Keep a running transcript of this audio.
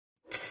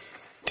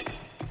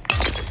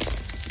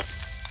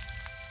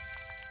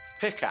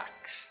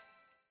Pickaxe.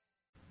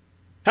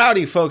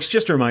 Howdy, folks.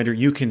 Just a reminder,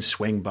 you can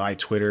swing by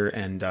Twitter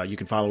and you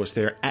can follow us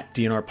there at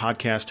DNR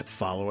Podcast.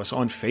 Follow us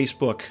on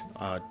Facebook,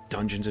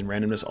 Dungeons and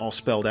Randomness, all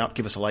spelled out.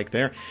 Give us a like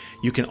there.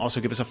 You can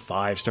also give us a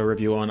 5-star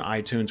review on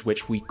iTunes,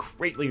 which we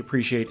greatly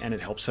appreciate, and it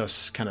helps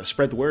us kind of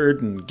spread the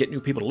word and get new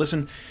people to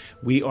listen.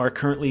 We are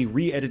currently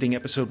re-editing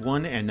episode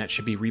 1, and that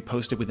should be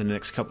reposted within the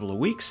next couple of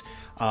weeks.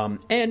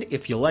 And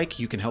if you like,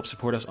 you can help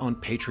support us on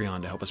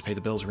Patreon to help us pay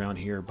the bills around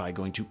here by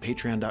going to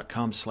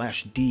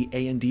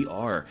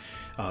patreon.com/DANDR.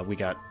 We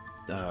got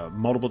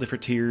multiple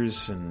different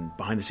tiers and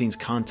behind-the-scenes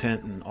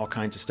content and all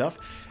kinds of stuff.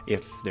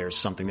 If there's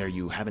something there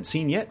you haven't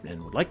seen yet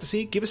and would like to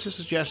see, give us a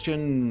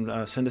suggestion,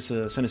 send us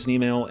an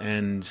email,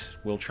 and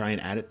we'll try and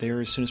add it there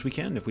as soon as we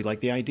can if we like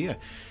the idea.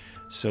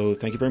 So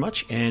thank you very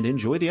much, and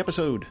enjoy the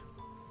episode.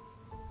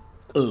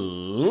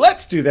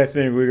 Let's do that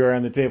thing. We go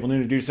around the table and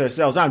introduce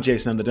ourselves. I'm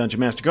Jason, I'm the Dungeon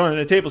Master. Going to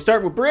the table,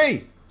 start with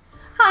Bree.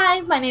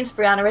 Hi, my name's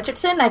Brianna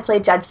Richardson. I play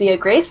Jadzia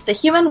Grace, the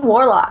human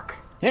warlock.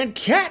 And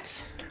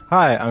Kat.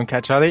 Hi, I'm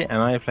Kat Charlie,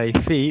 and I play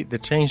Fee, the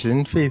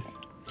changeling thief.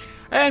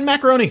 And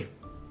Macaroni.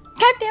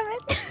 God damn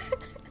it.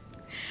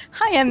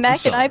 Hi, I'm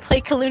Mac, and I play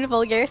Kaluna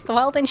Vulgaris, the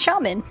Wildling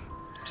Shaman.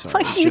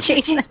 Sorry, Fuck you,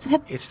 Jason.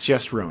 It's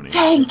just Roni.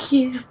 Thank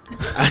you.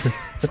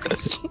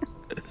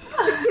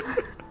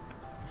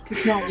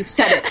 Because now you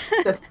said it.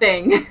 It's a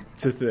thing.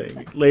 It's a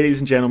thing. Ladies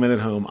and gentlemen at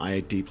home,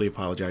 I deeply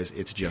apologize.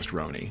 It's just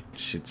Roni.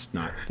 It's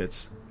not,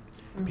 that's...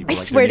 I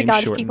swear to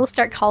God, if people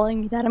start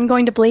calling me that, I'm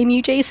going to blame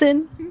you,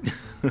 Jason.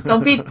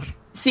 Don't be...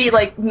 See,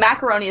 like,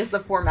 macaroni is the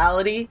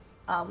formality,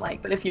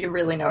 but if you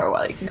really know her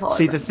well, you can call it.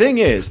 See, the thing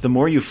is, the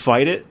more you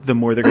fight it, the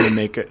more they're going to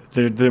make it.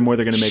 The more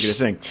they're going to make it a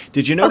thing.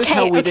 Did you notice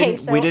how we didn't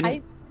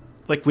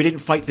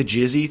fight the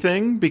jizzy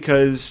thing,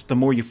 because the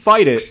more you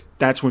fight it,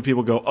 that's when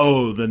people go,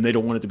 oh, then they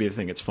don't want it to be a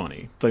thing. It's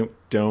funny. Like,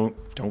 don't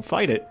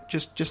fight it.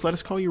 Just let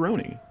us call you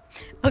Roni.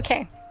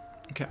 Okay.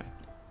 Okay.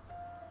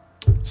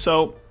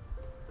 So,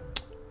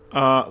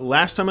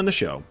 last time on the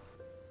show,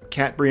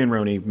 Kat, Bree, and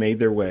Roni made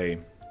their way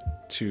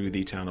to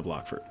the town of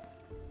Lockford.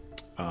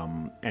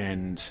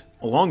 And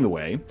along the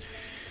way,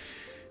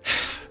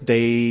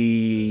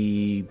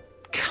 they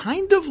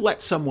kind of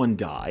let someone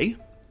die.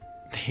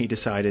 They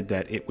decided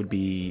that it would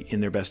be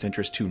in their best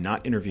interest to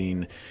not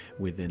intervene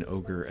with an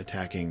ogre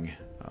attacking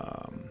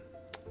a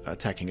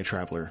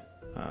traveler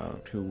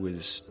who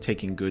was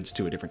taking goods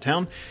to a different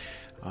town.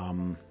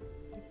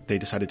 They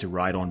decided to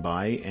ride on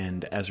by,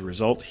 and as a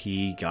result,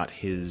 he got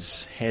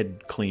his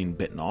head clean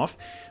bitten off.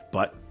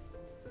 But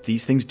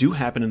these things do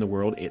happen in the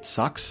world. It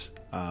sucks,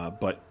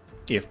 but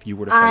if you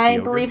were to fight the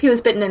ogre... I believe he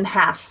was bitten in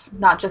half,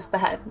 not just the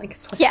head.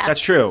 Yeah.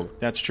 That's true.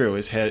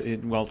 His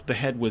head... the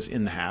head was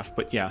in the half,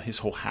 but yeah, his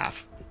whole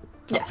half.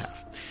 Top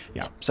half.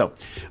 Yeah, so...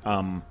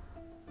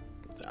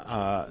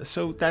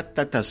 so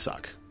that does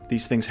suck.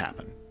 These things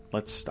happen.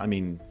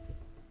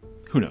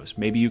 Who knows?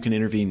 Maybe you can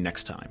intervene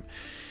next time.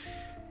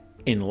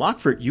 In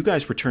Lockford, you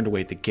guys were turned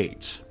away at the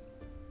gates.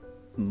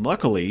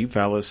 Luckily,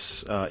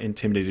 Valis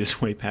intimidated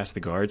his way past the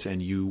guards, and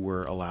you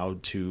were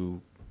allowed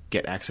to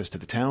get access to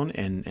the town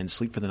and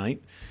sleep for the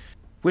night.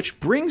 Which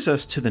brings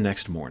us to the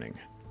next morning.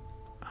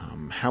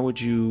 What would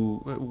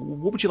you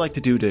like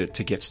to do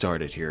to get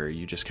started here? Are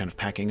you just kind of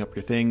packing up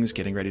your things,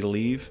 getting ready to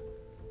leave?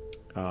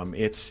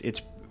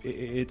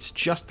 It's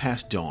just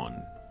past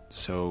dawn,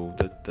 so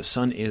the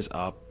sun is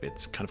up.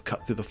 It's kind of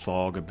cut through the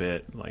fog a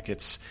bit. Like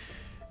it's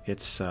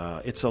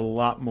a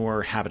lot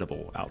more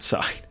habitable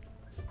outside.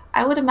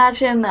 I would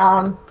imagine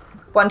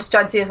once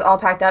Jadzia is all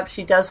packed up,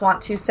 she does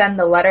want to send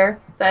the letter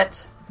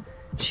that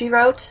she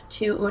wrote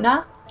to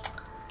Una.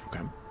 Okay.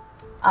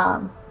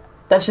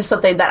 That's just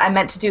something that I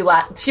meant to do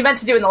she meant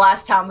to do in the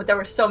last town, but there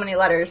were so many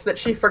letters that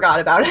she forgot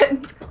about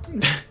it.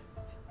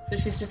 So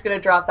she's just going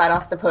to drop that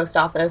off the post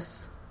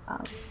office.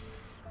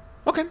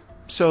 Okay.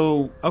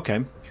 So,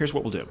 here's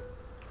what we'll do.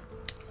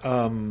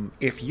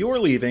 If you're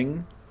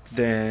leaving,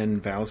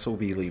 then Valis will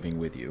be leaving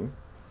with you.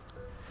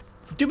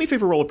 Do me a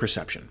favor, roll a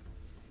perception.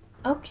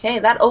 Okay,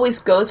 that always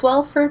goes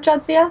well for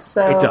Jadzia,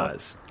 so... It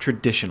does.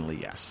 Traditionally,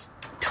 yes.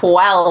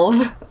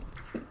 12.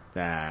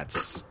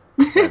 That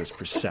is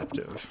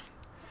perceptive.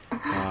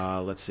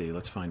 Let's see.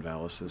 Let's find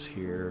Valis's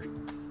here.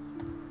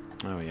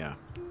 Oh, yeah.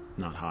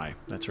 Not high.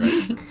 That's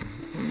right.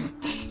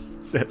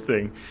 That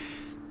thing.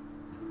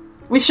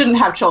 We shouldn't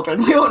have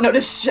children. We won't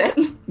notice shit.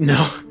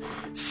 No.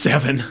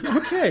 7.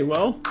 Okay,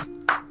 well...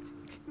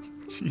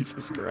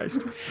 Jesus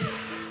Christ.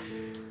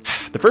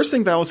 The first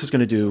thing Valis is going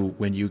to do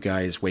when you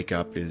guys wake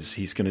up is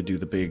he's going to do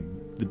the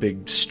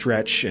big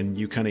stretch, and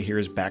you kind of hear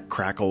his back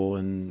crackle,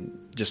 and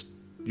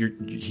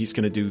he's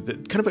going to do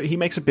he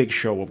makes a big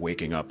show of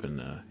waking up in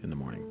the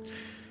morning,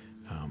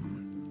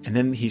 and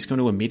then he's going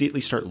to immediately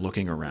start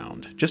looking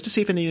around just to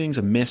see if anything's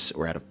amiss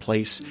or out of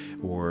place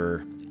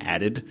or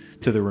added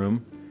to the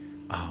room,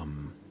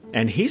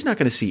 and he's not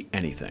going to see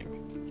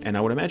anything, and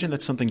I would imagine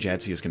that's something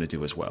Jadzia is going to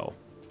do as well.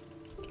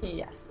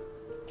 Yes.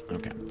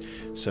 Okay,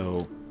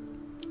 so.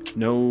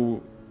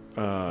 No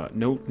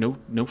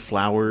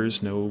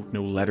flowers, no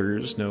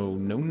letters, no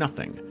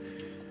nothing.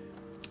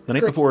 The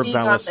night before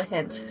Valis... The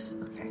hint.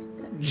 Okay,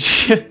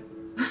 good.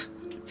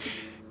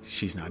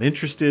 She's not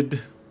interested.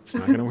 It's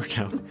not going to work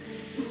out.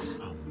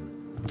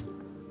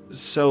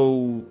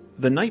 So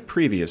the night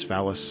previous,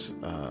 Valis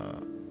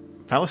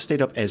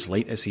stayed up as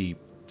late as he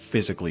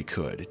physically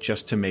could,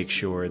 just to make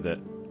sure that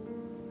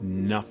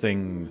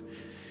nothing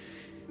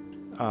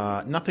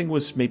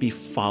was maybe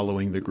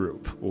following the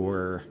group,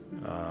 or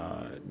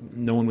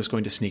no one was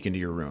going to sneak into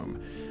your room.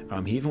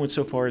 He even went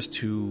so far as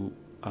to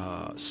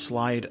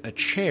slide a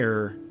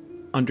chair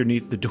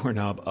underneath the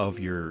doorknob of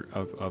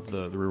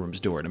the room's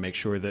door to make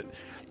sure that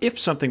if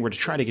something were to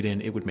try to get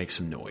in, it would make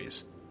some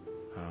noise.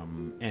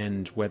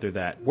 And whether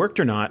that worked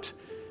or not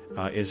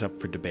is up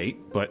for debate,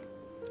 but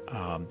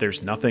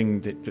there's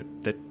nothing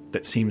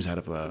that seems out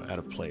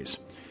of place.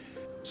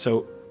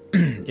 So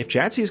if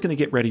Jadzia is going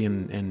to get ready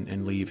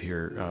and leave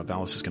here,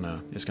 Valis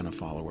is gonna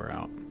follow her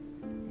out.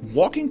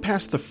 Walking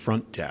past the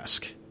front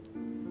desk,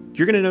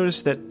 you're going to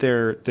notice that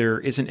there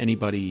isn't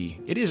anybody.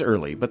 It is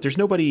early, but there's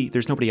nobody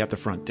at the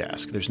front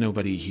desk. There's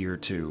nobody here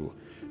to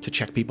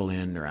check people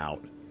in or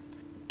out.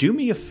 Do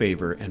me a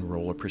favor and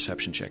roll a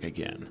perception check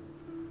again.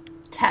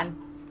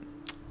 10.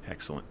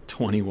 Excellent.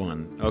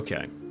 21.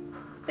 Okay.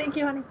 Thank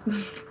you, honey.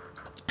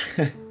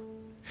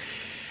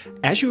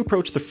 As you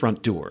approach the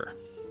front door,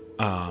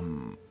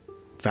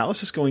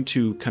 Valis is going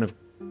to kind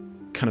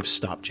of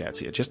stop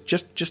Jadzia.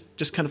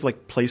 Just kind of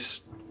like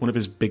place one of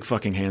his big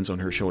fucking hands on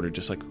her shoulder,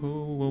 just like,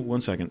 oh,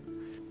 1 second.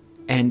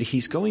 And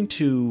he's going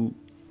to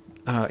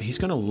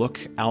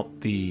look out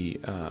he's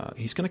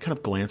going to kind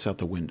of glance out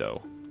the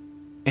window.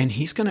 And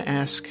he's going to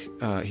ask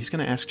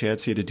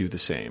Jadzia to do the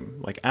same.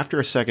 Like, after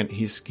a second,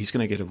 he's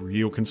going to get a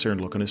real concerned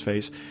look on his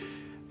face,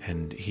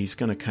 and he's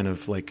going to kind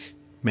of like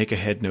make a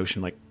head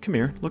notion, like, come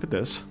here, look at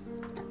this.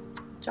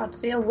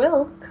 Jadzia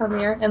will come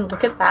here and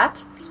look at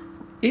that.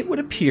 It would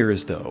appear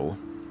as though,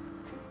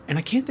 and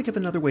I can't think of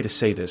another way to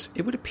say this,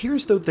 it would appear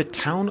as though the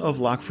town of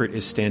Lockford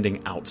is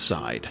standing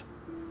outside.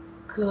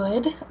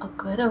 Good. Oh,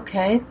 good.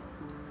 Okay.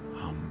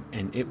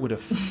 And it would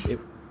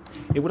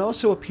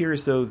also appear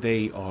as though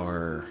they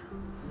are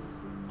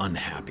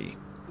unhappy.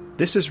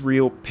 This is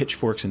real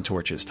pitchforks and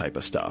torches type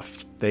of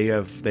stuff. They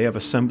have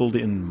assembled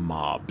in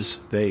mobs.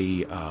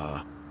 They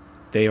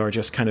are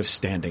just kind of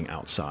standing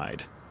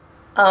outside.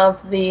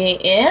 Of the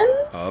inn?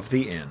 Of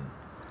the inn.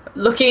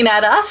 Looking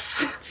at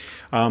us?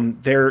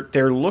 They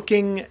are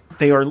looking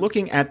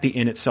at the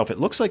inn itself. It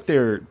looks like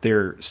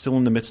they're still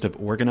in the midst of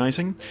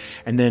organizing.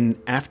 And then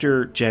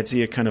after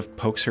Jadzia kind of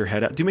pokes her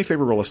head out, do me a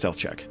favor, roll a stealth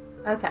check.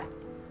 Okay.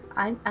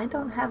 I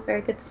don't have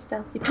very good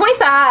stealthy.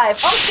 25!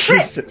 Oh,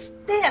 Jesus!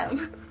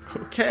 Damn!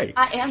 Okay.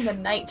 I am the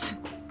night.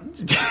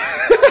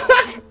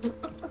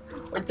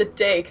 Or the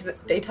day, because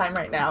it's daytime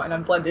right now, and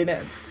I'm blending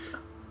in. So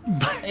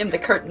I am the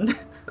curtain.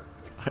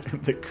 I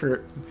am the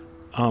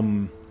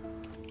curtain.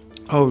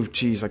 Oh,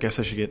 geez, I guess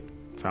I should get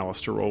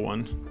Valis to roll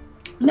one.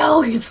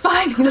 No, it's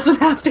fine. He doesn't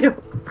have to.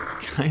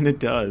 Kinda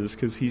does,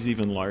 because he's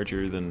even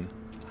larger than...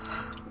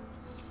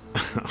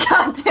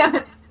 God damn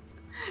it.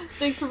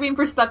 Thanks for being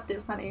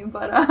perspective, honey,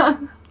 but,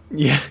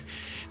 Yeah.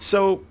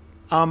 So,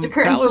 the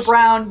curtains Valis... were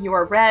brown, you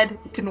are red.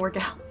 It didn't work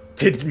out.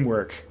 Didn't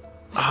work.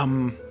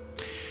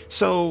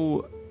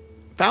 So,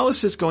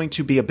 Valis is going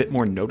to be a bit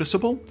more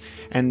noticeable,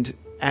 and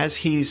as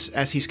he's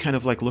kind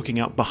of like looking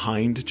out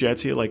behind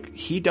Jadzia, like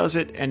he does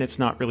it and it's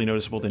not really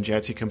noticeable, then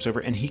Jadzia comes over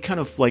and he kind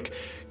of like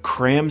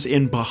crams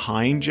in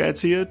behind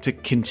Jadzia to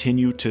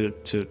continue to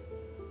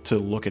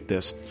look at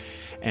this.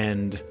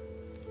 And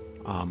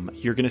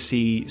you're going to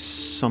see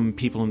some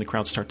people in the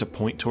crowd start to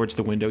point towards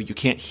the window. You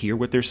can't hear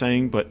what they're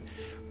saying, but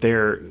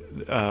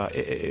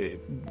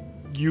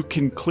you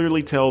can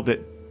clearly tell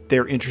that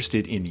they're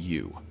interested in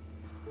you.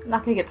 I'm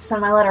not going to get to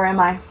send my letter, am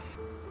I?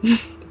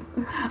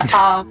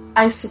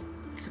 I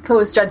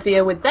suppose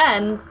Jadzia would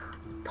then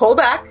pull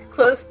back,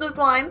 close the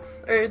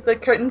blinds, or the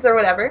curtains or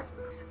whatever,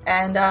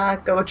 and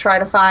go try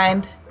to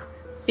find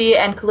Fee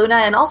and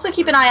Kaluna, and also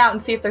keep an eye out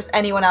and see if there's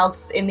anyone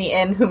else in the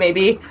inn who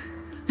maybe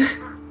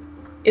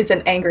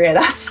isn't angry at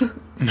us.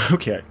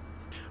 Okay.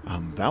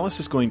 Valis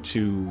is going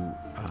to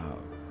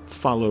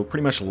follow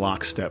pretty much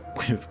lockstep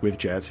with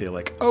Jadzia,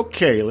 like,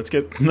 okay, let's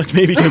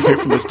maybe get away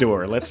from this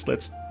door. Let's do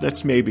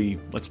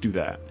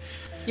that.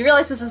 You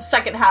realize this is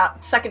the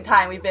second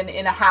time we've been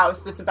in a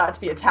house that's about to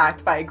be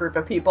attacked by a group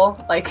of people?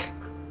 Like,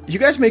 you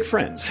guys make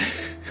friends.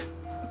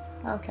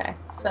 Okay,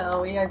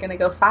 so we are gonna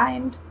go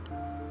find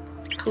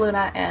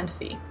Kaluna and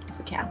Fee, if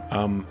we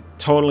can.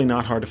 Totally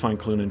not hard to find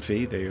Kaluna and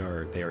Fee. They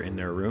are in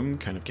their room,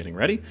 kind of getting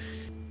ready.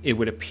 It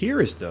would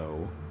appear as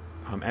though,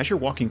 as you're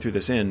walking through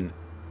this inn,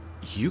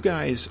 you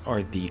guys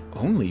are the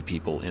only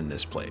people in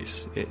this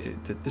place.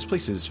 This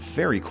place is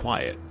very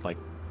quiet, like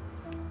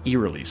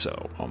eerily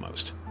so,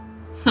 almost.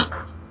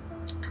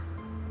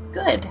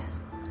 Good.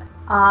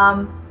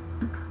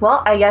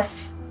 Well, I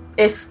guess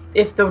if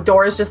the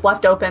door is just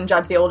left open,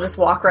 Jadzia will just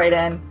walk right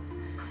in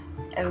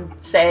and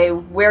say,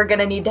 we're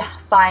gonna need to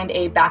find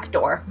a back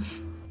door.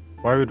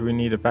 Why would we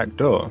need a back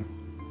door?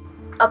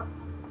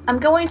 I'm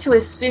going to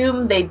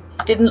assume they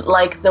didn't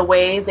like the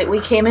way that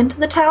we came into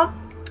the town.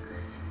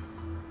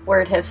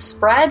 Word has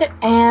spread,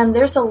 and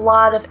there's a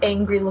lot of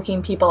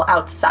angry-looking people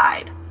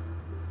outside.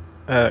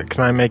 Can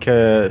I make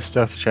a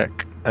stealth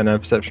check and a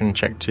perception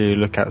check to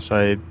look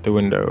outside the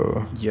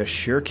window? You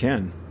sure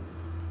can.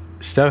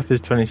 Stealth is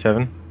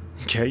 27.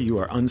 Okay, you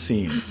are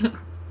unseen.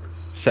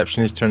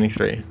 Perception is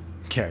 23.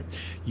 Okay,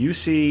 you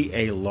see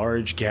a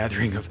large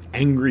gathering of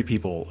angry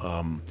people.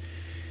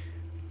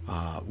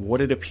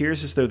 What it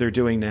appears as though they're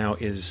doing now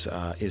is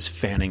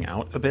fanning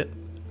out a bit.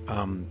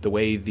 The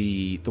way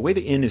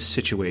the inn is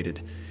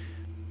situated,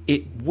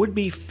 it would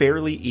be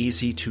fairly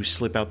easy to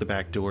slip out the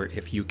back door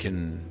if you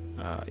can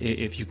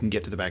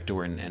get to the back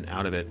door and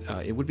out of it.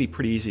 It would be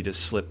pretty easy to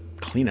slip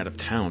clean out of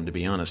town, to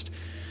be honest,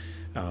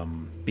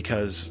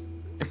 because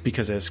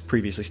as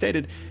previously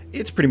stated,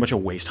 it's pretty much a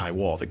waist-high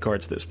wall that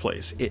guards this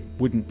place. It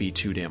wouldn't be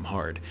too damn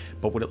hard.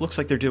 But what it looks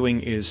like they're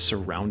doing is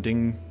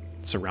surrounding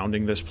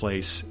this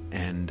place,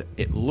 and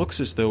it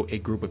looks as though a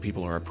group of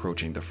people are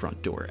approaching the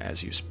front door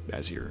as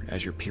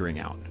you're peering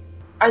out.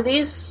 Are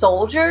these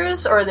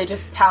soldiers, or are they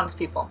just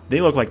townspeople?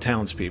 They look like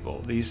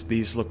townspeople.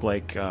 These look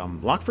like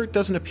Lockford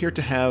doesn't appear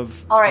to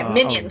have. All right,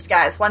 minions,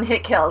 guys. One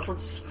hit kills.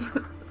 Let's.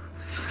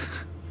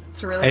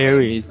 It's really.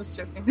 AoEs. Let's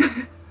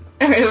joking.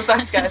 All right,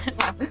 thanks, guys.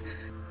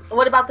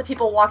 What about the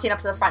people walking up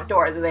to the front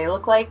door? Do they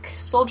look like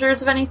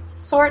soldiers of any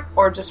sort,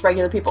 or just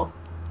regular people?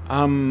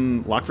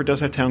 Lockford does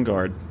have town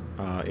guard.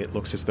 It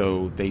looks as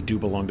though they do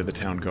belong to the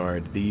town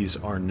guard. These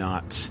are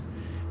not...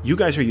 You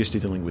guys are used to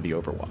dealing with the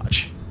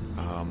Overwatch.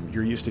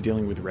 You're used to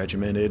dealing with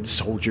regimented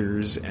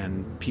soldiers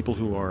and people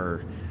who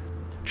are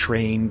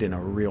trained and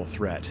are a real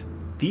threat.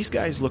 These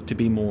guys look to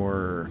be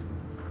more...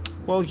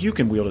 Well, you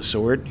can wield a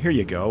sword. Here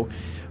you go.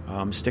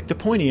 Stick the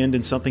pointy end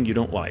in something you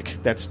don't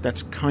like.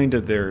 That's kind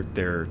of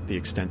the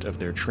extent of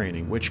their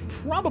training, which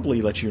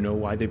probably lets you know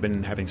why they've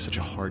been having such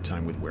a hard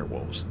time with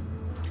werewolves.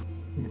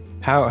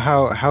 How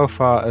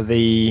far are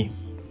the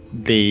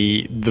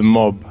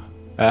mob?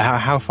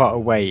 How far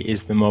away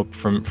is the mob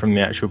from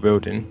the actual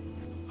building?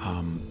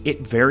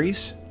 It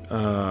varies.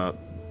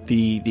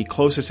 The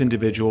closest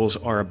individuals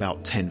are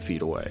about 10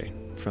 feet away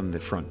from the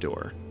front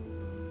door,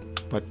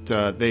 but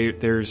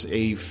there's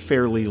a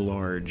fairly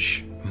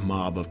large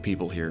mob of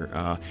people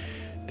here.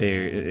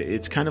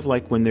 It's kind of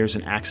like when there's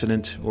an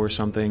accident or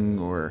something,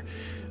 or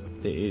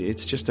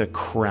it's just a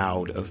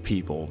crowd of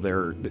people.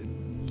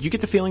 You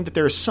get the feeling that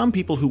there are some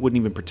people who wouldn't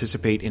even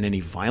participate in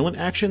any violent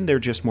action. They're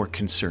just more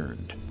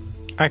concerned.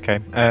 Okay.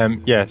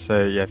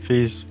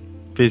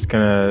 Fee's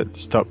gonna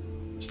stop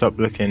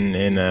looking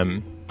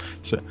in.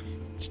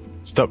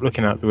 Stop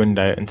looking out the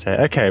window and say,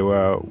 "Okay,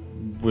 well,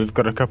 we've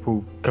got a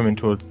couple coming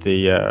towards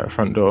the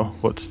front door.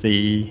 What's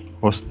the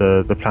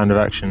plan of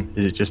action?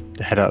 Is it just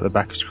head out the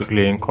back as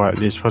quickly and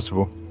quietly as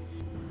possible?"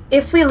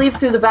 If we leave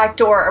through the back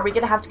door, are we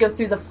going to have to go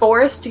through the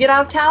forest to get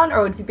out of town,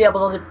 or would we be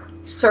able to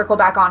circle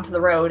back onto the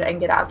road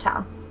and get out of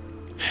town?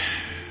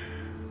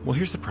 Well,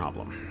 here's the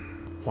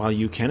problem. While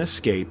you can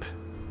escape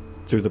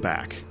through the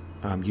back,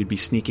 you'd be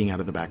sneaking out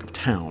of the back of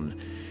town,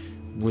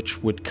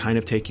 which would kind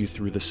of take you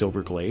through the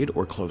Silver Glade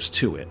or close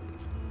to it.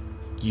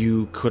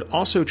 You could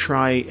also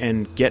try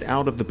and get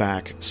out of the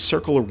back,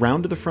 circle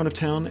around to the front of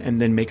town,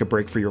 and then make a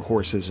break for your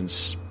horses and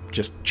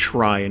just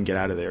try and get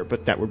out of there.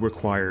 But that would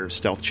require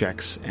stealth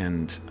checks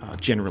and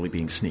generally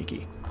being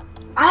sneaky.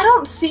 I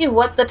don't see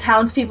what the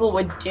townspeople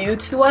would do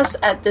to us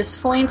at this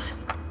point.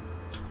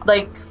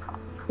 Like,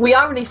 we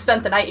already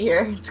spent the night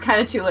here. It's kind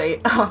of too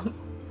late.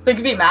 They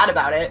could be mad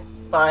about it,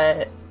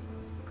 but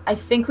I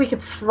think we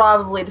could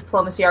probably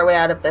diplomacy our way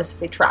out of this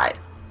if we tried.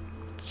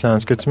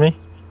 Sounds good to me.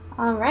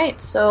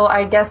 Alright, so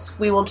I guess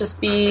we will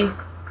just be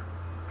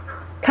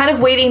kind of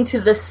waiting to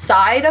the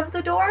side of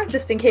the door,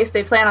 just in case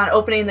they plan on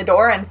opening the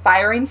door and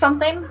firing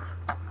something.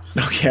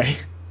 Okay.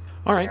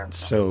 Alright,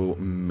 so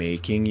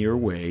making your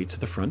way to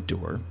the front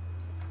door,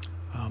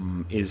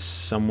 is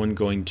someone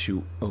going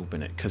to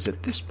open it? Because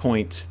at this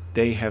point,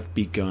 they have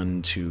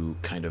begun to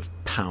kind of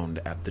pound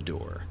at the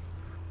door.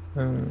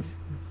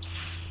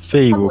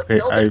 Fee will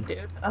Fee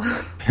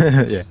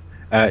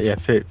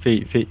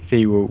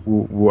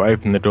will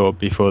open the door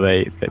before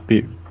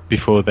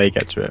they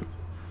get to it.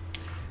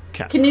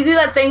 Okay. Can you do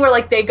that thing where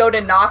like they go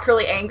to knock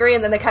really angry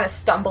and then they kind of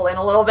stumble in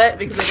a little bit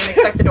because they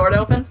didn't expect the door to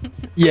open?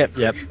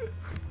 Yep.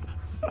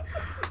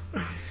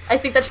 I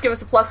think that should give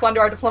us a +1 to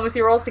our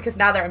diplomacy rolls because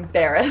now they're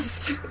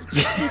embarrassed.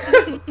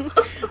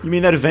 You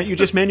mean that event you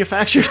just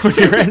manufactured on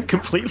your end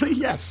completely?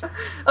 Yes.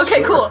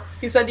 Okay, sure. Cool.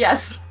 He said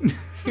yes.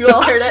 You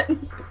all heard it.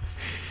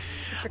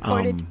 It's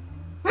recorded.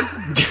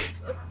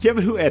 Yeah,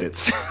 but who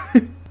edits?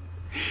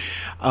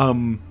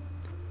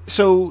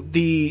 So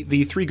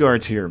the three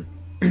guards here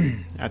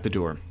at the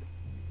door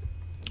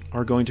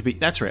are going to be...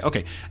 That's right.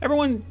 Okay,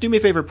 everyone do me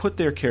a favor. Put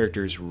their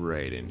characters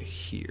right in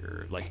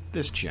here. Like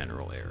this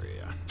general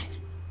area.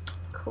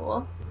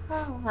 Cool.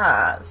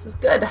 This is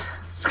good.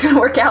 This is going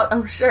to work out,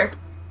 I'm sure.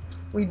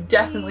 We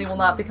definitely will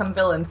not become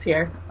villains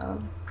here.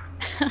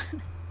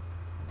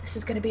 This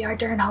is going to be our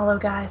Dern Hollow,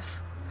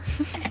 guys.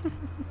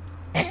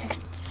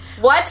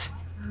 What?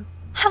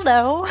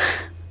 Hello.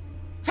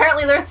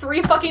 Apparently there are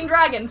 3 fucking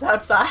dragons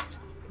outside.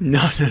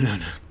 No.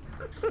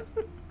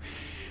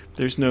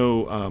 There's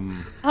no,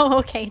 Oh,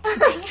 okay. It's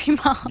an angry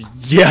mob.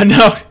 Yeah,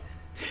 no.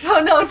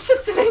 Oh no, it's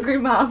just an angry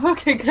mom.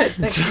 Okay, good.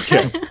 It's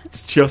okay.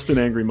 It's just an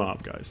angry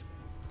mob, guys.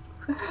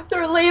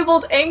 They're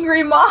labeled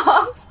angry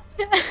moms.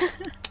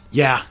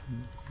 Yeah.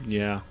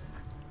 It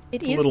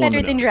It's a is little on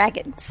better the than nose.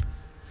 dragons.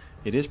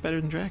 It is better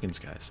than dragons,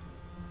 guys.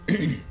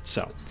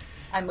 So,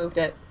 I moved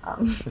it.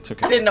 it's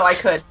okay. I didn't know I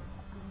could.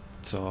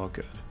 It's all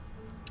good.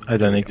 I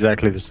done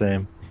exactly the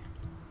same.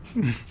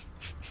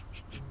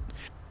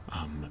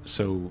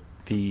 So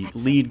the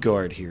lead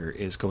guard here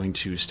is going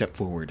to step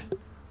forward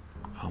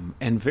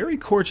and very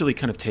cordially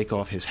kind of take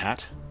off his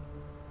hat.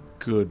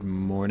 Good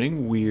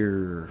morning.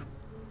 We're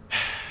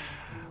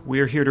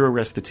here to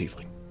arrest the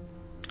tiefling.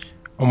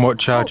 On what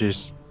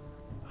charges?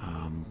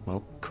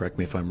 Well, correct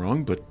me if I'm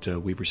wrong, but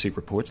we've received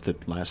reports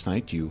that last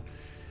night you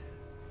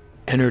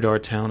entered our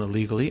town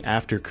illegally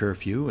after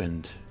curfew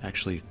and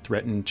actually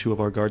threatened 2 of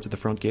our guards at the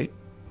front gate.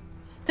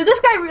 Did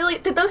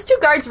those 2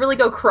 guards really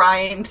go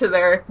crying to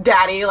their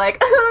daddy, like,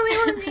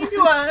 oh, they were mean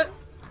to us?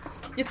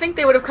 You'd think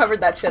they would have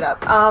covered that shit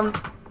up.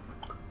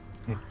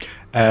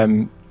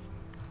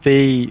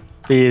 Fee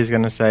is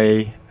going to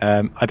say,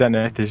 I don't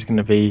know if this is going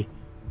to be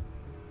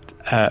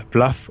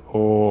bluff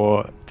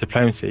or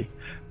diplomacy,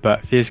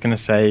 but Fee is going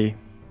to say,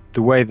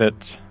 the way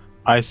that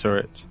I saw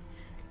it,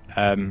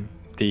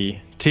 the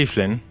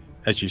tiefling,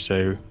 as you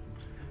so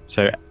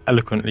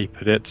eloquently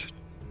put it,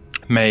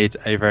 made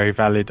a very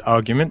valid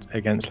argument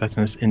against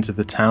letting us into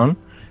the town,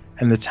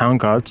 and the town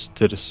guard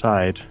stood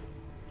aside.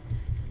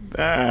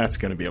 That's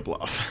going to be a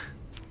bluff.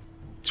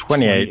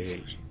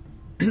 28.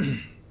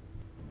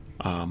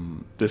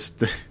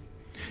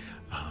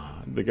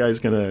 The guy's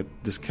gonna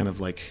just kind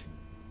of like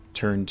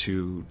turn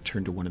to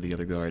one of the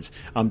other guards.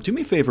 Do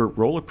me a favor,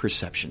 roll a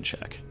perception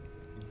check.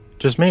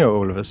 Just me or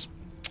all of us?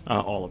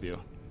 All of you.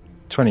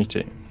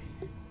 22.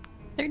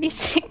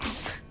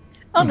 36.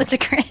 Oh, that's a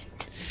crit.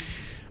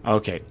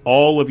 Okay,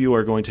 all of you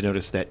are going to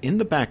notice that in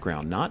the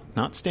background,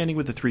 not standing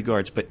with the 3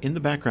 guards, but in the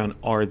background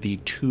are the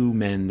 2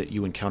 men that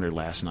you encountered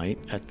last night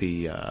at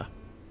the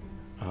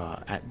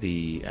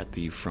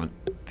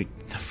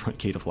front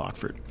gate of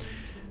Lockford.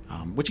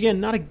 Which again,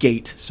 not a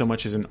gate so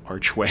much as an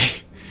archway.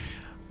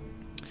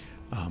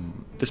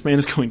 This man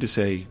is going to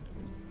say,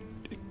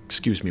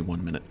 "Excuse me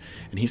 1 minute,"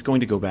 and he's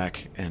going to go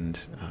back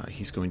and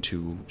he's going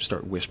to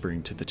start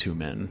whispering to the 2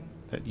 men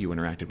that you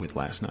interacted with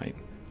last night.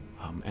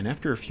 And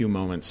after a few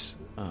moments,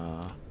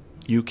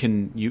 you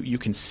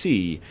can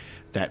see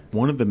that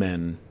one of the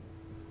men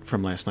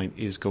from last night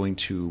is going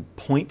to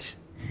point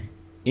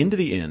into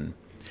the inn,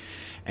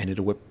 and it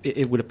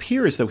would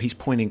appear as though he's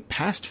pointing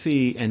past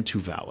Fee and to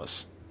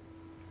Valis.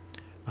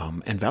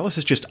 And Valis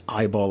is just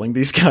eyeballing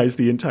these guys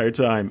the entire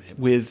time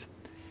with,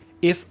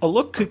 if a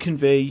look could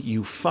convey,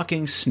 you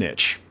fucking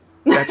snitch.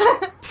 That's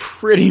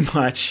pretty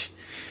much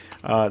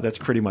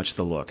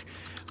the look.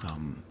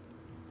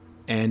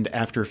 And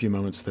after a few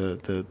moments,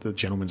 the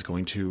gentleman's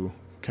going to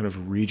kind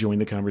of rejoin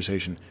the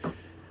conversation.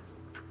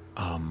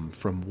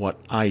 From what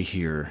I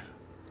hear,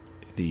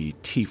 the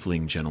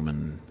tiefling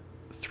gentleman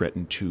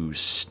threatened to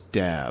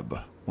stab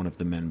one of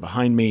the men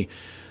behind me,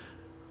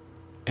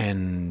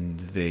 and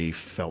they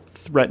felt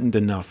threatened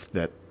enough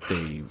that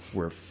they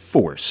were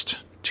forced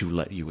to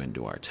let you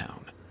into our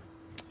town.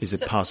 Is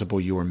it possible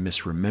you're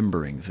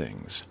misremembering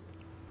things?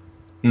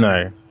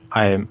 No,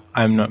 I'm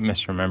not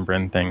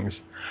misremembering things.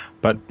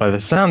 But by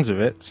the sounds of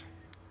it...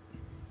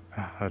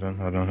 Hold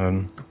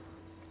on.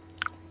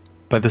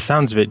 By the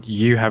sounds of it,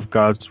 you have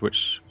guards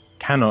which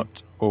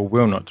cannot or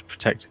will not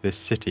protect this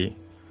city.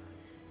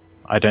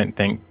 I don't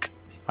think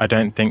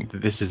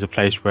that this is a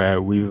place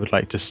where we would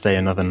like to stay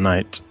another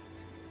night.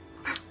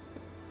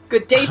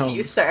 Good day to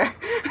you, sir.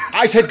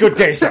 I said good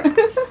day, sir.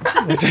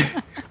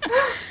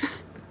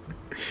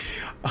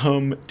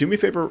 Do me a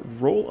favor,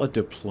 roll a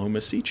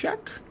diplomacy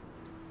check.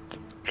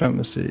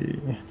 Diplomacy.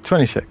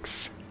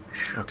 26.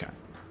 Okay.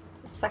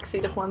 Sexy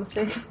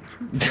diplomacy.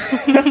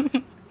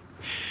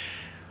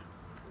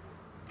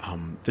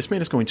 This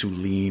man is going to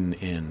lean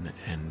in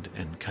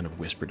and kind of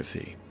whisper to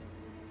Fee.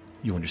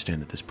 You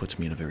understand that this puts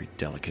me in a very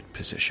delicate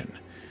position.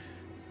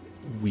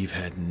 We've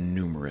had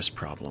numerous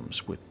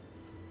problems with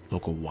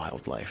local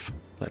wildlife,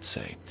 let's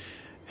say,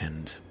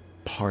 and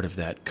part of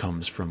that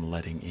comes from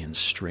letting in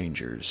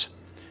strangers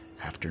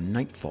after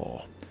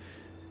nightfall.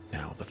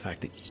 Now, the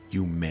fact that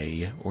you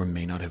may or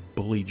may not have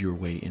bullied your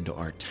way into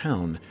our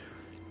town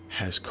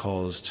has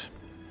caused...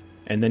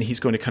 And then he's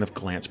going to kind of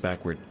glance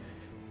backward.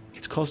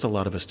 It's caused a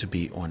lot of us to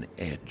be on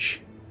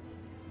edge.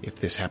 If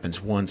this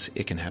happens once,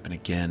 it can happen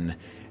again.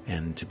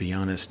 And to be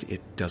honest,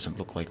 it doesn't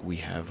look like we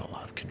have a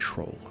lot of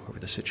control over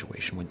the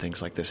situation when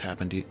things like this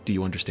happen. Do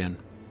you understand?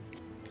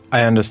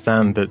 I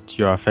understand that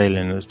you are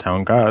failing as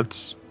town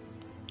guards.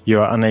 You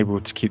are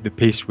unable to keep the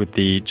peace with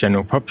the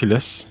general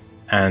populace,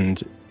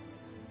 and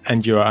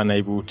you are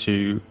unable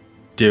to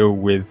deal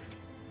with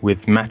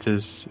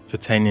matters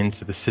pertaining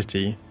to the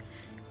city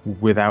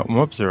without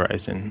mobs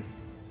arising.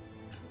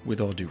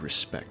 With all due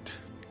respect,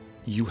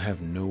 you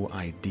have no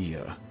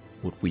idea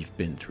what we've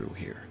been through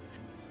here.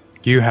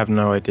 You have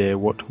no idea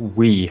what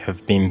we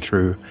have been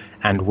through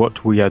and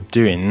what we are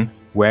doing,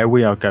 where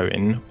we are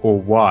going, or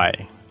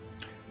why.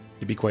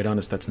 To be quite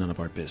honest, that's none of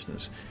our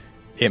business.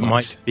 It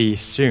might be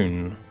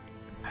soon.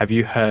 Have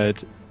you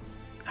heard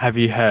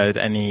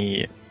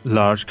any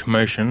large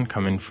commotion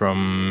coming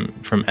from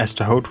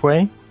Esterholt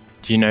Way?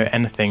 Do you know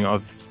anything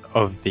of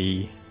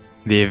the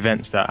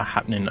events that are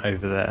happening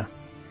over there?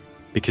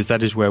 Because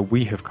that is where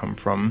we have come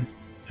from,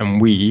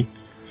 and we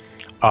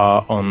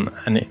are on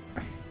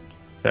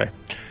a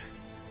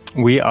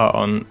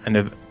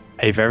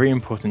very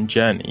important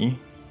journey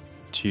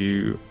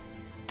to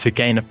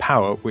gain a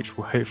power which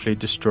will hopefully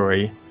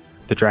destroy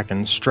the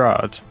dragon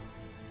Strahd.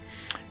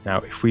 Now,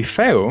 if we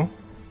fail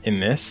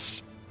in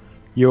this,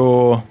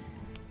 your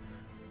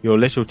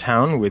little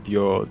town with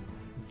your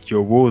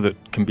wall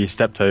that can be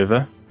stepped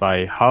over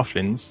by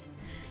halflings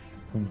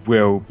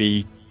will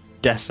be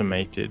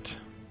decimated.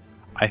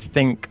 I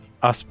think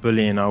us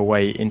bullying our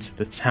way into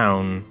the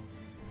town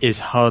is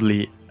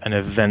hardly an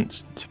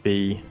event to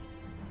be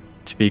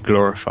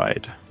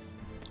glorified.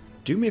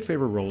 Do me a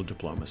favor, roll a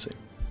diplomacy.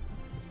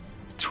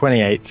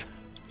 28.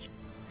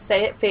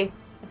 Say it, Fee.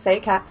 Say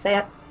it, Cat. Say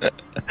it.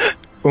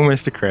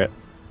 Almost a crit.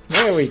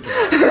 There we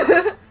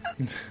go.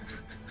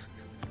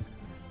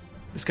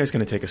 This guy's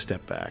going to take a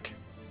step back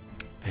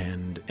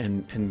and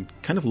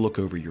kind of look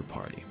over your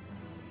party.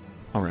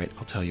 All right,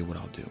 I'll tell you what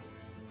I'll do.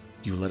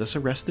 You let us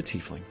arrest the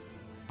tiefling.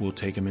 We'll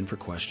take him in for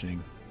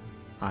questioning.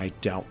 I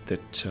doubt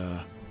that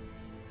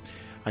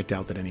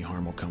any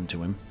harm will come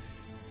to him.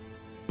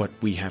 But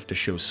we have to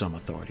show some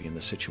authority in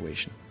this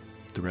situation.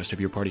 The rest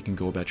of your party can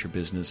go about your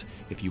business.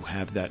 If you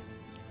have that,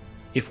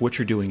 if what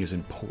you're doing is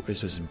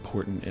as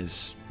important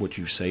as what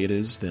you say it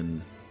is,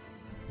 then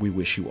we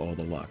wish you all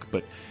the luck.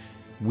 But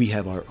we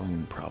have our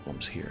own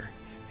problems here.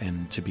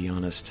 And to be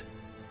honest,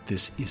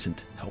 this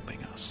isn't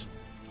helping us.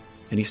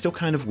 And he's still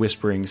kind of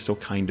whispering, still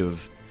kind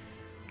of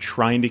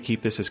trying to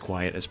keep this as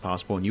quiet as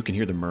possible. And you can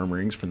hear the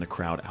murmurings from the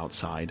crowd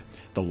outside.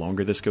 The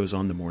longer this goes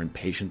on, the more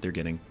impatient they're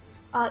getting.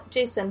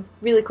 Jason,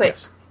 really quick.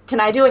 Yes. Can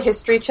I do a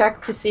history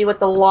check to see what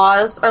the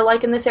laws are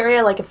like in this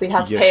area? Like if we'd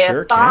have to pay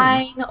a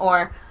fine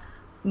or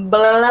blah,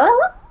 blah, blah.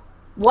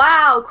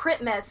 Wow,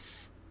 crit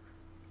miss.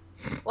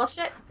 Well,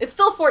 shit. It's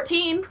still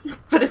 14,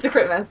 but it's a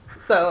crit miss,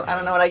 so I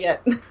don't know what I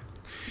get.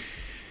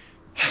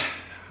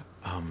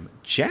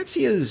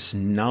 Jatsia's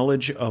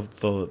knowledge of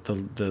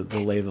the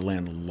lay of the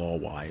land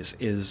law-wise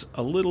is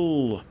a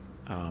little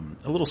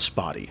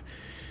spotty.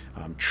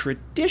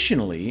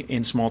 Traditionally,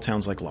 in small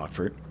towns like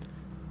Lockford,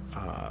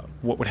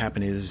 what would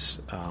happen is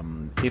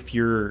if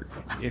you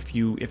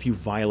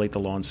violate the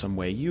law in some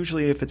way,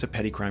 usually if it's a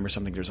petty crime or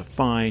something, there's a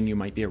fine. You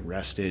might be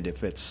arrested.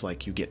 If it's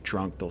like you get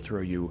drunk, they'll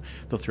throw you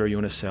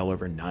in a cell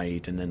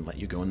overnight and then let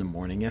you go in the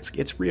morning.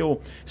 It's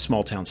real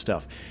small town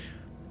stuff.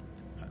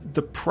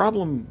 The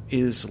problem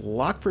is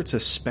Lockford's a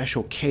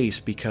special case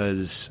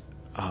because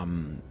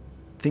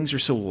things are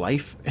so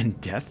life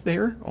and death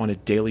there on a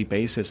daily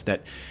basis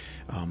that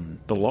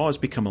the law has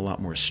become a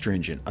lot more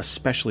stringent,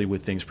 especially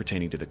with things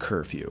pertaining to the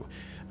curfew.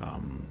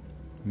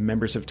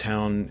 Members of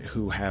town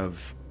who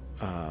have...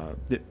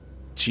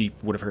 she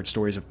would have heard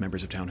stories of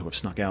members of town who have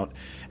snuck out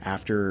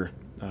after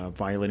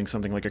violating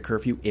something like a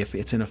curfew. If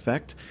it's in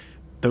effect,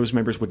 those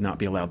members would not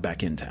be allowed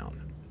back in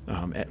town,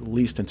 at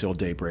least until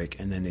daybreak,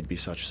 and then they'd be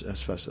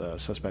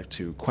suspect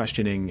to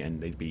questioning,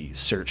 and they'd be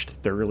searched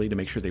thoroughly to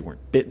make sure they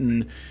weren't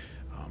bitten.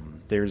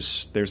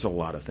 There's a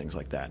lot of things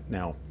like that.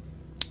 Now...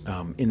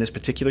 in this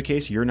particular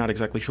case, you're not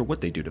exactly sure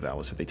what they do to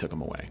Valis if they took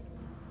him away.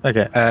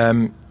 Okay,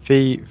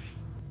 Fee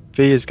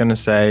is going to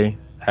say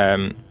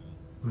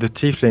the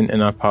tiefling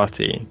in our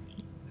party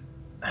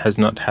has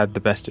not had the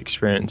best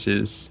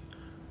experiences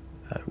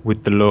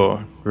with the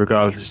law,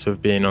 regardless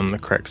of being on the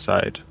correct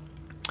side.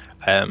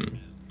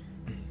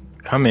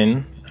 Come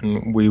in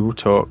and we will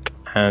talk,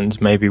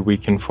 and maybe we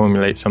can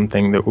formulate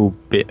something that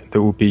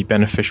will be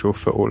beneficial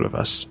for all of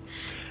us.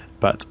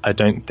 But I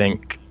don't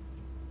think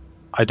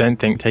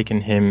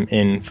taking him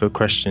in for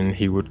question,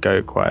 he would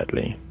go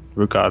quietly,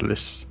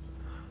 regardless.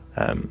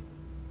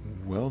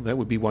 Well, that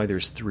would be why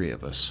there's three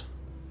of us.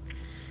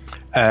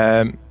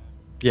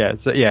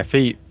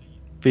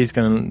 Fee's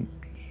going to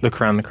look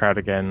around the crowd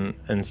again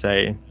and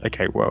say,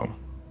 okay, well,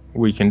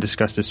 we can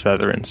discuss this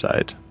further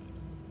inside.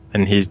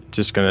 And he's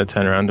just going to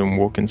turn around and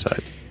walk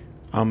inside.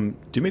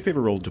 Do me a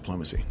favor, roll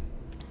diplomacy.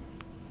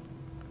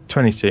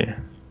 22.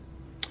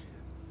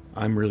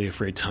 I'm really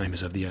afraid time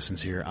is of the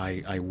essence here.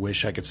 I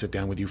wish I could sit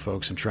down with you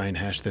folks and try and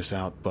hash this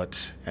out,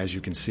 but as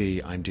you can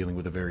see, I'm dealing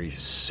with a very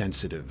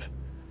sensitive...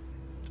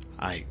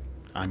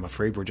 I'm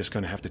afraid we're just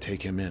going to have to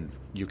take him in.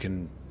 You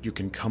can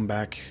come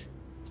back...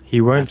 He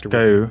won't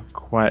go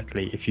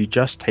quietly. If you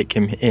just take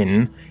him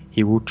in,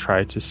 he will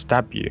try to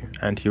stab you,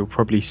 and he'll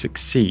probably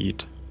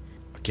succeed.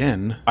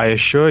 Again? I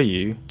assure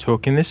you,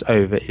 talking this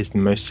over is the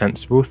most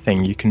sensible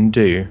thing you can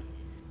do.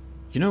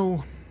 You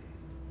know,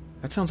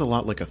 that sounds a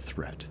lot like a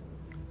threat.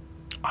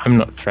 I'm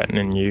not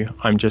threatening you,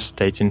 I'm just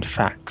stating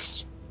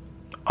facts.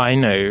 I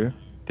know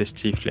this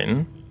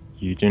tiefling,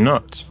 you do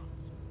not.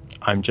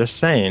 I'm just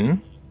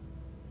saying,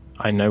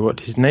 I know what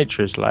his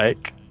nature is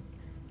like,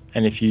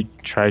 and if you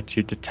try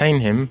to detain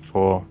him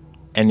for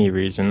any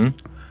reason,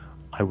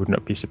 I would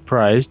not be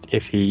surprised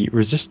if he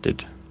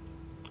resisted.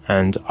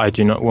 And I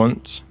do not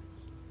want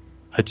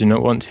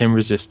him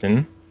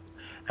resisting,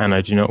 and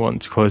I do not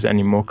want to cause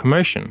any more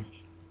commotion,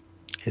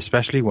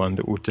 especially one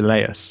that will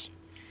delay us.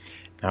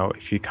 Now,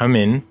 if you come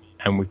in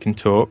and we can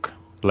talk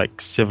like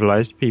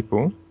civilized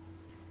people,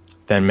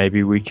 then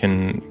maybe we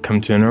can come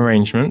to an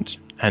arrangement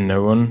and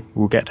no one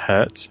will get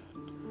hurt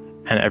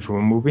and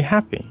everyone will be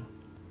happy.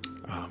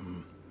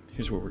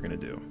 Here's what we're going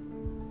to do.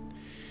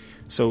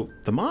 So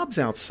the mob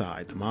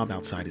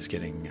outside is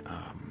getting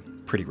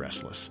pretty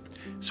restless.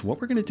 So what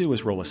we're going to do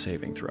is roll a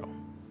saving throw.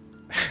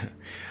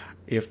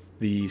 If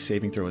the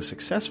saving throw is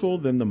successful,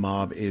 then the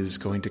mob is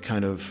going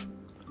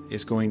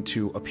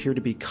to appear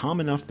to be calm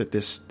enough that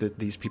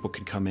these people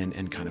can come in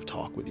and kind of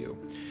talk with you.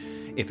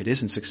 If it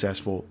isn't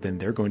successful, then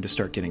they're going to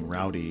start getting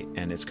rowdy,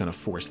 and it's going to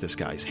force this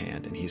guy's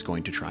hand, and he's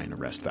going to try and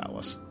arrest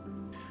Valis.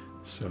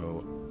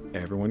 So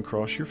everyone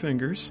cross your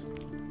fingers.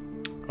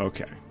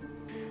 Okay.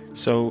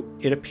 So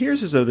it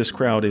appears as though this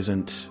crowd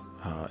isn't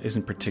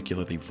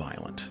particularly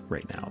violent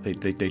right now.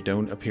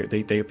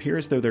 They appear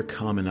as though they're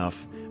calm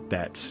enough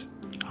that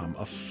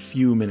a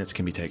few minutes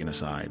can be taken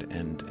aside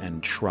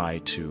and try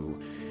to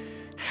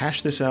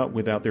hash this out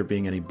without there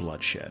being any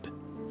bloodshed.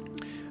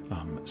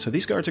 So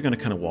these guards are going to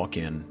kind of walk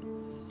in,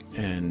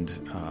 and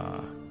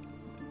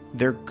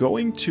they're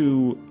going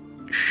to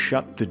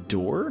shut the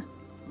door.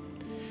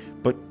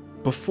 But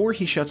before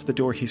he shuts the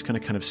door, he's going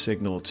to kind of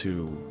signal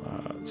to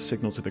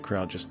the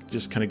crowd,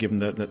 just kind of give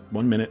them that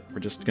 1 minute. We're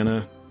just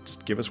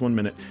give us 1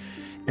 minute,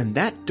 and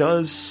that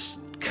does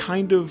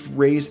kind of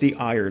raise the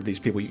ire of these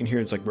people. You can hear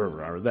it's like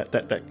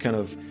that kind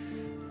of,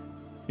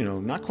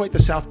 not quite the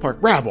South Park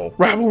rabble,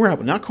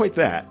 not quite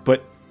that,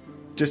 but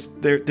just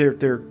they're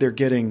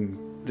getting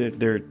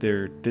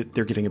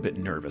a bit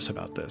nervous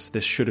about this.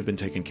 This should have been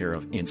taken care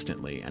of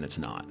instantly, and it's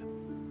not.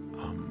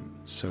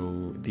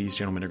 So these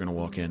gentlemen are going to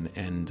walk in,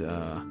 and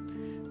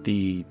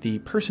the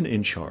person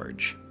in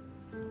charge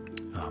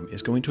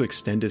is going to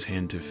extend his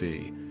hand to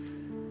Fee.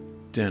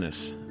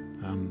 Dennis,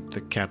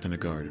 the captain of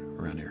guard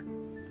around here.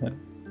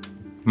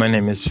 My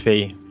name is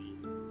Fee.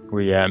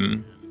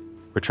 We're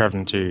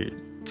traveling to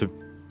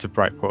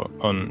Brightport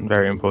on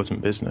very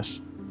important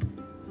business.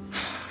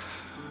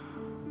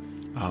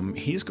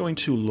 He's going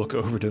to look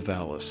over to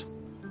Valis,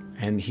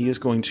 and he is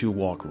going to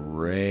walk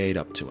right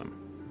up to him.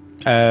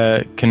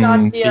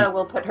 Jadzia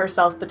will put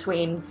herself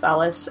between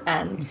Valis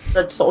and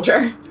the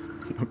soldier.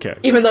 Okay.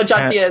 Even though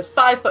Jadzia is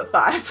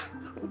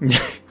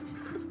 5'5".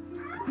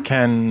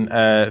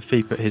 Can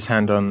Fee put his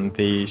hand on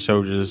the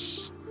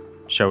soldier's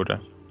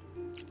shoulder?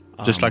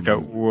 Just like a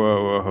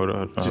whoa, hold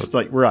on. Just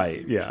like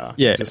right, yeah.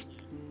 Yeah. Just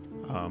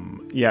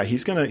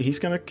he's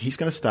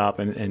gonna stop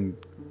and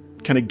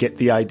kind of get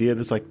the idea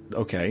that's like,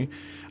 okay.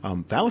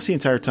 Valis the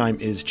entire time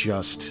is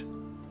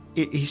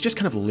he's just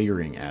kind of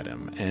leering at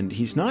him, and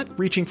he's not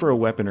reaching for a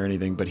weapon or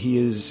anything, but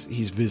he's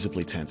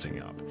visibly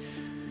tensing up.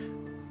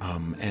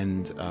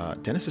 And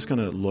Dennis is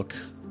gonna look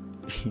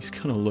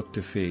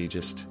to Fee,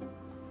 just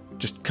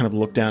kind of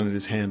look down at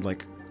his hand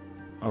like,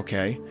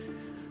 okay.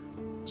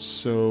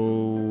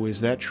 So, is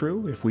that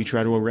true? If we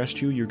try to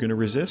arrest you, you're going to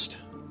resist?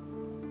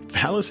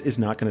 Valis is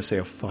not going to say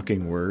a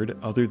fucking word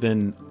other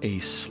than a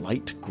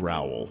slight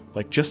growl.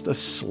 Like, just a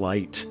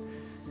slight...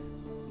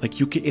 Like,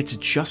 it's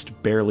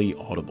just barely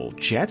audible.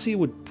 Jadzia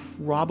would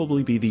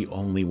probably be the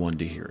only one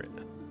to hear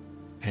it.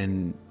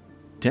 And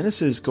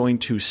Dennis is going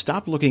to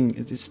stop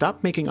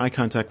making eye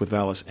contact with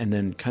Valis, and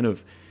then kind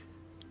of,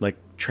 like,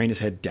 train his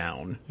head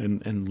down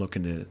and look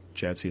into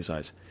Jadzia's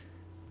eyes.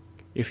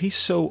 If he's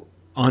so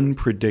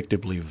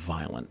unpredictably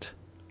violent,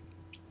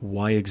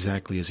 why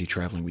exactly is he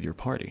traveling with your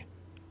party?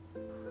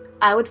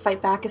 I would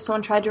fight back if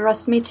someone tried to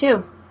arrest me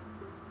too.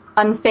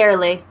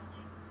 Unfairly.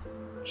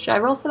 Should I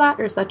roll for that,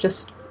 or is that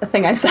just a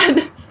thing I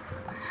said?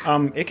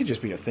 It could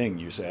just be a thing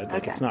you said.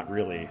 Like, okay. It's not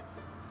really...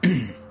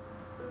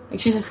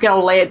 Like, she's just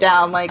gonna lay it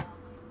down, like,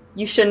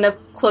 you shouldn't have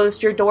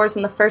closed your doors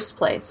in the first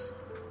place.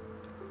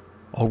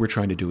 All we're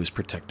trying to do is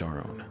protect our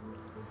own.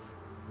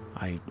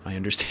 I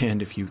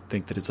understand if you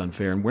think that it's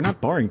unfair, and we're not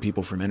barring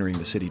people from entering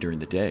the city during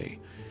the day.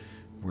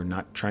 We're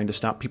not trying to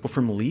stop people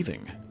from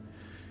leaving.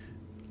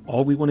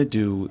 All we want to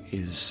do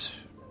is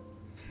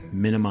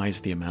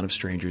minimize the amount of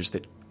strangers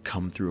that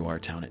come through our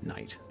town at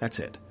night. That's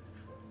it.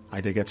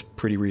 I think that's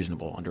pretty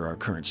reasonable under our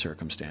current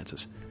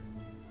circumstances.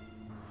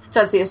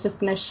 Jadzia is just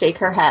going to shake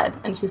her head,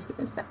 and she's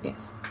going to say,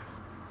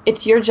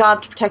 it's your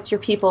job to protect your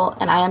people,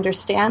 and I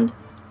understand,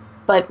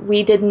 but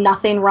we did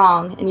nothing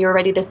wrong, and you were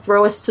ready to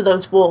throw us to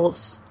those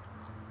wolves.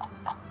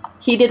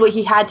 He did what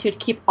he had to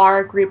keep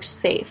our group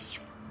safe.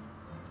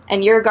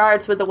 And your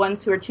guards were the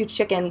ones who were too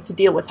chicken to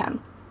deal with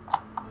him.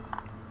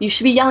 You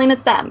should be yelling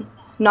at them,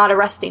 not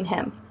arresting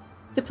him.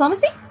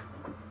 Diplomacy?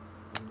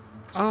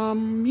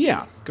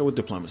 Yeah. Go with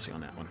diplomacy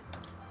on that one.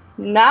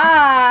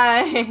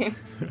 Nice!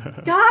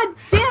 God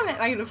damn it!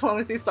 My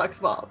diplomacy sucks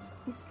balls.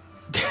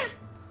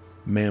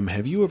 Ma'am,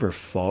 have you ever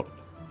fought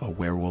a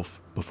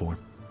werewolf before?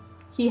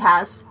 He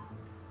has.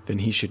 Then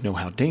he should know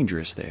how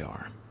dangerous they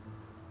are.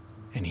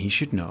 And he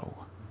should know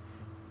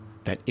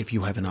that if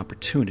you have an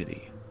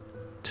opportunity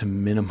to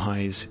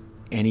minimize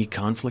any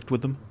conflict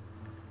with them,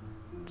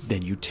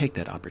 then you take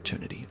that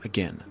opportunity.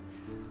 Again,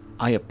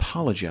 I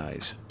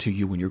apologize to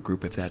you and your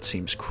group if that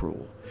seems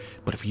cruel,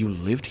 but if you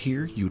lived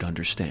here, you'd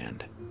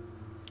understand.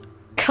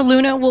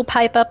 Kaluna will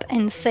pipe up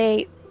and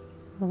say,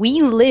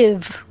 "We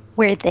live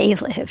where they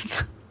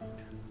live."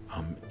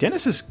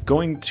 Dennis is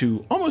going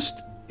to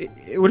almost,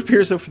 it would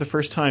appear as though for the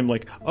first time,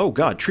 like, oh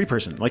god, tree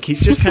person. Like,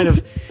 he's just kind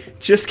of,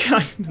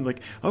 like,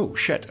 oh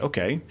shit,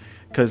 okay.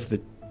 Because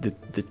the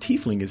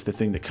tiefling is the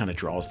thing that kind of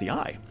draws the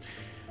eye.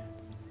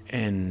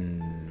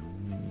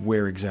 And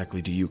where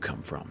exactly do you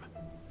come from?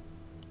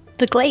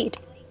 The Glade.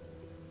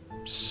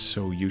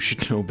 So you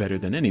should know better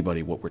than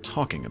anybody what we're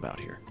talking about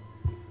here.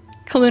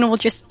 Kaluna will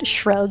just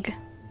shrug.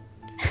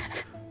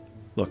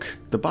 Look,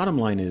 the bottom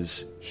line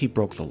is, he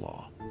broke the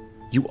law.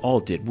 You all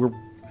did.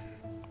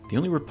 The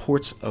only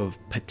reports of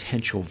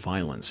potential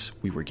violence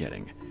we were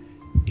getting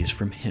is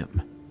from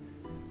him.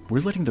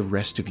 We're letting the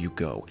rest of you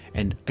go.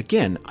 And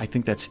again, I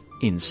think that's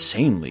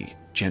insanely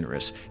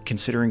generous,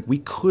 considering we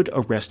could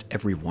arrest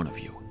every one of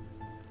you.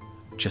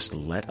 Just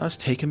let us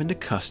take him into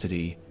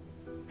custody,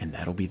 and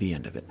that'll be the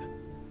end of it.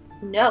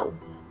 No.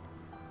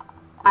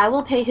 I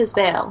will pay his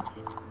bail.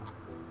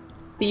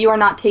 But you are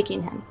not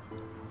taking him.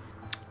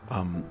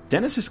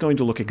 Dennis is going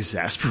to look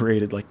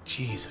exasperated, like,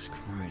 Jesus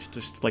Christ,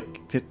 just like,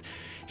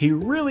 he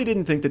really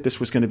didn't think that this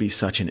was going to be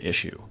such an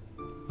issue.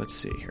 Let's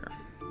see here.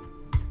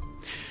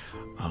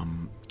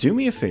 Do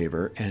me a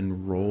favor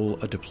and roll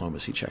a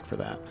diplomacy check for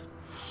that.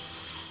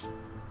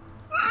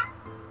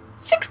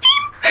 16!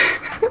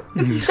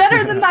 It's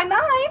better than my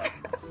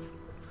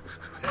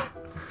 9!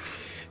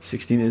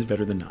 16 is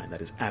better than 9.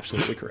 That is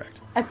absolutely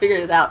correct. I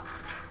figured it out.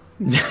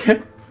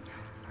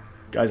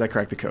 Guys, I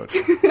cracked the code.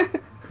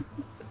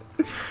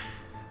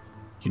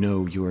 You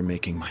know, you are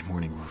making my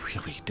morning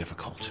really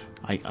difficult.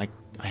 I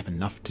have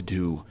enough to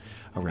do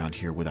around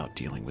here without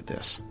dealing with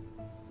this.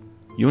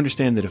 You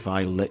understand that if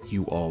I let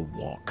you all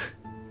walk,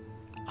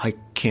 I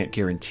can't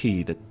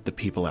guarantee that the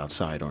people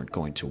outside aren't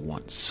going to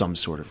want some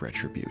sort of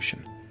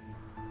retribution.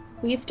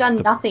 We've done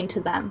nothing to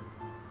them.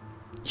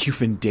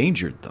 You've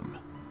endangered them.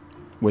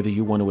 Whether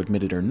you want to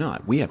admit it or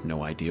not, we have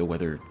no idea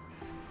whether...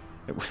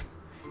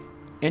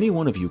 Any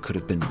one of you could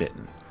have been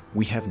bitten.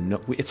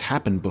 It's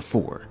happened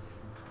before.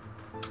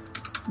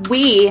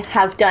 We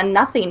have done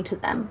nothing to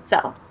them,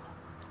 though.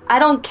 I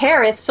don't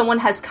care if someone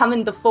has come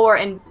in before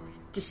and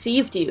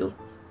deceived you.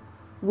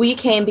 We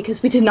came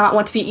because we did not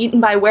want to be eaten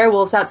by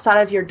werewolves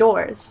outside of your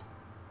doors.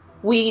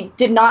 We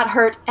did not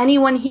hurt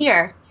anyone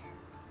here.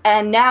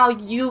 And now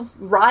you've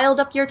riled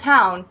up your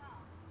town.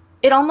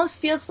 It almost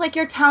feels like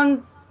your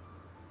town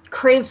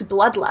craves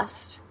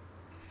bloodlust.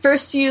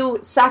 First you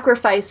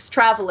sacrifice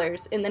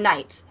travelers in the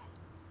night,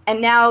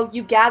 and now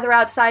you gather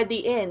outside the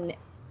inn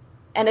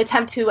and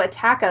attempt to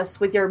attack us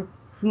with your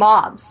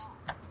mobs.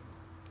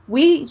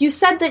 You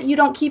said that you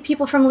don't keep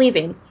people from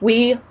leaving.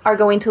 We are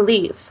going to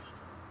leave.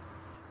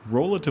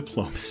 Roll a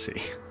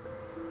diplomacy.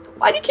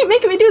 Why do you keep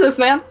making me do this,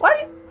 man?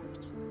 Why?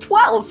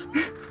 12.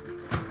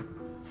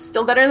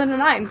 Still better than a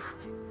 9.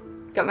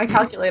 Got my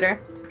calculator.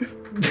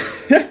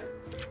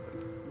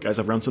 Guys,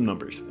 I've run some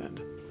numbers,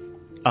 and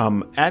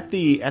at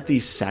the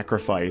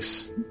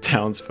sacrifice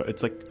towns,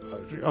 it's like,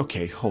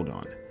 okay, hold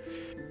on.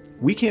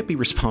 We can't be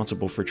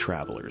responsible for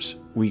travelers.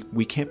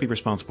 We can't be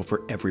responsible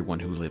for everyone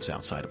who lives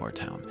outside of our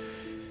town.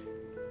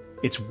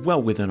 It's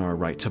well within our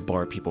right to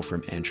bar people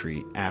from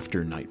entry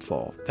after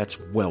nightfall. That's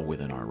well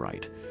within our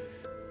right.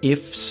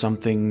 If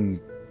something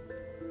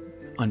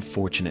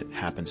unfortunate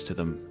happens to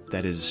them,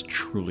 that is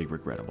truly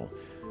regrettable.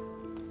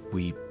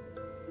 We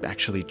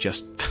actually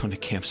just found a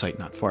campsite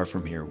not far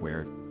from here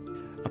where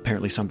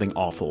apparently something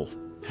awful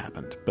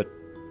happened, but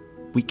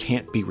we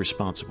can't be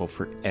responsible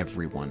for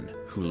everyone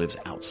who lives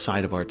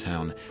outside of our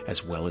town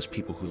as well as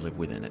people who live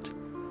within it.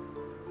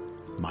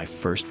 My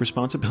first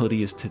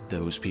responsibility is to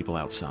those people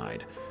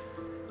outside.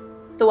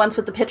 The ones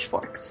with the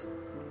pitchforks.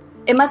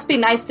 It must be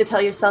nice to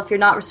tell yourself you're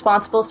not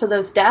responsible for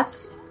those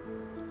deaths,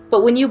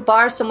 but when you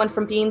bar someone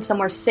from being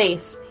somewhere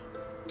safe,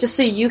 just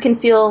so you can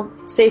feel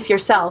safe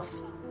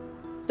yourself,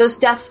 those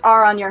deaths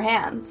are on your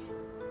hands.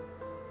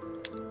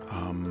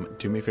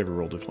 Do me a favor,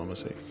 roll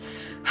diplomacy.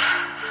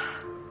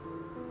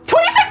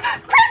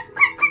 26!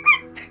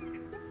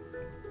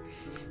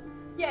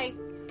 Yay.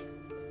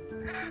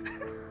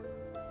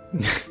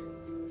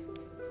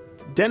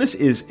 Dennis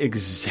is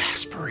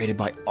exasperated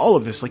by all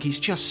of this. Like, he's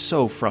just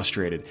so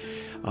frustrated.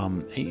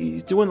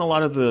 He's doing a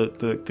lot of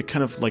the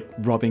kind of like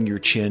rubbing your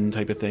chin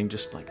type of thing.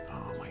 Just like,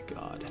 oh my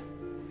god.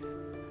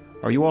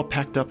 Are you all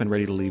packed up and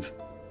ready to leave?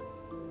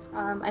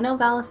 I know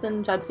Valis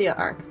and Jadzia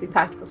are, because we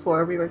packed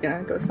before we were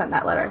going to go send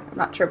that letter. I'm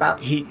not sure about...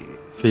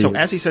 So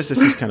as he says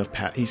this, he's kind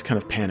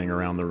of panning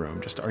around the room.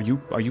 Just, are you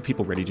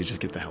people ready to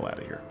just get the hell out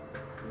of here?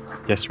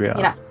 Yes, we are.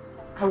 You know,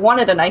 I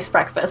wanted a nice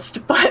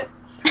breakfast, but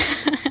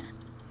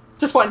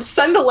just wanted to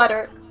send a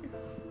letter,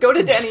 go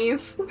to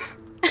Denny's,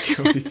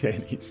 Go to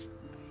Denny's,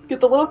 get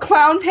the little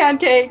clown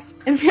pancakes,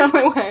 and be on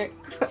my way.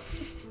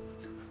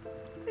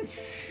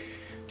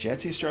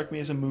 Jadzia struck me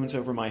as a moons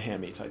over my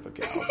hammy type of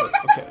gal, but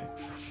okay.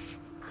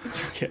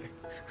 It's okay.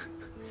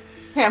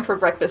 ham for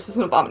breakfast is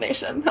an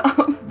abomination.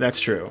 That's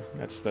true.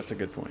 That's a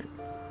good point.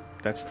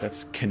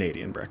 That's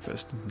Canadian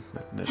breakfast.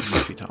 That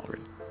must be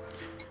tolerated.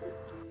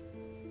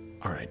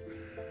 All right.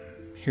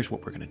 Here's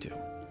what we're going to do.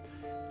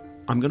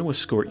 I'm going to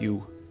escort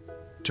you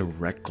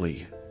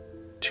directly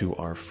to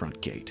our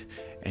front gate,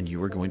 and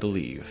you are going to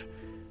leave.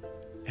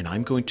 And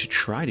I'm going to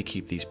try to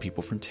keep these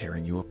people from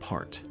tearing you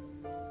apart.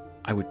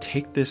 I would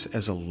take this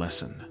as a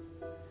lesson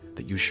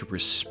that you should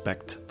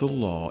respect the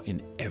law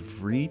in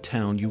every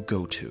town you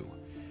go to,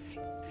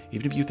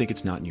 even if you think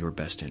it's not in your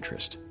best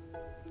interest.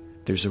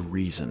 There's a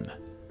reason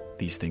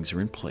these things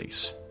are in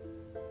place.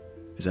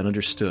 Is that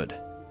understood?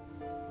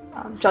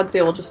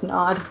 Jadzia will just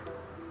nod.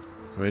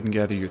 Go ahead and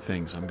gather your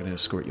things. I'm going to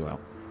escort you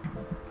out.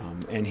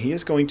 And he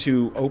is going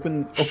to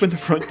open the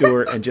front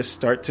door and just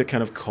start to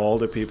kind of call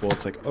to people.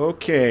 It's like,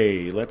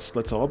 okay,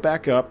 let's all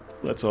back up.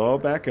 Let's all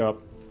back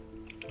up.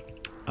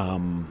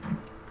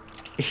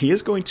 He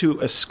is going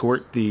to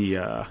escort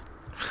the.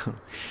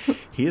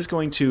 He is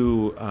going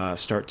to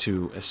start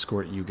to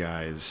escort you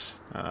guys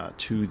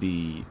to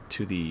the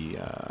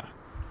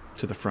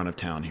front of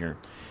town here.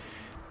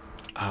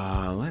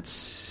 Let's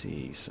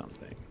see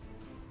something.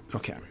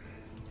 Okay,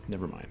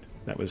 never mind.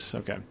 That was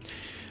okay.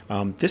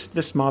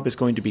 This mob is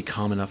going to be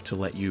calm enough to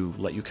let you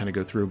kind of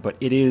go through, but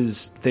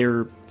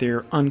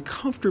they're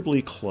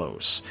uncomfortably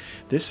close.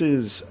 This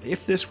is,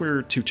 if this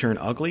were to turn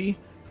ugly,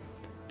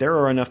 there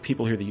are enough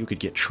people here that you could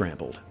get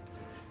trampled.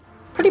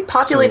 Pretty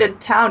populated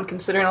town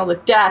considering all the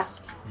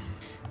death.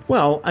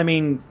 Well, I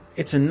mean,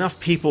 it's enough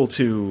people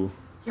to.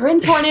 You're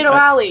in Tornado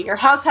Alley. Your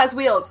house has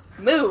wheels.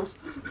 Move.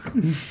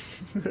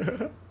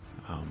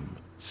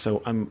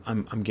 So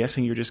I'm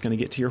guessing you're just going to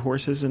get to your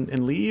horses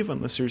and leave,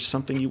 unless there's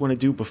something you want to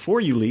do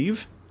before you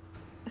leave.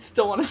 I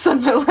still want to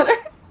send my letter.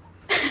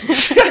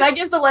 Can I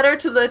give the letter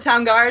to the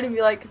town guard and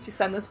be like, could you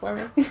send this for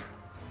me?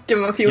 Give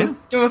him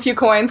a few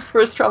coins for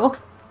his trouble.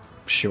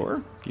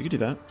 Sure, you could do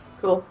that.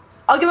 Cool.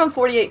 I'll give him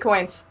 48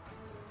 coins.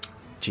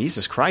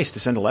 Jesus Christ, to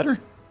send a letter?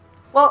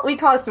 Well, we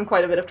caused him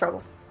quite a bit of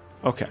trouble.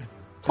 Okay.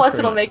 Plus,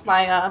 it'll make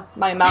my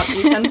my amount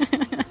even.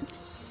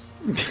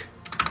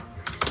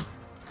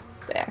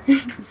 There.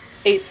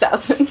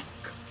 8,000.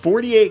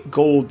 48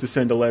 gold to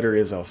send a letter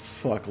is a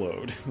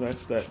fuckload.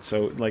 That's that.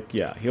 So, like,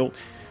 yeah,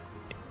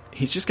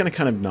 he's just going to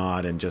kind of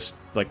nod and just,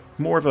 like,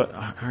 more of a,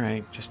 all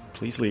right, just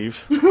please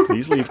leave.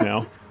 Please leave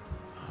now.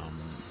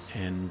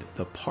 And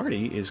the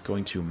party is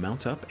going to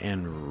mount up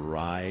and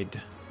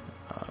ride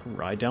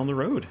down the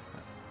road.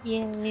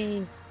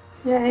 Yay.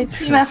 Yay,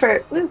 team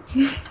effort. Woo.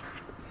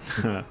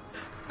 I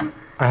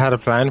had a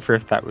plan for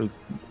if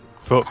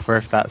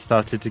that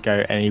started to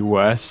go any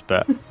worse,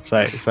 but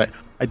it's like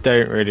I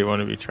don't really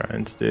want to be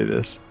trying to do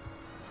this.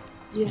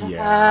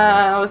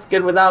 Yeah, I was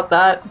good without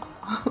that.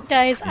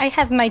 Guys, I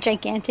have my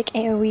gigantic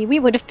AoE. We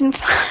would have been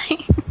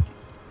fine.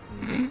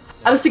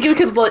 I was thinking we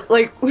could,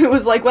 like, it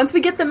was like, once we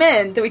get them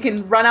in, then we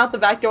can run out the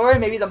back door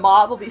and maybe the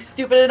mob will be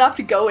stupid enough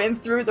to go in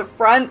through the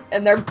front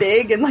and they're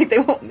big and, like, they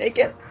won't make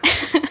it.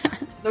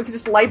 We could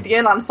just light the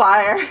inn on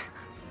fire.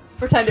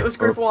 Pretend it was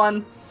group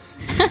one.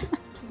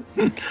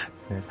 Yeah.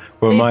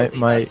 Well,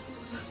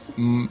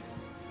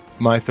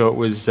 my thought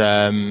was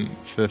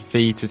for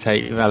Fee to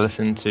take Valis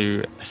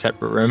into a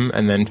separate room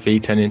and then Fee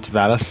turn into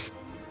Valis.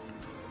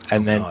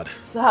 And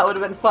So that would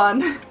have been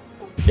fun.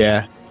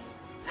 Yeah.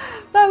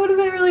 That would have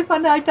been really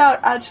fun to act out,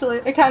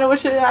 actually. I kind of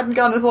wish it hadn't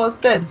gone as well as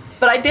it did.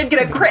 But I did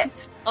get a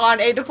crit on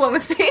a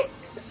diplomacy.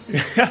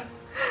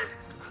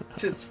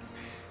 Which is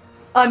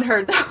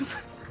unheard of.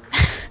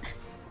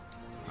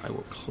 I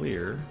will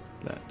clear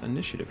that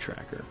initiative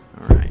tracker.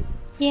 All right.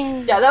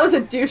 Yay. Yeah, that was a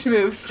douche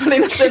move,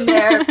 putting us in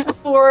there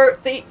before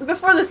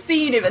the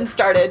scene even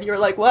started. You were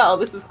like, well,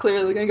 this is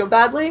clearly going to go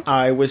badly.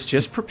 I was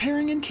just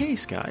preparing in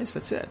case, guys.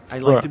 That's it. I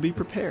like to be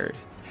prepared.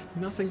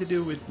 Nothing to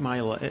do with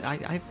my...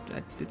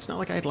 it's not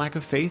like I had lack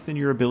of faith in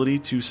your ability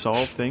to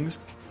solve things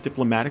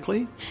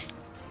diplomatically.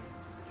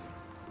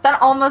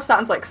 That almost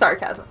sounds like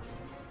sarcasm.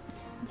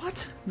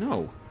 What?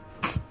 No.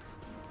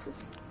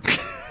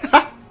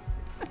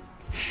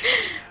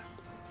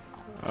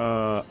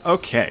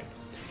 Okay.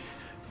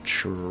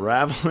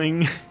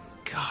 Traveling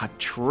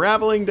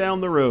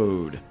down the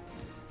road.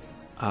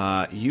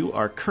 You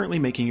are currently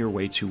making your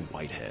way to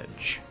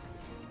Whitehedge.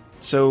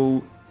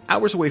 So...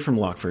 hours away from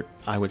Lockford,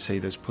 I would say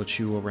this puts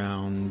you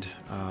around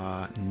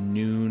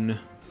noon.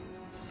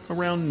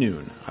 Around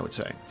noon, I would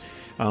say.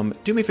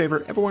 Do me a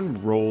favor,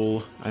 everyone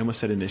roll... I almost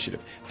said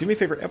initiative. Do me a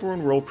favor,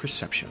 everyone roll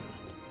perception.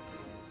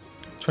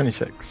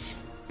 26.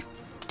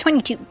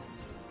 22.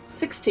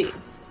 16.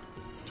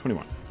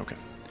 21, okay.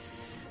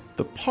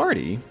 The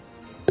party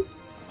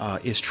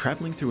is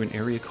traveling through an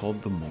area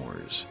called the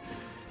Moors,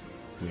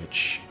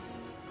 which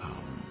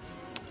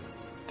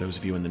those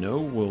of you in the know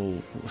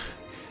will...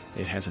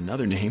 It has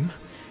another name.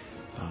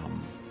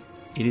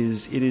 It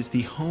is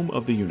the home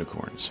of the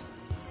unicorns.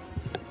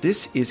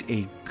 This is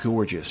a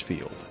gorgeous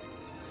field,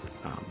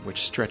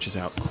 which stretches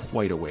out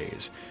quite a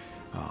ways,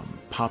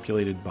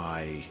 populated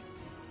by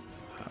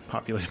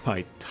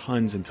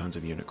tons and tons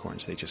of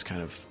unicorns. They just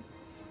kind of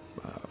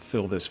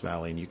fill this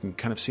valley, and you can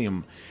kind of see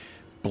them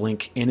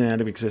blink in and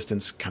out of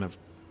existence, kind of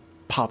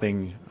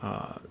popping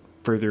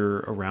further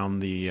around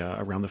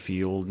the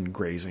field and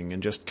grazing,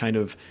 and just kind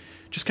of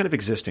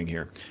existing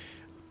here.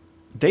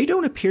 They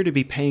don't appear to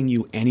be paying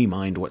you any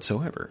mind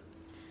whatsoever.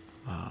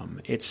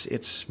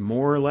 It's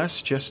more or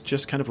less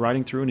just kind of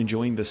riding through and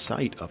enjoying the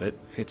sight of it.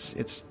 It's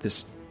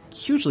this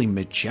hugely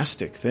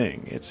majestic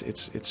thing.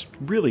 It's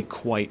really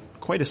quite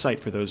a sight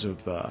for those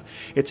of.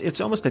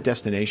 It's almost a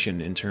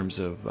destination in terms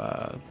of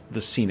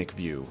the scenic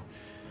view.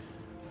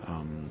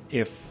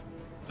 If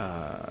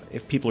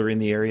people are in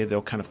the area,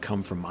 they'll kind of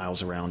come from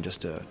miles around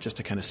just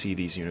to kind of see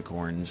these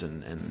unicorns,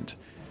 and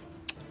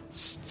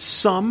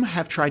some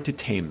have tried to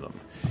tame them.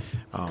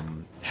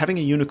 Having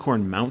a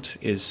unicorn mount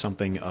is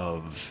something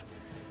of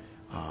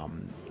a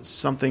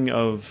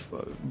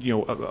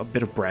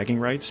bit of bragging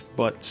rights,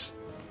 but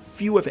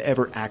few have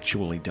ever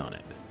actually done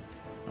it.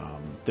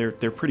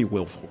 They're pretty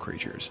willful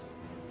creatures.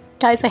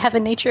 Guys, I have a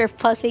nature of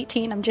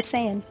 +18, I'm just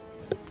saying.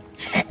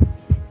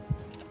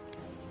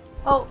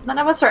 Well, none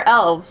of us are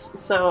elves,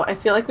 so I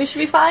feel like we should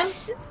be fine.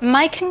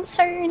 My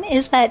concern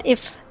is that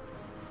if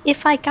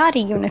I got a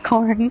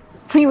unicorn,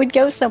 we would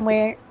go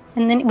somewhere,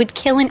 and then it would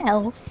kill an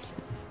elf,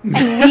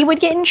 and we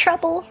would get in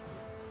trouble.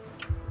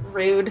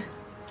 Rude.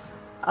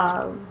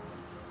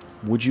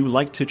 Would you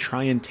like to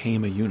try and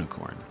tame a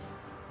unicorn?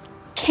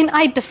 Can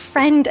I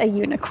befriend a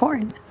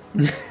unicorn?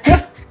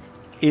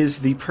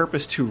 Is the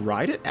purpose to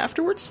ride it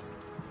afterwards?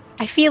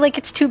 I feel like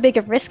it's too big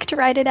a risk to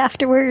ride it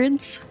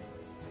afterwards.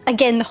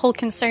 Again, the whole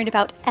concern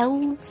about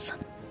elves.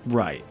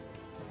 Right.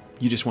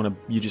 You just want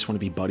to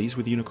be buddies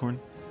with the unicorn?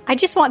 I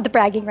just want the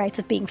bragging rights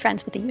of being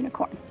friends with a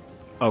unicorn.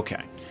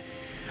 Okay.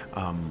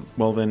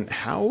 Well then,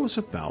 how's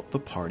about the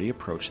party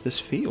approach this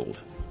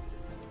field?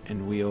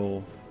 And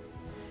we'll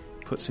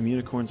put some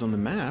unicorns on the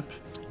map.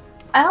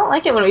 I don't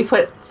like it when we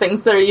put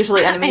things that are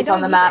usually enemies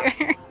on the map.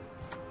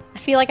 I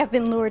feel like I've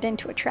been lured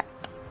into a trap.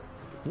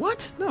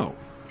 What? No.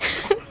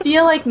 I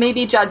feel like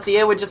maybe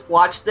Jadzia would just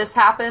watch this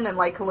happen, and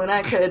like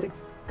Kaluna could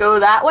go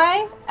that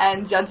way,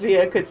 and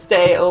Jadzia could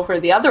stay over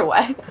the other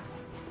way.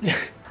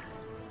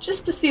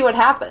 Just to see what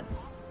happens.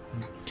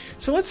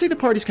 So let's say the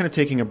party's kind of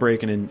taking a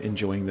break and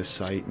enjoying this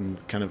sight and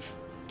kind of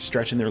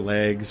stretching their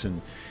legs,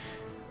 and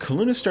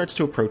Kaluna starts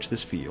to approach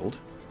this field.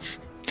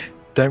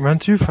 Don't run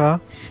too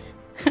far.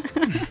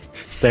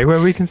 Stay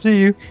where we can see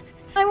you.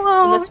 I When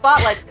won't. the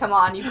spotlights come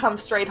on, you come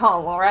straight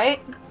home,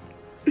 alright?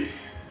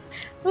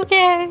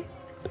 Okay.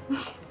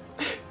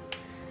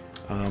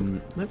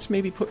 Let's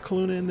maybe put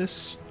Kaluna in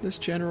this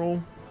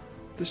general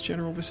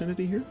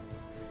vicinity here.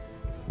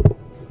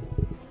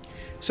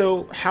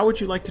 So, how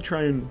would you like to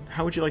try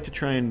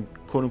and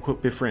quote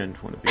unquote befriend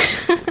one of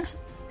these unicorns?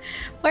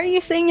 Why are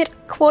you saying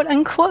it quote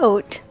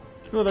unquote?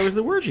 Well, that was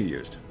the word you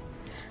used.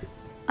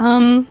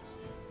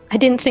 I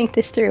didn't think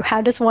this through.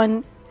 How do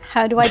I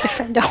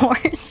befriend a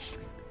horse?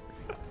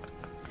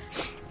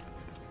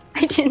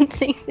 I didn't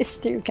think this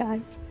through,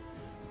 guys.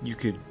 You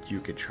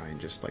could try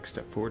and just like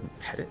step forward and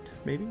pet it,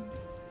 maybe.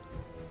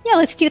 Yeah,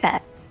 let's do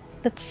that.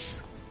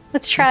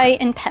 Let's try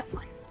and pet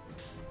one.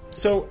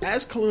 So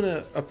as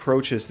Kaluna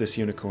approaches this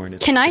unicorn,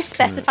 it's Can I just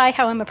kinda- specify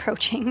how I'm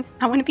approaching?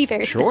 I want to be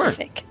very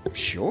specific.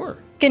 Sure.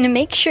 Gonna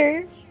make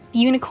sure the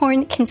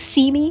unicorn can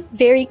see me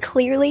very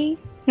clearly.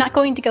 Not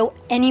going to go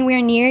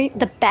anywhere near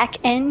the back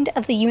end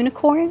of the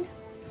unicorn.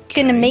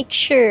 Gonna make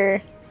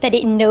sure that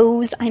it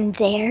knows I'm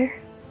there.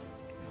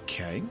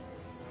 Okay.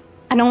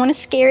 I don't want to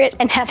scare it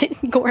and have it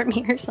gore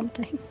me or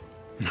something.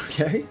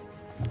 Okay.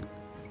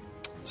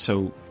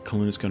 So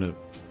Kaluna's going to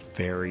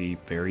very,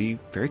 very,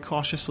 very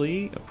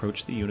cautiously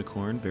approach the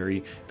unicorn,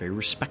 very, very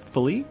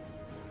respectfully,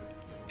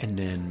 and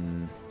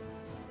then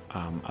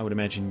I would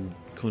imagine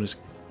Kaluna's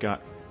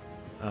got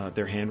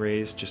their hand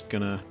raised, just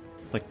gonna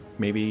like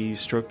maybe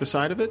stroke the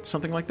side of it,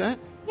 something like that.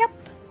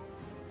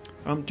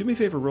 Yep. Do me a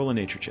favor, roll a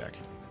nature check.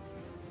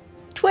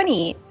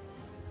 28.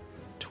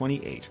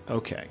 28.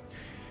 Okay.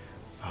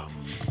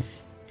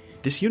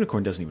 This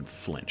unicorn doesn't even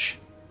flinch.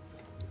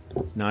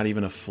 Not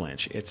even a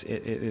flinch.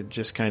 It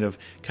just kind of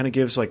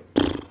gives like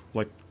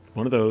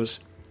one of those.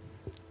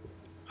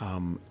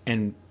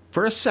 And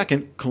for a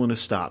second, Kaluna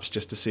stops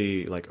just to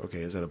see like,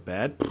 okay, is that a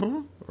bad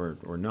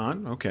or not?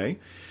 Okay.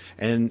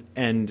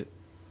 And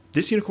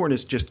this unicorn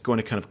is just going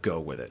to kind of go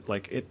with it.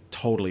 Like it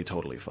totally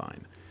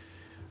fine.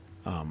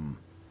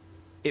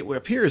 It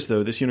appears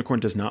though this unicorn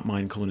does not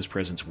mind Kaluna's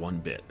presence one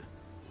bit.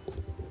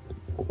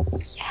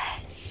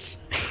 Yes.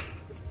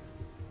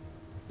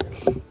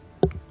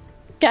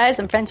 Guys,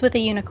 I'm friends with a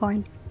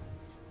unicorn.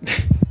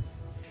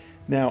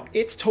 Now,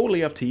 it's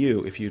totally up to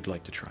you if you'd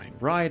like to try and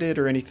ride it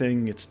or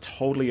anything. It's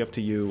totally up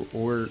to you.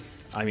 Or,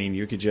 I mean,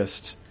 you could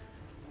just,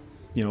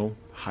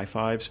 high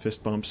fives,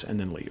 fist bumps, and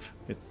then leave.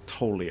 It's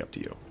totally up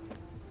to you.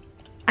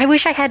 I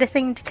wish I had a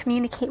thing to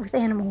communicate with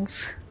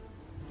animals.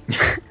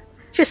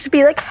 Just to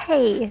be like,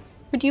 hey,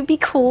 would you be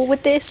cool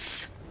with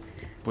this?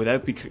 Boy,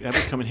 that would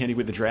come in handy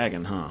with the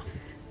dragon, huh?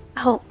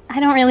 Oh, I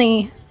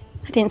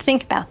didn't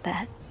think about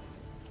that.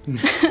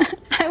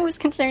 I was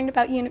concerned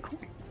about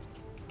unicorns.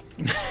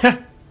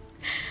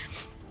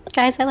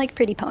 Guys, I like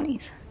pretty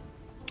ponies.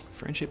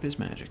 Friendship is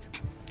magic.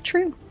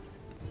 true.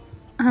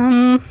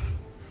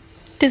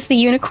 Does the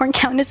unicorn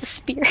count as a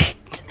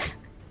spirit?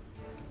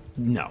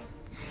 No.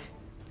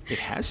 It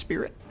has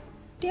spirit.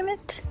 Damn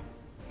it.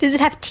 Does it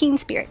have teen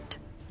spirit?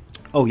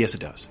 Oh, yes, it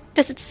does.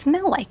 Does it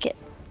smell like it?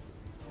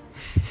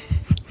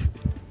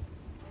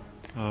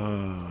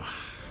 I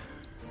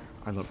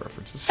love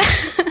references.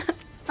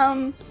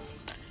 I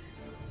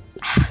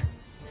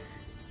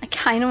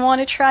kind of want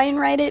to try and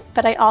write it,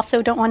 but I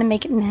also don't want to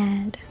make it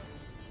mad.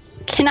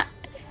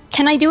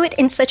 Can I do it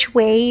in such a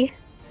way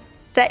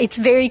that it's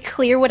very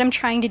clear what I'm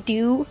trying to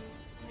do,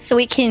 so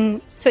it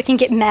can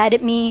get mad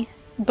at me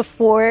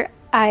before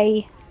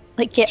I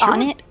get Sure.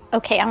 on it?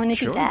 Okay, I want to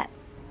Sure. do that.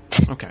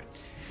 Okay.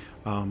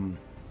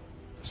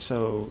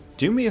 So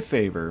do me a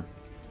favor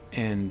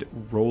and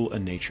roll a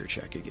nature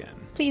check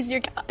again. Please, dear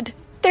God.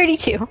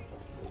 32.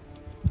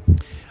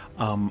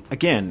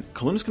 Again,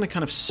 Kaluna's going to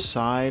kind of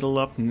sidle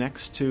up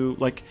next to,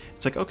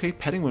 it's like, okay,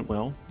 petting went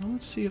well. Now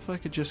let's see if I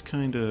could just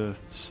kind of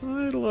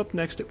sidle up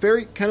next to,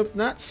 very kind of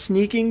not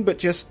sneaking, but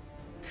just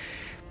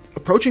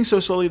approaching so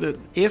slowly that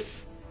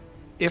if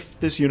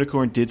this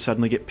unicorn did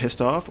suddenly get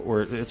pissed off,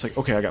 or it's like,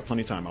 okay, I got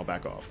plenty of time, I'll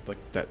back off. Like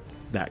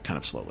that kind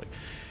of slowly.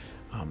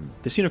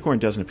 This unicorn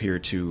doesn't appear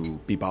to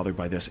be bothered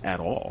by this at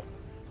all.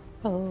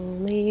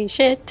 Holy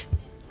shit.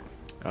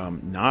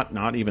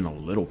 Not even a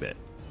little bit.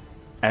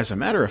 As a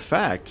matter of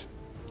fact,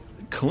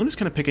 Kaluna's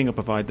kind of picking up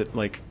a vibe that,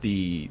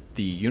 the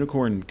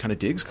unicorn kind of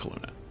digs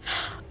Kaluna.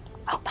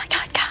 Oh my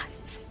God,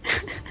 guys.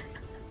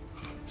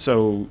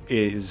 So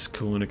is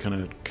Kaluna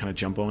kind of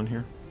jump on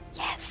here?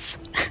 Yes.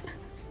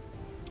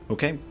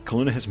 Okay,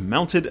 Kaluna has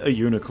mounted a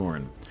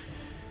unicorn.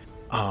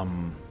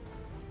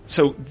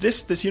 So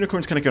this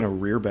unicorn's kind of going to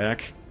rear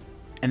back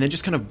and then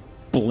just kind of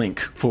blink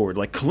forward.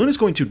 Like, Kaluna's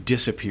going to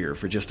disappear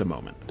for just a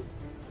moment.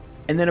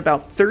 And then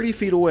about 30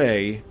 feet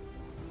away,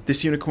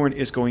 this unicorn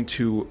is going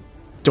to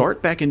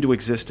dart back into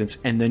existence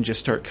and then just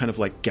start kind of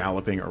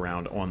galloping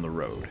around on the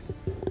road.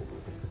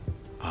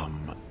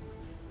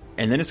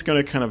 And then it's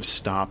going to kind of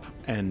stop,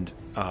 and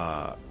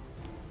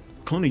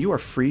Kaluna, you are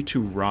free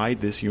to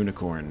ride this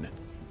unicorn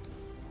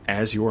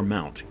as your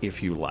mount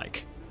if you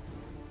like.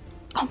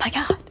 Oh my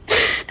God.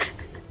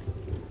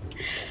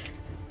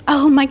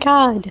 Oh my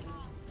God.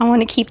 I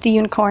want to keep the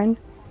unicorn.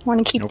 I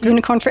want to keep the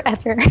unicorn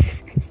forever.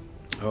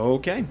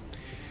 Okay.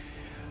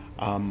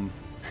 I'm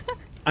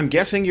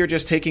guessing you're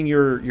just taking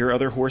your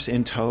other horse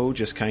in tow,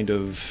 just kind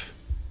of...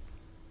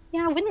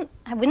 Yeah,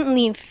 I wouldn't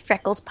leave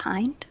Freckles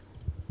pined.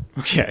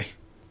 Okay.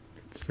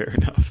 Fair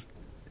enough.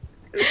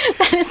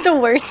 That is the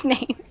worst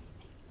name.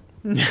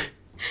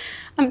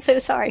 I'm so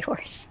sorry,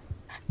 horse.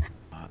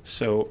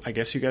 So I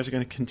guess you guys are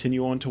going to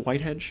continue on to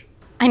Whitehedge?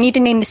 I need to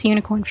name this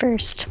unicorn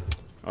first.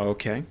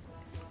 Okay.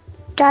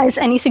 Guys,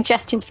 any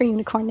suggestions for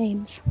unicorn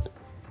names?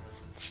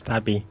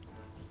 Stabby.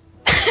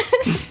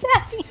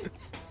 Stabby.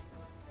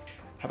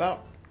 How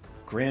about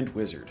Grand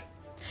Wizard?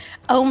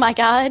 Oh my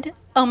God,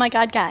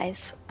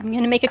 guys. I'm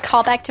going to make a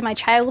callback to my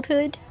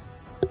childhood.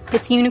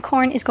 This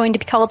unicorn is going to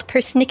be called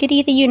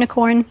Persnickety the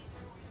Unicorn.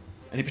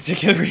 Any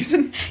particular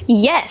reason?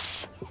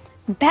 Yes.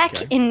 Back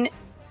in...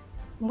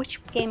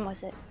 Which game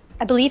was it?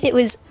 I believe it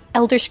was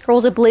Elder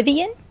Scrolls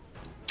Oblivion.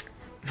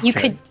 You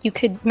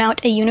could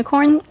mount a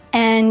unicorn,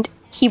 and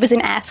he was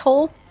an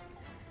asshole.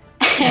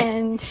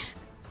 And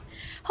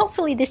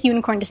hopefully this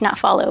unicorn does not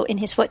follow in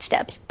his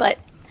footsteps. But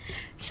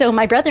so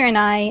my brother and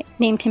I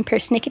named him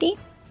Persnickety.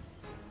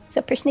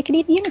 So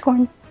Persnickety the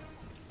Unicorn.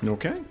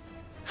 Okay.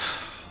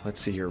 Let's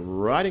see here.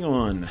 Riding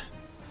on.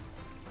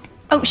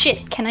 Oh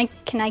shit! Can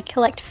I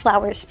collect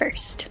flowers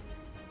first?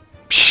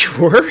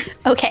 Sure.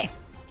 Okay.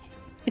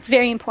 It's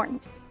very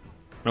important.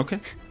 Okay.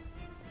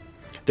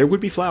 There would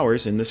be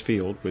flowers in this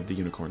field with the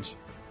unicorns.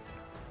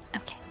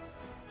 Okay.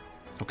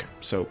 Okay,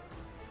 so...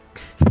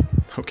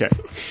 Okay.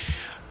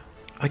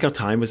 I like how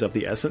time is of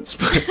the essence,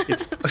 but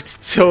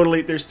it's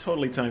totally... There's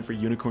totally time for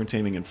unicorn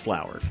taming and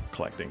flower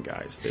collecting,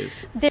 guys.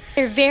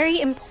 They're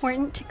very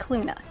important to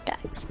Kaluna,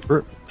 guys.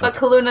 But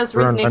Kaluna's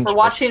reasoning for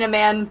watching a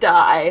man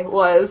die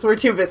was, we're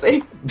too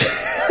busy.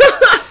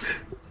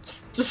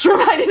 just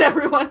reminding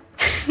everyone.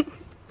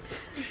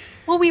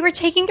 Well, we were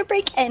taking a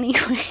break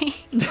anyway.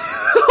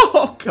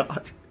 Oh,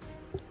 God.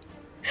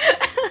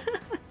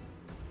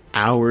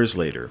 Hours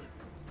later,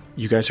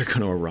 you guys are going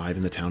to arrive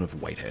in the town of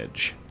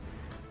Whitehedge.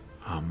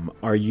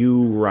 Are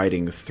you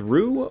riding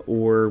through,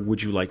 or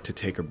would you like to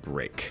take a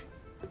break?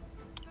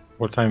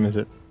 What time is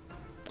it?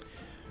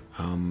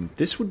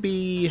 This would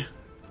be...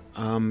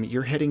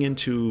 you're heading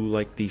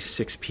into, the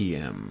 6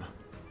 p.m.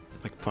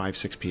 5,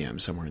 6 p.m.,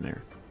 somewhere in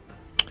there.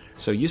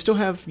 So you still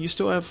have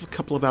a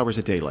couple of hours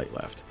of daylight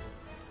left.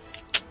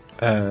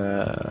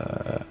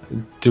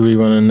 Do we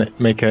want to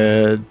make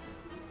a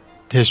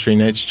history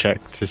nature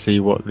check to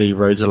see what the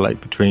roads are like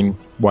between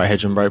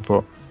Whitehedge and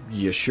Brightport?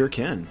 You sure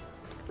can.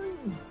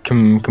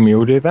 Can we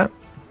all do that?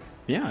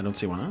 Yeah, I don't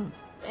see why not.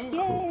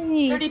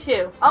 Yay!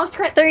 32. Almost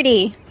crit.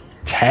 30.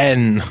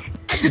 10.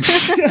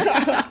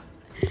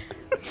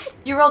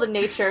 You rolled a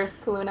nature,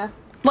 Kaluna.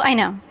 Well, I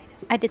know.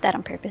 I did that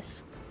on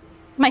purpose.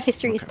 My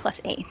history is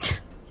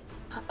 +8.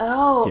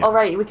 Oh, Yeah. all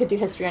right. We could do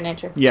history or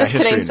nature. Yeah, Just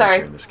history kidding. and Sorry,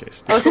 nature in this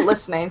case. I wasn't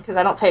listening because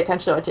I don't pay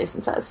attention to what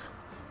Jason says.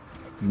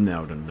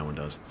 No one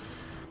does.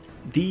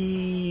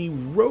 The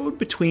road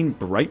between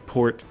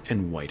Brightport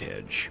and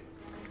Whitehedge.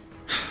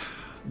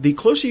 The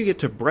closer you get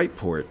to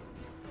Brightport,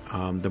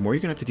 the more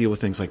you're going to have to deal with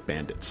things like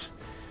bandits.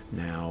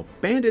 Now,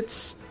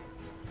 bandits,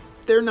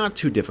 they're not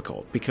too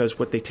difficult, because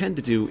what they tend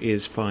to do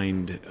is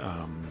find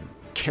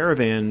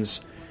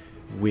caravans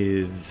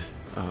with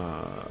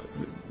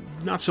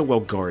not so well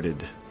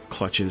guarded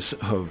clutches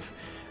of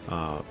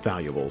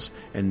valuables,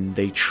 and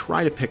they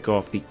try to pick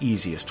off the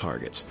easiest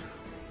targets.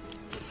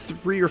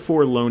 3 or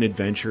 4 lone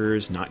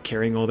adventurers not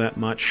carrying all that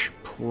much,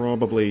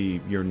 probably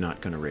you're not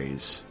going to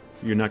raise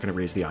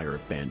the ire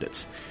of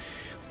bandits.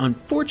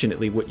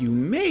 Unfortunately, what you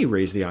may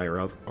raise the ire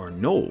of are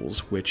gnolls,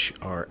 which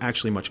are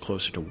actually much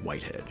closer to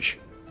Whitehedge.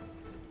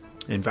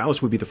 And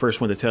Valis would be the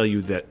first one to tell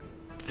you that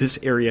this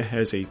area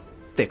has a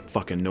thick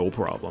fucking gnoll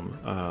problem.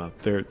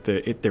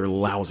 They're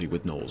lousy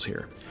with gnolls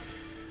here.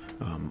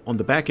 On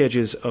the back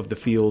edges of the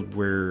field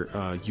where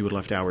you had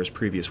left hours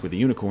previous with the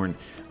unicorn,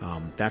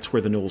 that's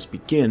where the gnolls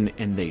begin,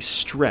 and they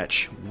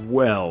stretch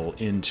well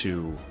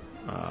into,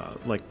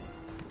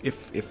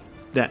 if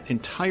that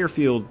entire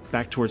field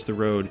back towards the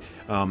road,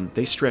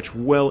 they stretch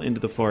well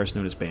into the forest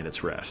known as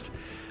Bandit's Rest.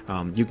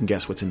 You can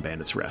guess what's in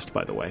Bandit's Rest,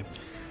 by the way.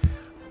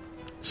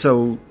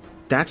 So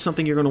that's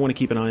something you're going to want to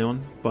keep an eye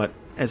on, but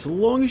as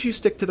long as you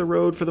stick to the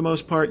road for the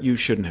most part, you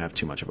shouldn't have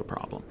too much of a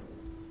problem.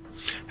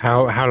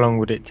 How long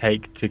would it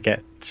take to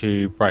get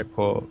to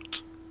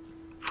Brightport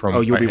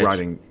from? You'll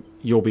Whitehead?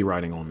 be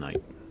riding all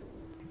night.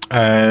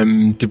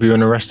 Did we want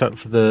to rest up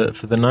for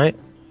the night?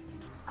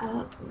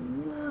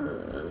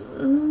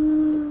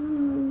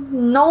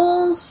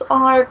 Gnolls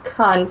are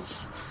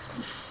cunts.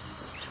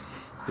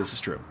 This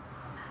is true.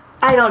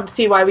 I don't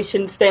see why we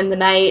shouldn't spend the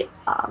night.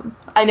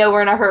 I know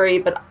we're in a hurry,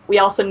 but we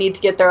also need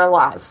to get there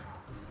alive.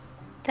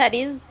 That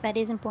is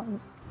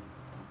important.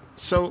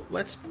 So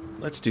let's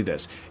do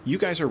this. You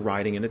guys are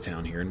riding into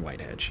town here in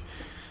Whitehedge,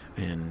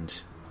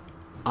 and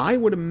I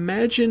would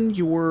imagine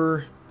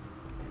the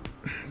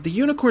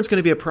unicorn's going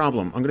to be a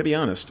problem. I'm going to be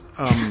honest.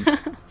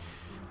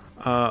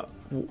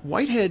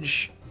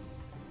 Whitehedge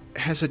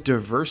has a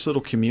diverse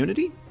little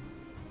community,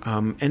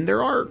 and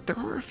there are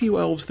a few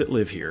elves that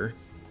live here.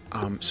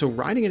 So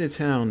riding into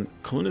town,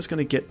 Kaluna's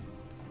going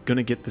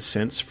to get the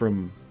sense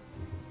from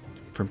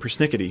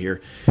Persnickety here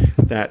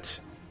that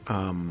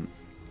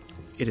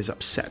it is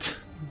upset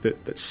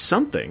that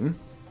something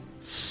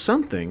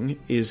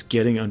is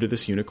getting under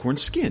this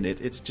unicorn's skin.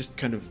 It's just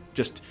kind of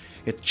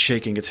it's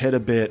shaking its head a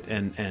bit,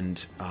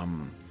 and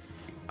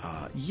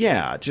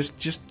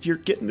you're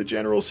getting the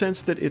general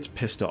sense that it's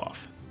pissed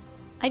off.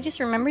 I just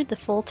remembered the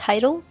full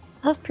title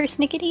of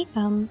Persnickety.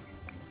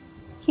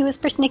 He was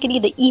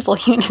Persnickety the Evil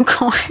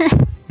Unicorn.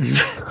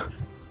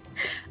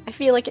 I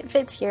feel like it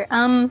fits here.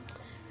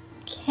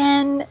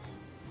 Can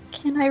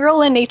I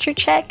roll a nature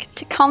check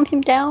to calm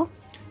him down?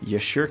 You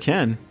sure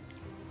can.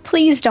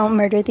 Please don't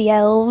murder the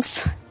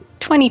elves.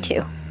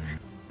 22.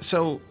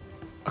 So,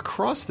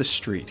 across the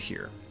street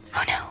here,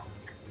 Oh no.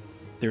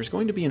 there's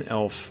going to be an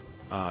elf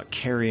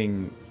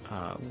carrying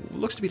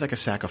looks to be like a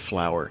sack of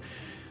flour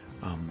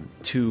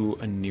to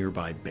a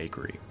nearby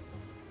bakery.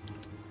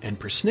 And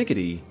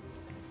Persnickety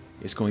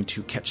is going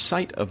to catch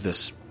sight of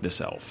this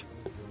elf.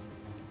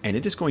 And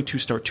it is going to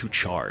start to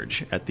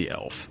charge at the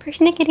elf.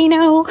 Persnickety,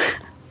 no.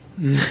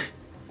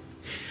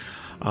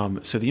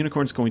 So the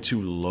unicorn's going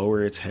to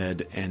lower its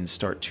head and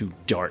start to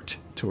dart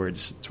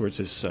towards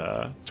this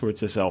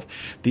elf.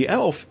 The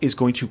elf is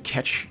going to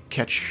catch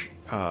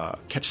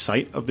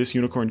sight of this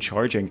unicorn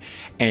charging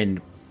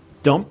and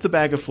dump the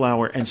bag of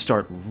flour and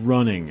start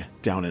running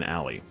down an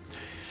alley.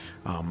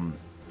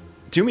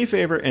 Do me a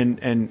favor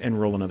and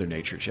roll another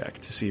nature check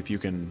to see if you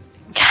can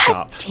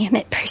stop. Damn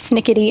it,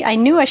 Persnickety. I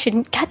knew I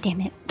shouldn't. God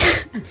damn it.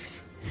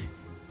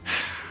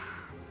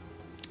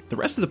 The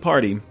rest of the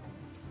party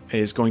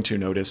is going to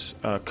notice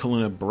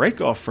Kaluna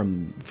break off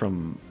from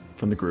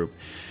the group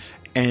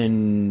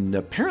and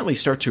apparently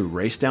start to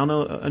race down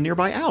a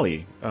nearby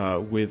alley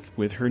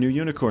with her new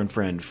unicorn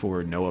friend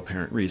for no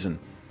apparent reason.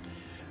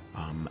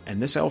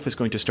 And this elf is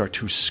going to start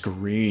to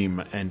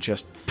scream and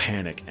just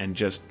panic and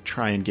just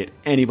try and get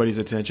anybody's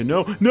attention.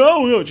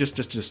 No,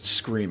 just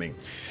screaming.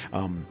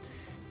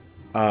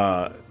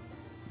 Let's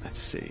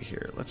see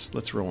here.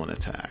 Let's roll an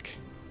attack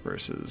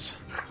versus.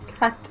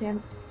 God damn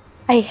it.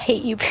 I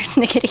hate you,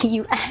 Persnickety,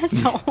 you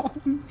asshole.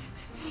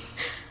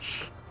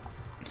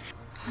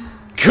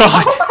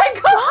 God! Oh my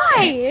god!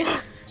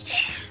 Why?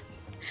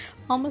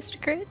 Almost a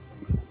crit.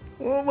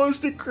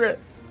 Almost a crit.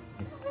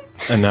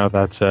 And now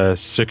that's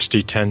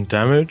 60-10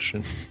 damage.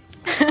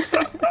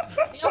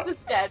 The elf is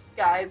dead,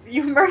 guys.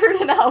 You murdered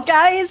an elf.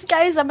 Guys,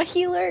 I'm a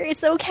healer.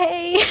 It's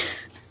okay.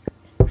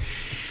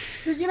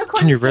 The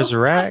unicorn Can you still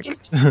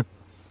resurrect? stands.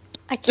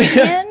 I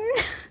can.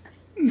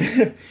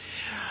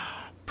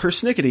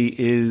 Persnickety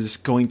is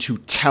going to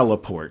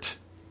teleport.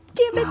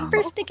 Damn it,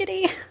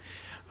 Persnickety.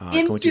 Going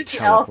Into to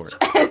the elf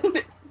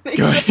and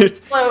Good.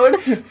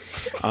 Explode.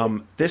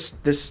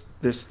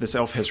 This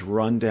elf has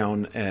run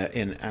down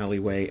an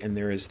alleyway, and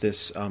there is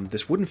this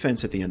wooden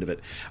fence at the end of it.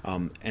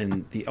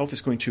 And the elf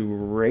is going to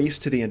race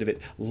to the end of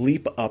it,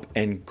 leap up,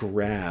 and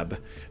grab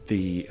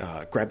the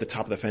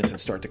top of the fence and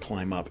start to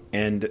climb up.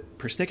 And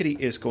Persnickety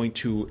is going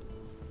to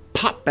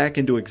pop back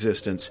into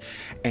existence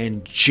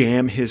and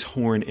jam his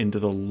horn into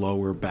the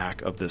lower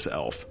back of this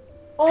elf.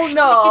 Oh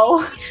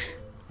no!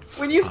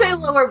 When you say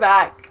lower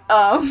back,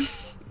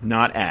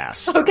 not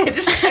ass. Okay,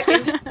 just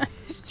checking.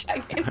 Just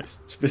checking. I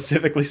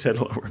specifically said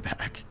lower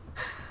back.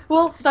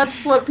 Well,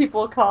 that's what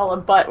people call a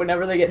butt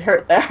whenever they get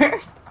hurt there.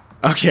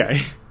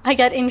 Okay. I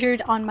got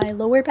injured on my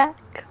lower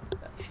back.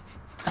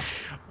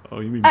 Oh,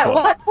 you mean At butt.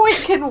 what point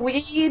can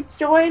we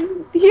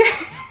join here?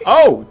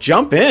 Oh,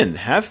 jump in.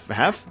 Have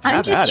I'm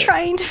at just it.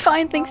 trying to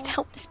find things to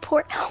help this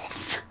poor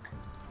elf.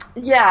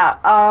 Yeah,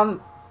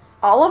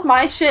 all of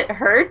my shit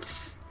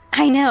hurts.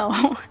 I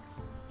know.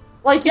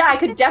 Like, yeah, I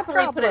could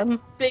definitely put a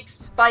problem. big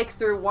spike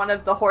through one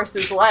of the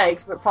horse's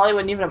legs, but probably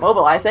wouldn't even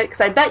immobilize it,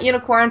 because I bet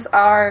unicorns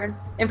are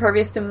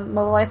impervious to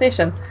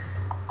mobilization.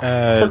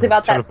 Something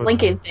about that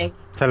blinking thing.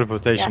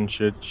 Teleportation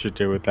should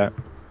deal with that.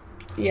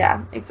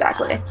 Yeah,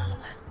 exactly.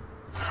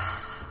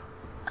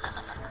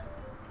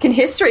 Can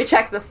history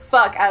check the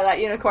fuck out of that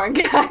unicorn,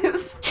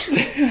 guys?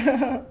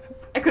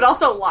 I could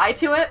also lie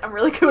to it. I'm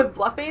really good with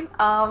bluffing.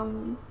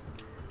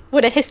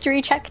 Would a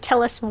history check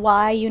tell us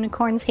why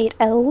unicorns hate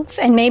elves?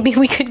 And maybe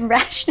we could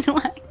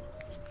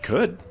rationalize.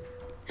 Good.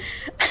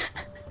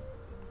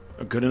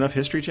 A good enough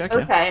history check, yeah.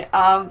 Okay,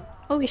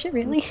 Holy shit,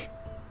 really?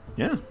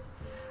 Yeah.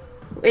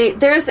 wait,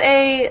 there's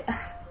a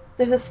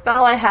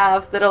spell I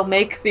have that'll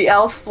make the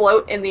elf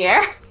float in the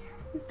air.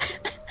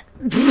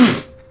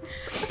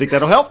 Think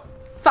that'll help?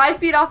 5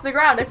 feet off the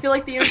ground. I feel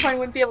like the unicorn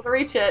wouldn't be able to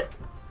reach it.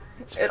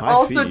 It's It 5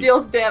 also feet.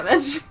 deals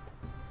damage.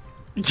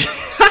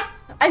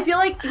 I feel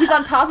like he's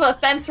on top of a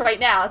fence right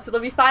now, so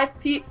it'll be 5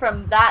 feet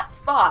from that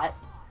spot.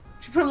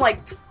 Should put him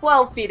like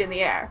 12 feet in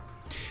the air.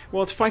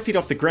 Well, it's 5 feet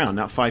off the ground,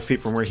 not 5 feet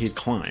from where he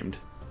climbed.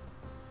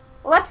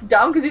 Well, that's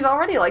dumb because he's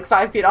already like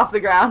 5 feet off the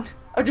ground.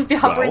 I would just be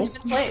hovering Well. him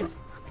in place.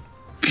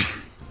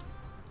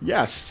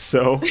 Yes,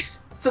 so...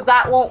 So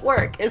that won't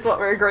work, is what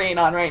we're agreeing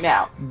on right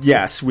now.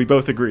 Yes, we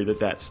both agree that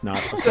that's not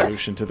a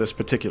solution to this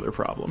particular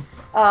problem.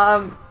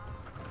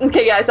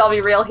 Okay, guys, I'll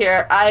be real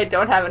here. I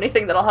don't have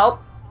anything that'll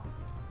help.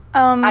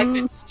 I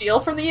could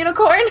steal from the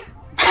unicorn.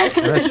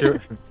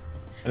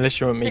 Unless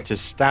you want me to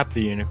stab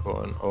the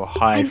unicorn or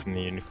hide from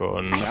the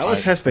unicorn.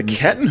 Alice has the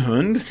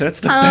Kettenhund.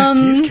 That's the best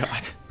he's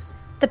got.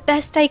 The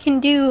best I can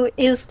do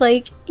is,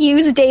 like,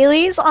 use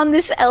dailies on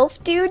this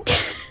elf dude.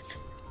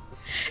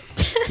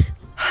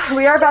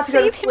 We are about to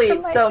go to Save him sleep,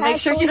 from my so make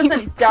sure he actual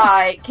doesn't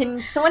die.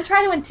 Can someone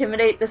try to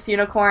intimidate this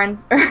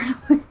unicorn? Or get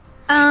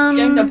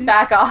him to Um,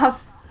 back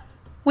off?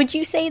 would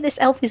you say this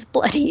elf is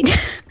bloodied?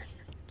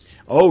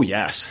 Oh,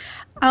 yes.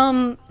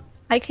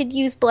 I could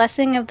use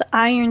Blessing of the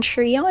Iron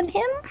Tree on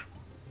him.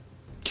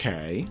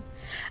 Okay.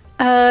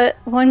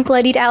 One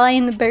bloodied ally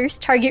in the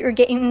burst.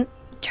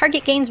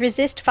 Target gains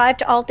resist 5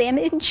 to all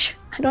damage.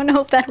 I don't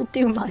know if that'll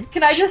do much.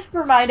 Can I just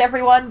remind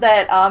everyone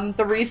that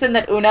the reason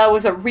that Una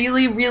was a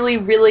really, really,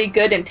 really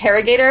good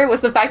interrogator was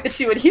the fact that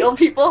she would heal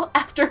people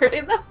after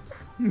hurting them?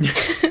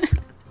 It's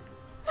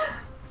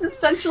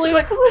essentially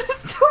what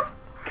Kaluna's doing.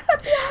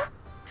 God, yeah.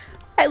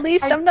 At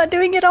least I'm not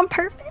doing it on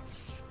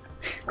purpose.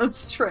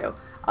 That's true.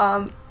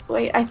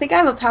 Wait, I think I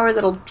have a power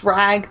that'll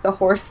drag the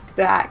horse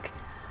back.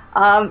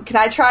 Can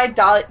I try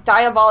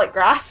Diabolic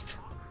Grasp?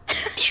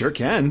 Sure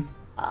can.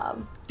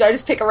 Do I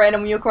just pick a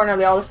random unicorn or are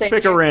they all the same?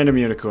 Pick a random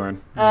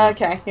unicorn.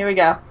 Okay, here we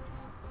go.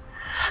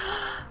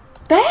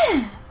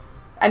 Bam!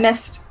 I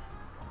missed.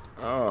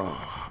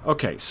 Oh.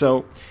 Okay,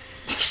 so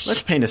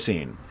let's paint a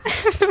scene.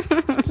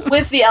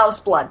 With the elf's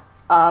blood.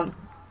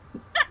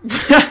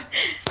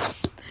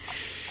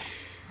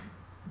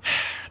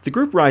 The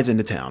group rides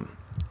into town,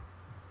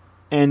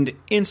 and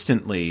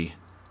instantly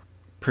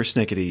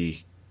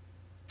Persnickety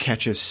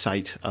catches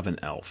sight of an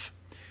elf.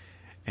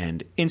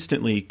 And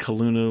instantly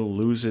Kaluna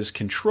loses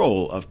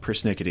control of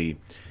Persnickety.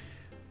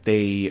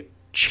 They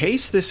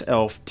chase this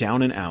elf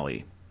down an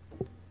alley.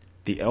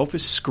 The elf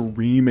is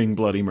screaming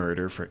bloody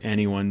murder for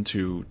anyone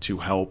to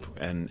help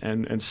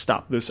and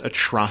stop this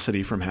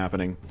atrocity from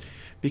happening.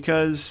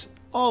 Because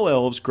all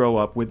elves grow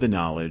up with the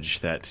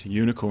knowledge that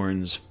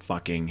unicorns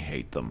fucking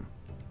hate them.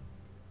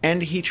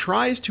 And he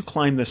tries to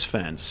climb this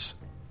fence,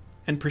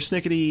 and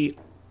Persnickety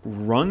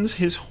runs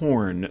his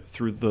horn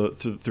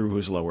through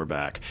his lower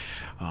back.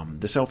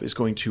 This elf is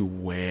going to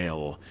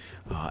wail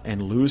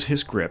and lose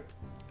his grip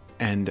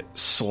and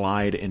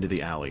slide into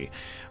the alley.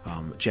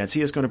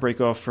 Jadzia is going to break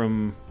off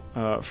from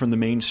the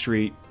main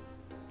street,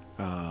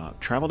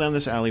 travel down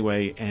this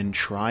alleyway, and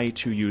try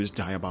to use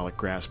Diabolic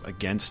Grasp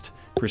against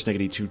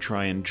Persnickety to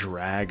try and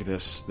drag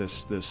this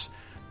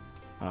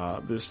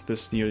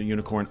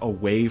unicorn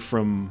away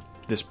from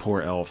this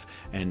poor elf,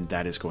 and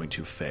that is going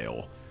to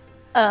fail.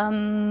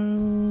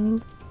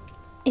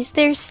 Is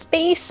there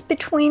space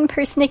between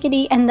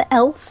Persnickety and the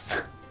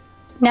elf?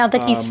 Now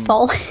that he's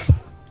fallen?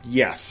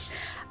 Yes.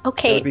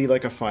 Okay. It'd be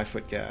like a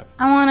 5-foot gap.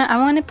 I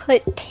want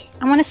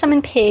to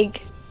summon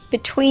Pig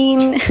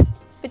between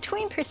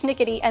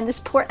Persnickety and this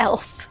poor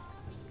elf.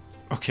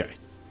 Okay.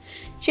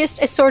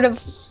 Just as sort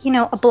of,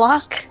 a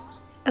block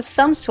of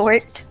some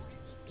sort.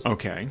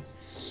 Okay.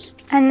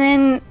 And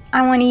then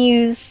I want to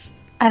use...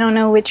 I don't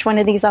know which one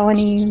of these I want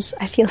to use.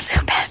 I feel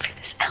so bad for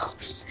this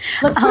elf.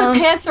 Let's put a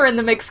panther in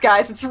the mix,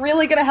 guys. It's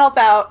really going to help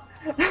out.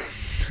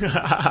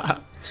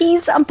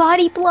 He's a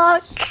body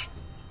block.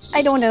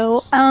 I don't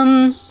know.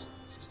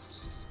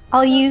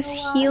 I'll use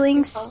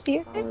Healing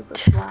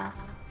Spirit.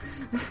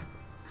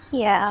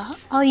 Yeah,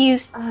 I'll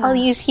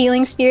use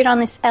Healing Spirit on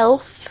this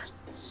elf.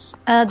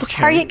 The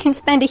target can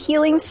spend a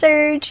healing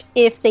surge.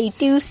 If they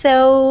do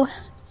so,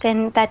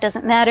 then that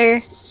doesn't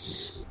matter.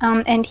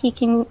 And he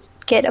can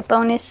get a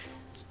bonus.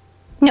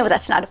 No,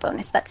 that's not a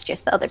bonus. That's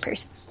just the other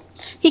person.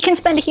 He can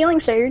spend a healing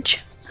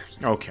surge.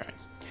 Okay.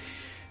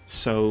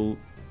 So,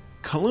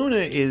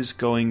 Kaluna is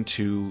going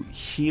to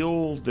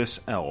heal this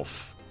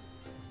elf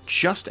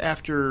just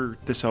after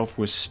this elf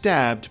was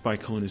stabbed by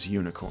Kaluna's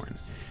unicorn.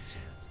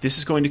 This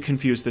is going to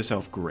confuse this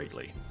elf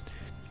greatly.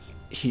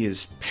 He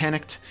is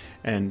panicked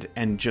and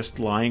just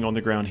lying on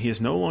the ground. He is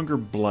no longer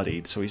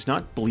bloodied, so he's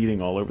not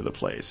bleeding all over the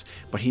place,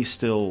 but he's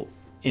still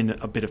in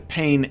a bit of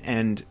pain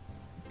and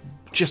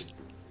just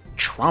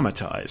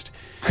traumatized.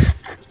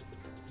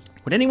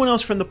 Would anyone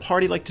else from the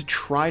party like to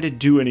try to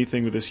do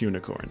anything with this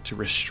unicorn? To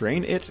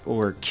restrain it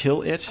or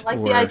kill it? I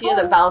like the idea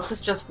that Valis is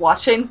just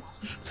watching.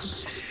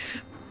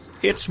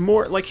 It's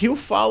more like he'll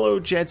follow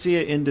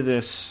Jadzia into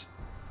this...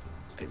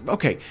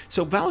 Okay,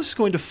 so Valis is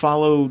going to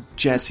follow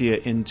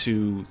Jadzia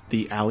into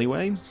the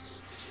alleyway,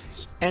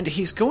 and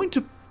he's going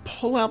to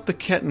pull out the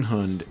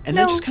Kettenhund, and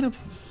then just kind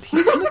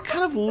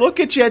of look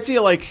at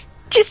Jadzia like...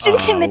 Just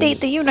intimidate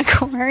the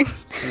unicorn.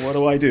 What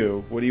do I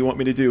do? What do you want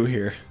me to do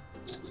here?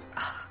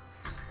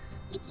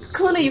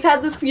 Kaluna, you've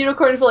had this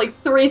unicorn for like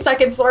 3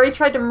 seconds. Already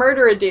tried to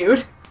murder a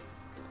dude.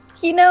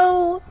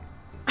 I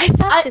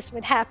thought this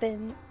would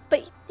happen,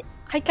 but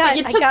I got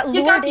lured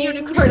you got the in.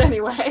 unicorn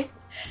anyway.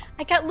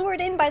 I got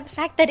lured in by the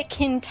fact that it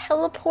can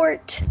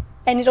teleport,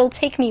 and it'll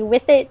take me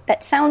with it.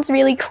 That sounds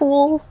really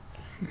cool.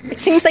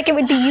 It seems like it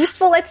would be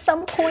useful at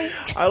some point.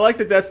 I like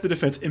that that's the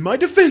defense. In my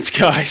defense,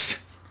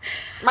 guys...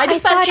 My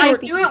defense, I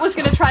knew it was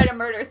going to try to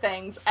murder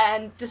things,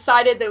 and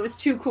decided that it was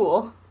too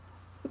cool.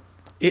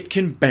 It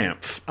can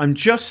bamf. I'm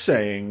just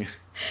saying.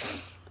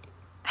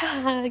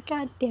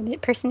 God damn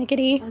it,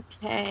 Persnickety.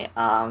 Okay,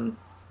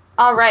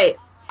 alright.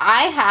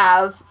 I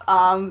have,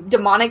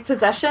 demonic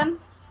possession.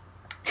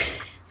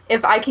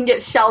 If I can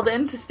get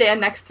Sheldon to stand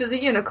next to the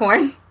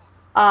unicorn.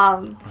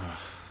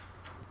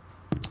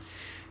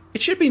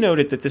 It should be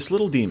noted that this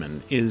little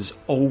demon is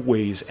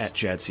always at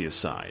Jadzia's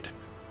side.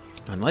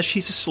 Unless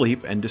she's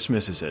asleep and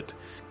dismisses it.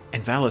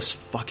 And Valis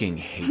fucking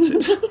hates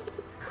it.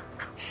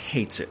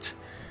 Hates it.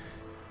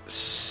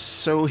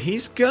 So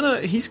he's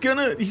gonna kind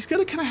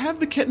of have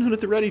the Kettenhund at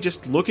the ready,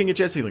 just looking at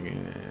Jadzia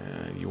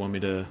like, you want me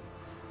to...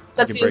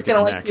 Jadzia's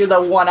gonna like do the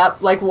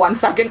 1-up, like 1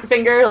 second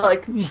finger,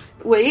 like,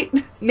 wait,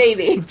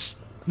 maybe.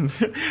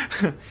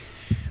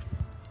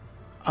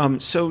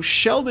 So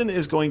Sheldon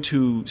is going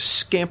to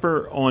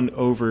scamper on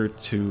over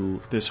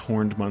to this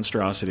horned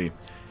monstrosity.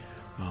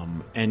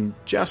 And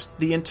just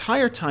the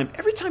entire time,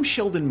 every time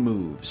Sheldon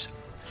moves,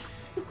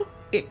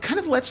 it kind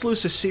of lets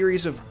loose a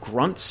series of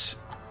grunts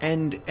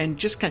and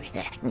just kind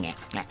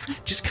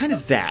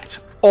of that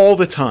all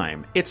the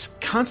time. It's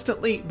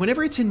constantly,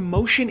 whenever it's in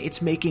motion,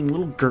 it's making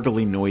little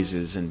gurgly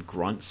noises and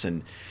grunts,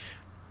 and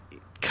it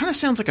kind of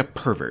sounds like a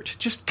pervert,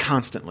 just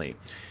constantly.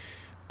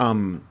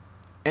 And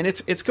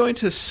it's going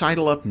to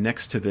sidle up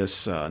next to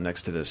this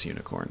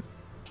unicorn.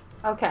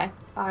 Okay,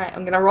 alright,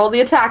 I'm gonna roll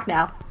the attack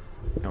now.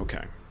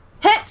 Okay.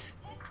 Hit!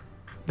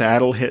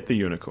 That'll hit the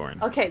unicorn.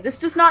 Okay, this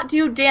does not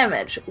do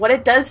damage. What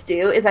it does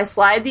do is I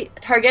slide the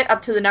target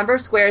up to the number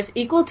of squares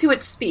equal to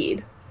its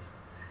speed.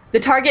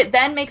 The target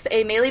then makes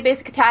a melee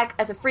basic attack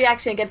as a free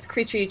action against a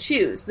creature you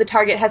choose. The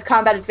target has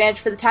combat advantage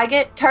for the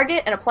target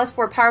and a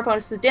 +4 power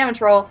bonus to the damage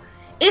roll.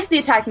 If the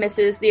attack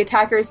misses, the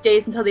attacker is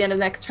dazed until the end of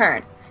the next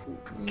turn.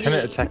 Can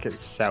it attack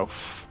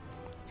itself?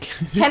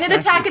 Can it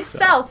attack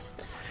itself?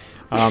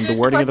 The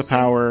wording of the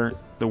power...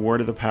 The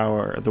wording of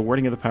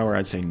the power,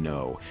 I'd say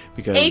no.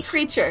 Because a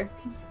creature.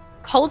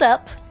 Hold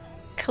up.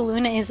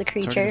 Kaluna is a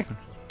creature.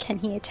 Can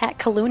he attack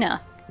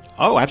Kaluna?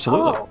 Oh,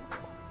 absolutely. Oh.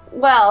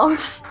 Well.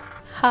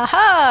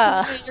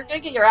 Haha! You're gonna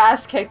get your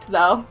ass kicked,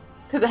 though.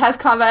 Because it has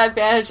combat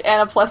advantage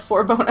and a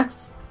 +4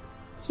 bonus.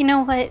 You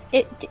know what?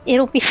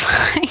 It'll be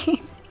fine.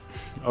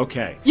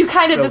 Okay. You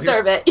kind of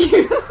deserve it.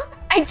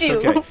 I do.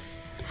 Okay.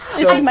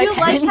 So I do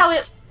like how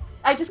it...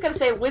 I just gotta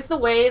say, with the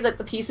way that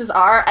the pieces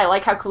are, I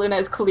like how Kaluna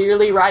is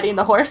clearly riding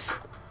the horse.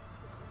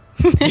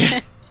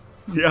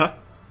 Yeah.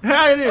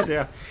 Yeah, it is,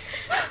 yeah.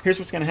 Here's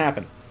what's going to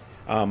happen.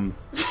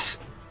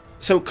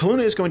 So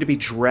Kaluna is going to be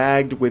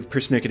dragged with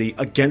Persnickety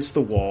against the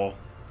wall.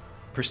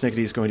 Persnickety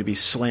is going to be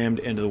slammed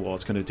into the wall.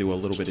 It's going to do a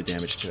little bit of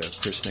damage to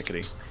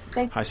Persnickety.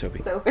 Hi, Sophie.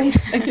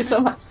 Thank you so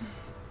much.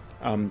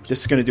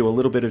 This is going to do a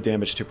little bit of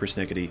damage to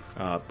Persnickety.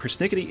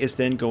 Persnickety is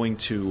then going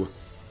to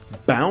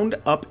bound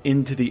up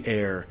into the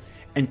air,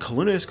 and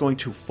Kaluna is going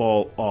to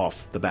fall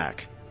off the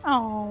back.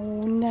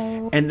 Oh,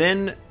 no. And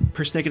then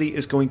Persnickety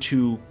is going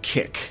to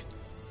kick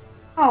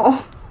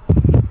Oh.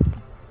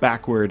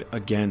 backward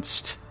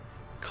against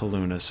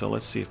Kaluna. So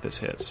let's see if this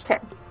hits. Okay.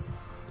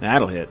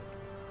 That'll hit.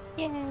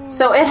 Yay.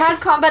 So it had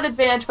combat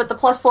advantage, but the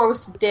 +4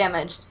 was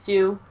damage.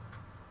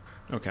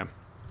 Okay.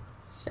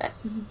 Shit.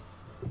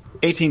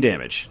 18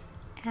 damage.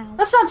 Ow.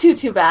 That's not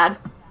too bad.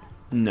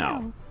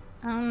 No.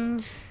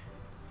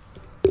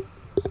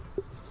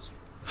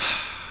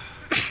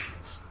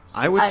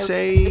 I would I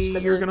say wish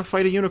that you're it- going to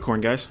fight a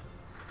unicorn, guys.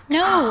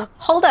 No,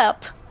 hold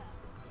up.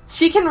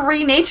 She can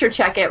re-nature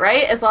check it,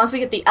 right? As long as we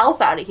get the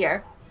elf out of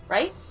here.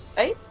 Right?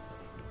 Right?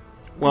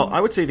 Well, I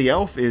would say the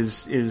elf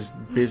is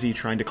busy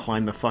trying to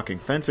climb the fucking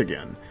fence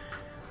again.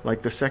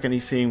 Like the second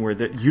he's seeing where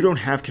that you don't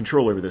have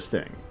control over this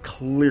thing,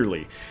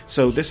 clearly.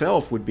 So this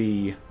elf would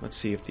be. Let's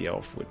see if the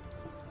elf would.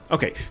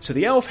 Okay, so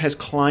the elf has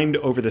climbed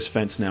over this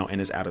fence now and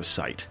is out of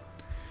sight.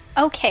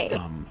 Okay.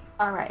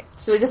 Alright.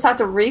 So we just have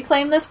to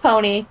reclaim this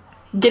pony,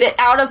 get it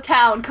out of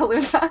town,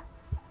 Kaluna.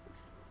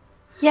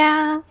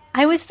 Yeah,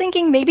 I was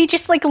thinking maybe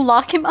just like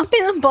lock him up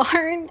in the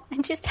barn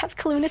and just have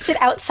Kaluna sit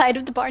outside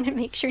of the barn and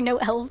make sure no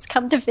elves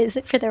come to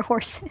visit for their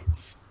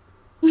horses.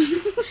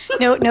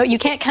 No, you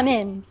can't come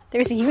in.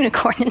 There's a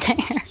unicorn in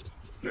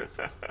there.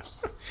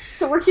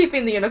 So we're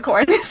keeping the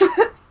unicorn.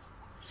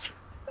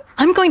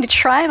 I'm going to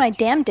try my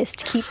damnedest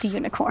to keep the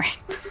unicorn.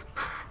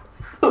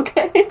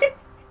 Okay.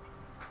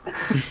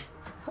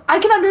 I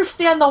can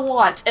understand the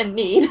want and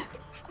need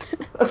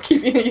of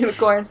keeping a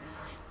unicorn.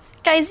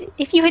 Guys,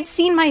 if you had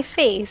seen my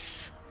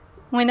face,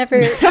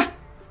 if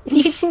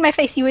you had seen my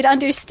face, you would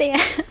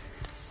understand.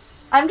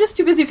 I'm just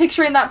too busy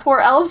picturing that poor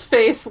elf's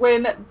face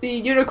when the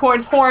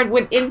unicorn's horn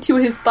went into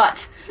his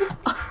butt.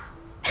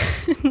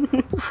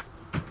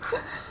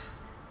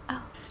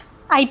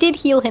 I did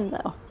heal him,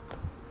 though.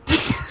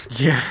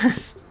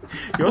 Yes.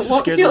 You also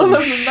Won't scared the feel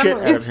living those shit out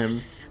of memories.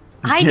 him.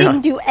 I Yeah.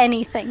 didn't do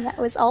anything. That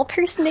was all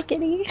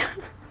persnickety.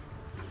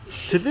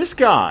 To this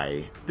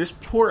guy, this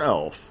poor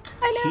elf,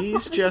 I know.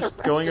 he's just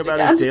Arrested going about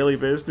again. his daily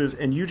business,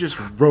 and you just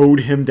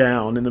rode him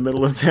down in the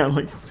middle of town.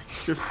 Like,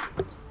 just.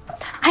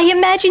 I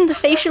imagine the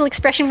facial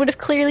expression would have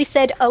clearly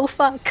said, "Oh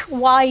fuck,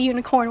 why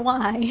unicorn,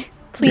 why?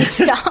 Please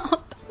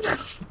stop."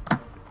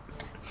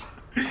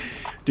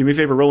 Do me a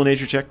favor, roll a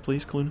nature check,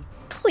 please, Kaluna.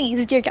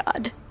 Please, dear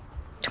God.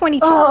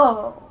 22.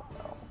 Oh.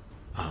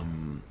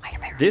 Why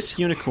am I This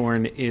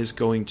unicorn is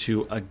going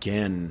to,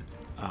 again,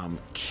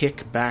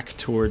 kick back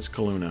towards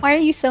Kaluna. Why are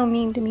you so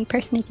mean to me,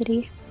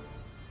 persnickety?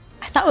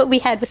 I thought what we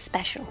had was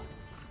special.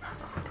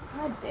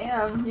 God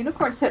damn.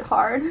 Unicorns hit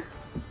hard.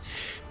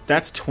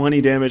 That's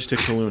 20 damage to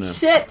Kaluna.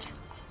 Shit.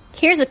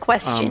 Here's a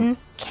question.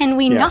 Can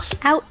we yes.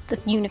 knock out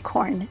the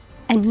unicorn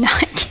and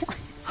not kill it?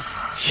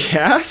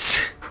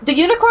 Yes? The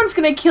unicorn's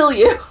gonna kill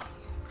you.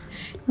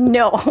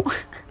 No.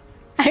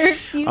 I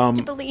refuse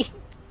to believe.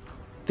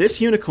 This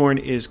unicorn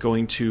is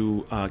going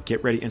to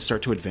get ready and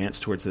start to advance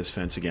towards this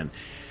fence again.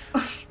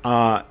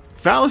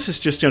 Valis is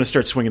just going to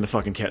start swinging the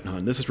fucking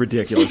Kettenhund. This is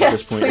ridiculous at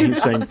this point. pretty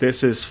He's saying, much.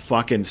 this is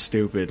fucking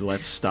stupid.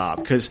 Let's stop.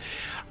 Because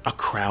a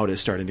crowd is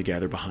starting to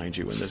gather behind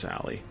you in this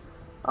alley.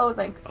 Oh,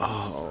 thanks.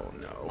 Oh,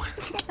 no.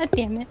 God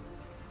damn it.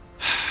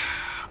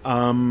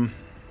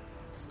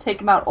 Just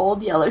take him out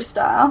old Yeller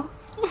style.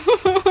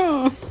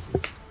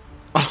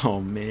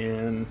 Oh,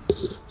 man.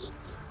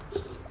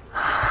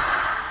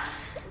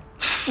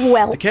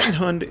 Well, The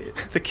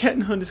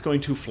Kettenhund is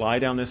going to fly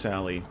down this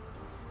alley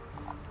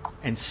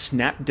and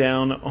snap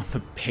down on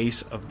the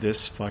base of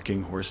this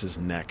fucking horse's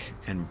neck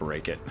and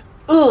break it.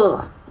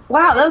 Ugh.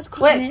 Wow, that was damn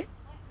quick. it.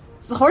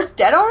 Is the horse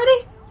dead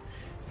already?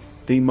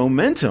 The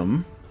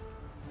momentum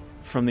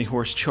from the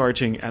horse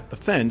charging at the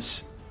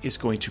fence is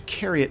going to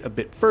carry it a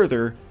bit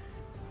further,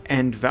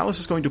 and Valis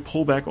is going to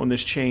pull back on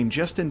this chain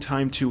just in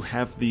time to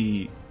have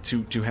to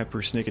have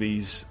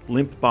Persnickety's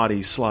limp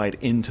body slide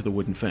into the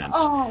wooden fence,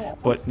 Oh.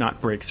 but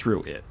not break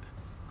through it.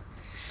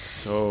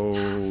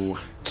 So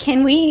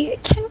Can we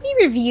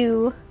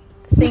review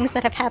the things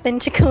that have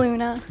happened to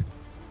Kaluna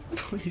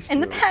please in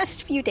the do it.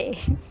 past few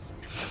days?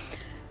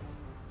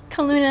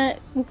 Kaluna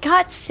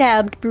got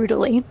stabbed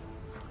brutally,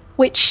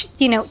 which,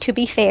 to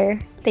be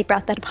fair, they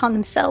brought that upon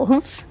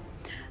themselves.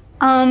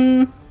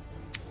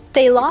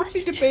 They We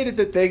lost. debated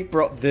that they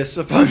brought this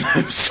upon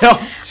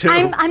themselves too.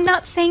 I'm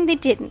not saying they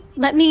didn't.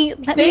 Let me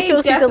They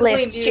go through the definitely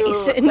list, knew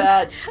Jason.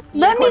 that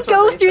Let me unicorns were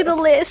go through the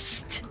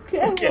racist. list.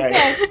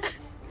 Okay.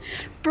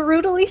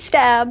 Brutally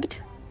stabbed,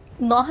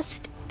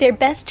 lost their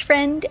best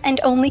friend and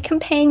only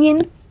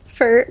companion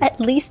for at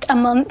least a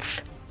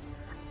month.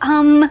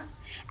 And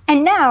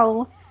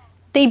now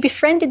they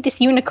befriended this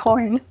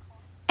unicorn,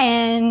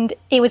 and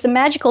it was a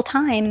magical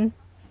time.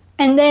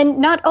 And then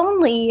not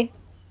only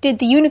did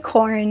the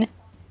unicorn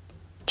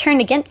turn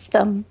against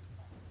them,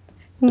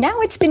 now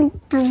it's been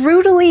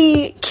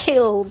brutally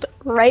killed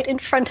right in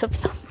front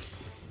of them.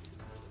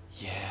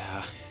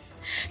 Yeah.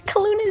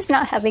 Kaluna's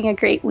not having a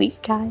great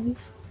week,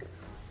 guys.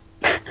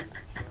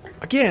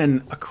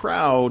 Again, a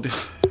crowd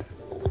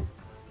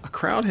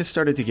has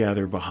started to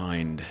gather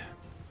behind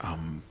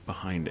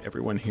behind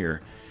everyone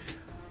here.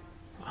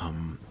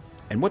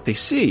 And what they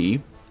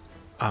see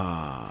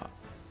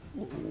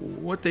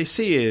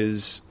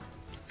is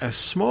a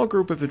small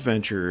group of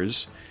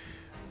adventurers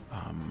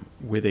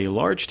with a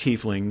large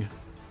tiefling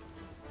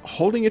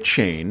holding a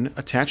chain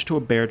attached to a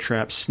bear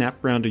trap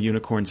snapped around a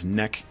unicorn's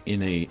neck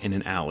in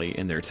an alley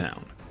in their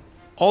town.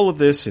 All of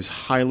this is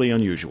highly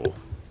unusual.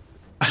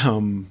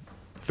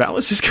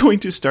 Valis is going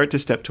to start to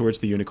step towards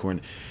the unicorn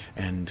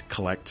and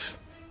collect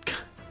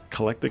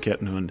the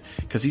Kettenhund,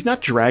 because he's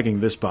not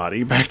dragging this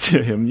body back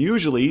to him.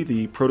 Usually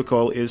the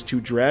protocol is to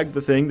drag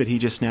the thing that he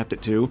just snapped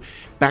it to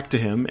back to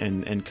him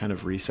and kind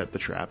of reset the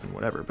trap and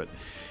whatever, but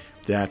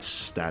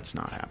that's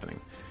not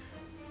happening.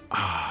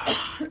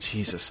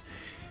 Jesus.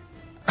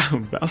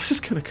 Valis is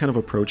going to kind of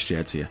approach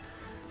Jadzia.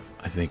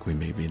 I think we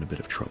may be in a bit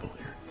of trouble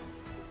here.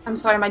 I'm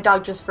sorry, my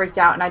dog just freaked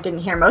out and I didn't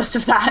hear most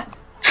of that.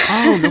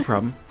 Oh, no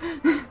problem.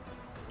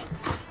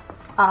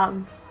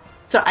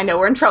 So I know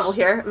we're in trouble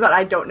here, but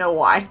I don't know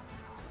why.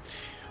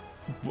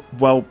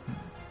 Well,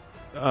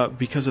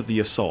 because of the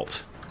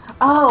assault.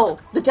 Oh,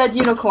 the dead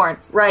unicorn,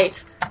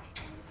 right.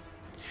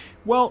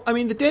 Well, I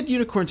mean, the dead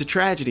unicorn's a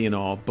tragedy and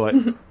all, but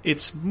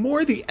it's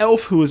more the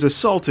elf who was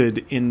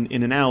assaulted in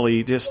an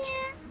alley just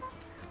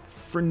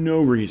for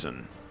no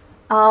reason.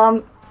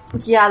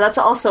 Yeah, that's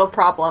also a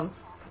problem.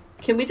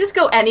 Can we just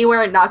go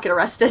anywhere and not get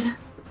arrested?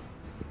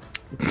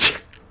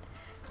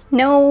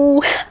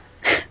 No,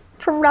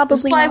 probably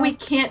That's why not. we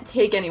can't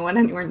take anyone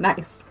anywhere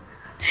nice.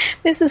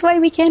 This is why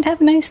we can't have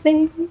nice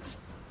things.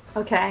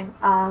 Okay,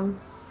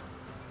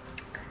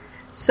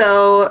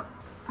 so,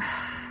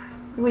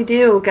 what do we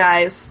do,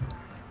 guys?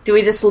 Do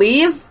we just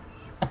leave?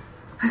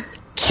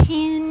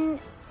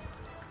 Can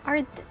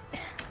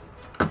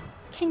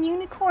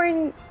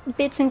unicorn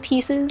bits and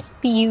pieces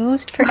be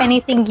used for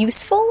anything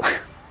useful?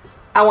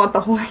 I want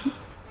the horn.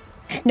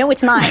 No,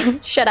 it's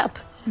mine. Shut up.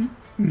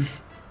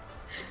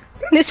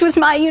 This was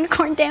my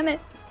unicorn, damn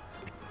it.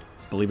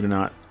 Believe it or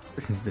not,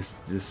 this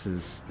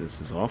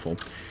is awful.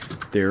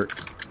 There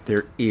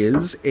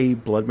is a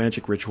blood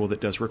magic ritual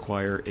that does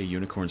require a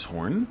unicorn's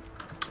horn.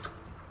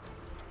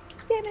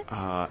 Damn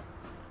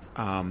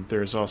it.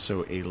 There's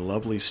also a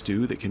lovely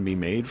stew that can be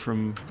made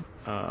from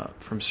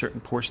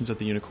certain portions of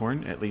the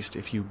unicorn, at least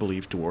if you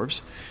believe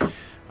dwarves.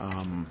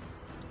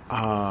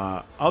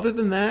 Other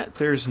than that,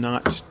 there's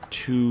not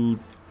too.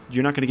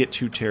 You're not going to get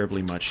too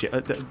terribly much.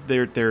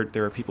 There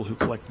are people who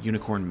collect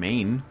unicorn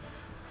mane.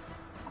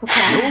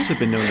 Okay. Wolves have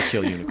been known to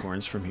kill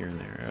unicorns from here and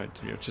there,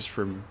 just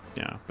from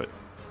but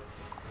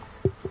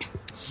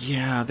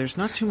yeah, there's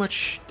not too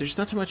much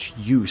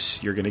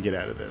use you're going to get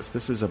out of this.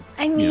 This is a.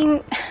 I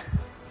mean,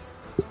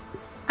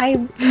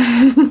 I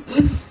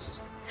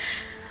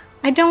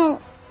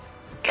don't.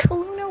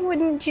 Kaluna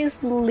wouldn't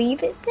just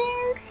leave it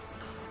there.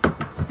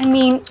 I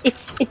mean,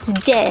 it's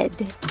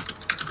dead.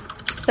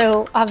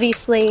 So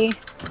obviously,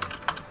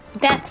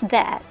 that's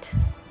that.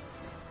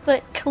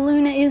 But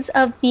Kaluna is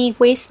of the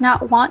waste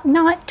not, want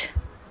not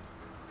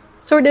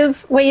sort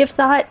of way of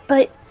thought,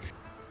 but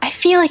I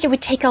feel like it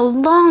would take a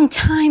long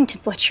time to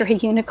butcher a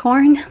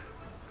unicorn.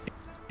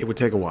 It would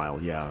take a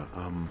while, yeah.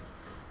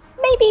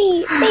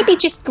 Maybe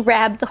just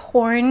grab the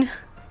horn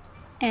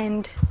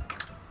and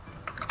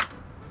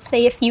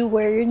say a few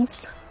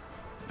words.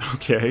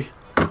 Okay.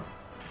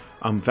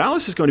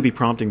 Valis is going to be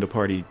prompting the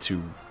party to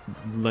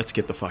let's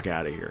get the fuck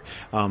out of here.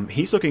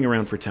 He's looking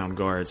around for town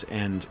guards,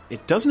 and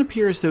it doesn't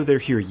appear as though they're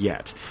here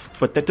yet,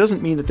 but that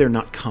doesn't mean that they're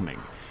not coming.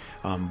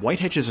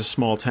 Whitehedge is a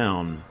small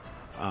town,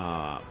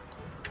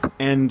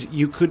 and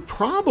you could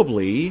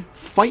probably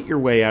fight your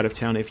way out of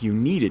town if you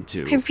needed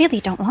to. I really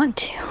don't want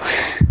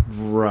to.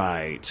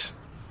 Right.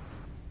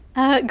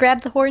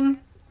 Grab the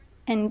horn,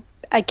 and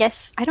I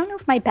guess, I don't know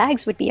if my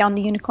bags would be on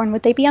the unicorn.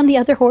 Would they be on the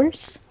other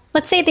horse?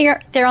 Let's say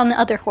they're on the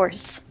other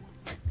horse.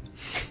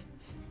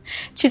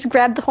 Just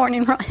grab the horn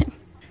and run.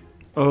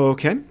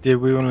 Okay. Did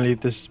we want to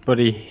leave this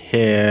body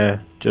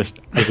here just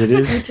as it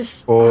is?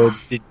 Just Or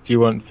did you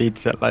want Fee to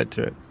set light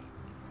to it?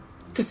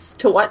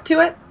 to what to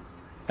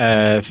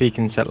it? Fee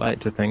can set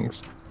light to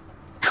things.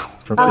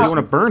 You want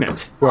to burn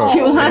it. Well,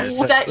 You want to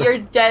set your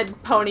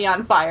dead pony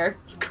on fire?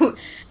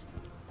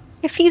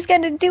 If he's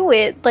gonna do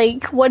it,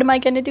 like, what am I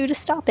gonna do to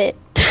stop it?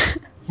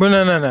 well,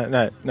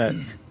 no.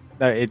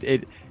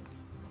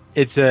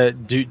 It's a.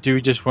 Do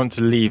we just want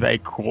to leave a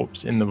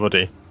corpse in the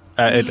body?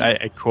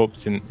 A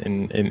corpse in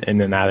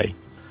an alley.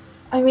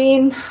 I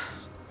mean,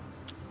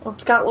 well,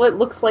 it's got what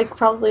looks like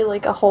probably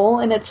like a hole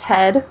in its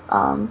head.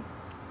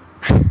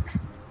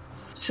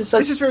 It's just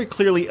like, This is very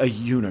clearly a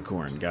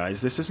unicorn,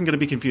 guys. This isn't going to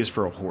be confused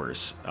for a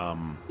horse.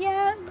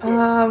 Yeah.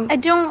 I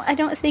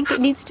don't think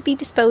it needs to be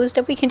disposed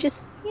of. We can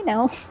just,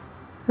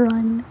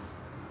 run.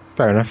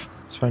 Fair enough.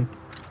 It's fine.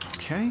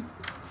 Okay.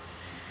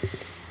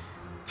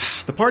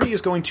 The party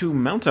is going to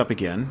mount up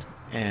again,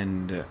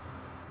 and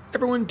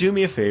everyone do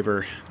me a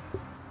favor.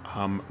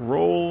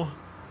 Roll...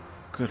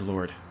 Good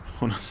lord.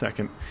 Hold on a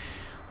second.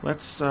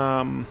 Let's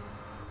have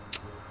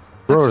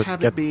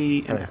it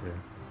be...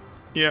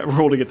 Yeah,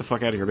 roll to get the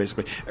fuck out of here,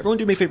 basically. Everyone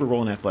do me a favor,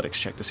 roll an athletics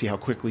check to see how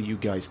quickly you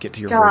guys get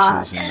to your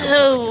horses.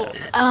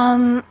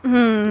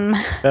 And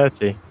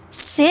 30.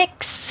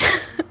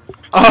 6.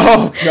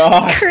 Oh,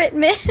 God. Crit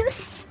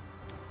miss.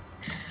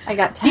 I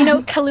got 10. You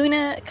know,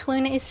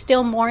 Kaluna is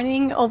still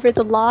mourning over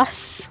the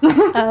loss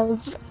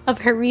of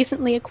her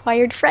recently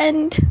acquired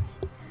friend.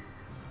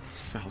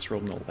 Val's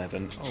rolled an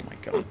 11. Oh, my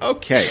God.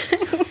 Okay.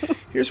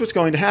 Here's what's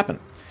going to happen.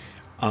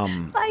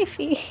 Bye,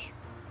 Fee.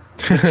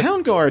 The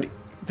town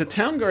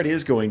guard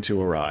is going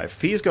to arrive.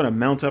 Fee's going to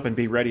mount up and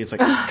be ready. It's like,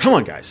 come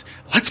on, guys,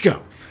 let's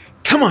go.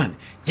 Come on.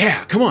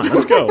 Yeah, come on,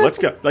 let's go. Let's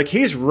go. Like,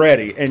 he's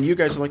ready. And you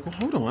guys are like, well,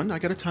 hold on. I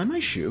got to tie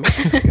my shoe.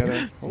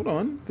 Hold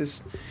on.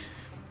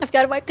 I've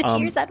got to wipe the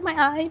tears out of my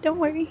eye. Don't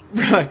worry.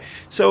 Right.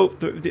 So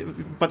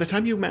by the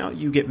time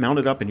you get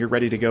mounted up and you're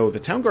ready to go, the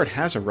town guard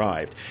has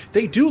arrived.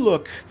 They do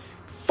look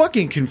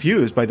fucking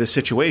confused by this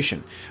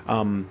situation.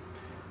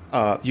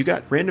 You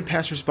got random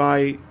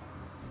passersby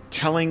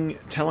telling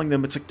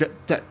them it's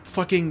like that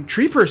fucking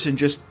tree person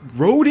just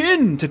rode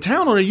into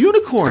town on a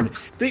unicorn.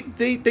 They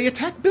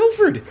attacked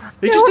Bilford.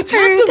 They just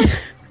attacked him.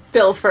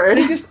 Bilford.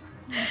 They just.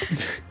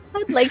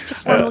 I'd like to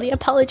formally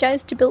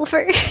apologize to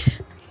Bilford.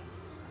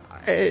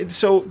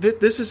 So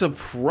this is a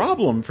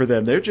problem for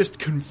them. They're just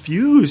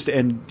confused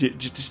and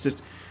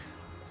just.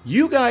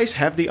 You guys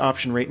have the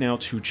option right now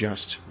to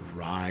just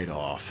ride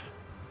off,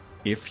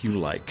 if you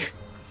like.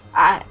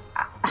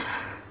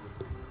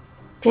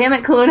 Damn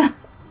it, Kaluna.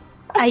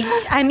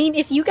 I mean,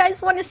 if you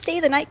guys want to stay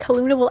the night,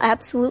 Kaluna will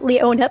absolutely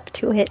own up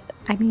to it.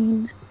 I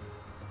mean...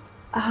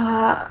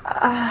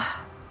 I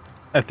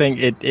think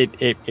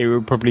it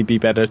would probably be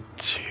better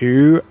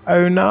to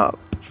own up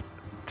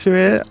to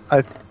it.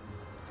 I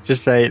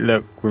just say,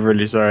 look, we're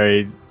really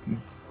sorry.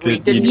 We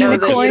didn't know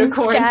that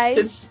unicorns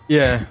guys.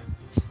 Yeah.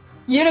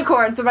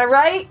 Unicorns, am I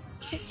right?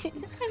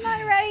 Am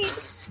I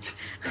right?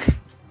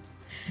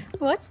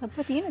 What's up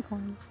with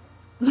unicorns?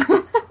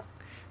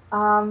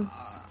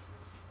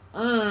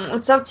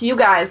 It's up to you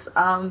guys.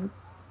 Kind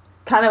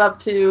of up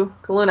to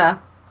Kaluna.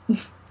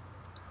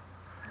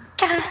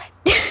 God.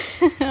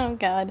 Oh,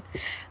 God.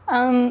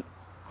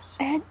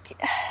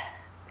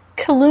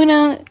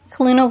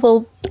 Kaluna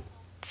will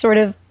sort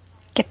of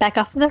get back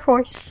off of the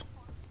horse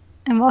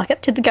and walk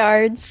up to the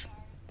guards.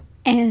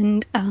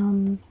 And,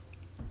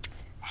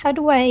 how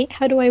do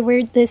I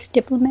word this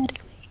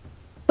diplomatically?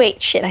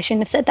 Wait, shit, I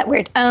shouldn't have said that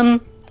word.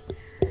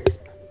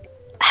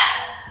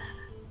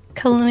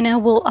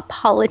 Kaluna will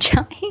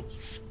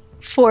apologize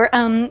for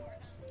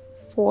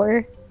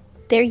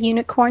their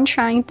unicorn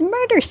trying to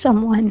murder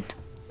someone.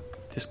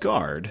 This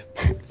guard.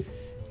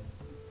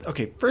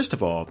 Okay, first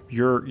of all,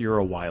 you're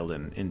a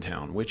wildin in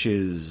town, which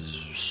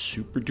is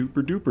super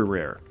duper duper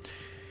rare.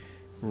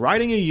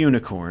 Riding a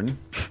unicorn,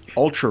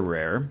 ultra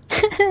rare,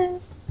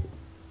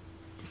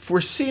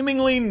 for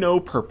seemingly no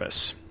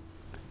purpose.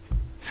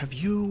 Have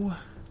you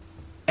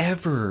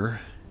ever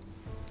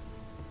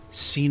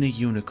seen a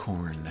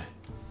unicorn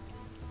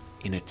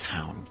in a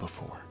town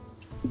before?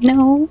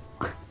 No.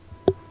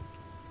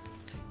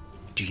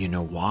 Do you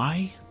know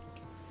why?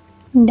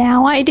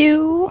 Now I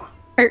do.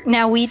 Or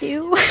now we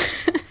do.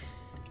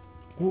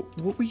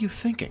 What were you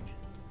thinking?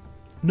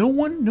 No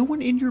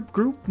one in your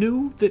group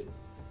knew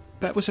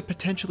that was a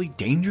potentially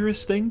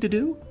dangerous thing to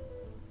do?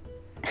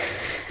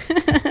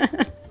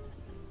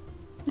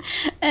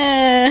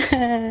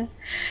 I'm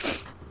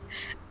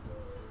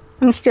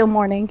still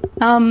mourning.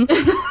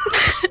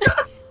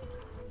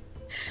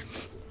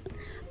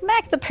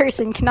 Mac the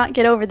person cannot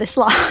get over this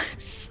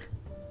loss.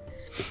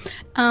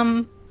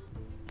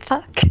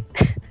 Fuck.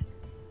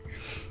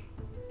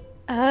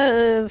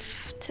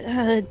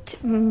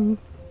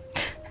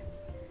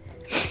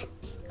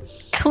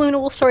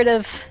 Kaluna will sort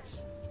of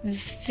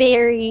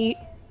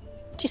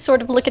just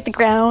sort of look at the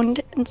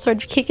ground and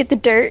sort of kick at the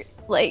dirt,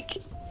 like,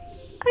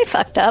 I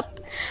fucked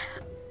up.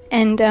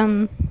 And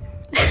they'll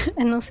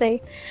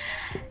say,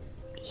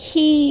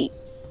 he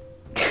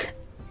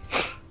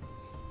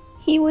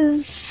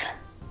was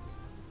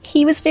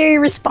very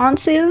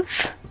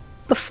responsive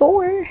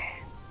before.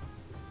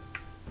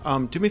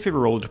 Do me a favor,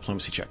 roll a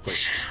diplomacy check,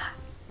 please.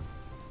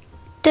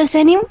 Does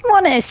anyone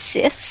want to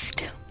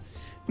assist?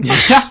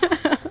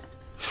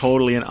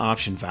 Totally an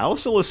option.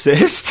 Valis will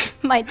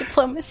assist. My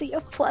diplomacy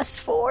of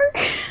 +4.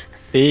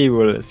 He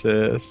will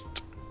assist.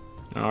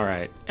 All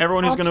right.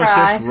 Everyone who's I'll going to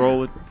try. assist,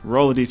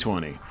 roll a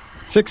d20.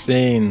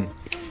 16.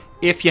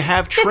 If you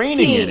have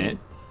training 15. in it...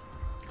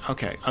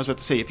 Okay, I was about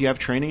to say, if you have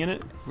training in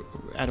it,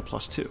 add a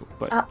 +2.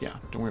 But yeah,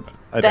 don't worry about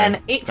it. Then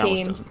don't. 18.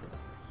 Valis doesn't.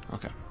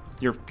 Okay.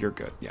 You're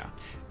good, yeah.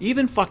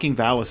 Even fucking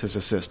Valis is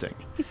assisting.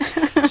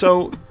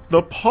 So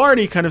the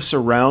party kind of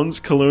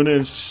surrounds Kaluna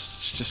and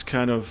is just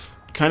kind of...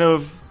 Can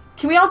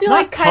we all do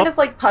Not kind of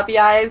like puppy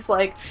eyes?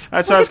 Like,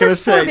 That's look what I was at going to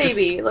this poor say.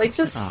 baby. Like,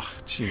 just Oh,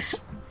 jeez.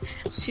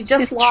 she just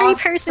This lost tree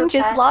person her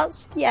just pet.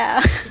 lost.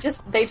 Yeah.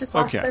 They just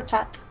lost Okay. their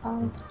pet.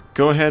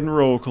 Go ahead and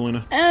roll,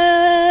 Kaluna.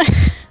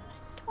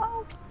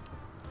 12.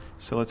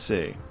 So let's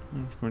see.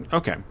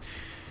 Okay.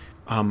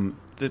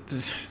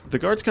 The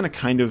guard's going to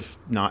kind of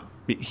not,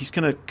 he's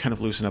going to kind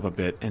of loosen up a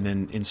bit and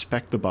then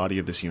inspect the body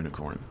of this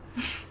unicorn.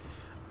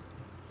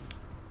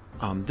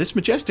 This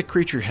majestic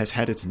creature has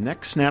had its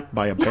neck snapped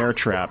by a bear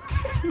trap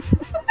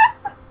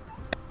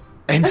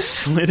and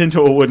slid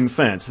into a wooden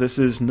fence. This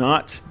is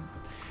not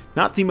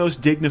the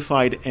most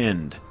dignified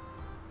end.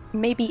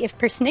 Maybe if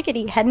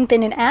Persnickety hadn't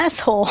been an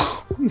asshole.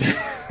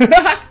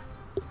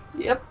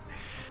 Yep.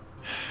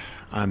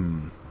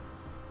 I'm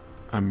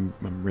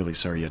really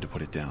sorry you had to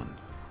put it down.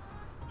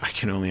 I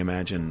can only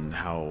imagine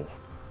how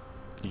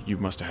you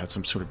must have had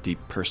some sort of deep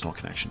personal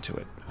connection to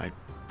it.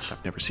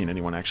 I've never seen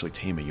anyone actually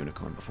tame a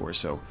unicorn before,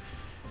 so...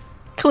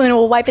 Kaluna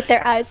will wipe at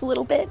their eyes a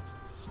little bit.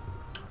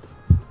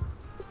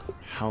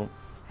 How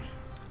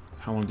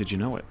long did you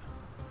know it?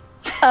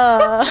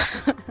 I'm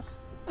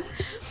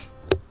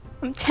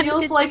tempted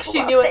Feels like to she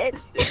bluff knew it.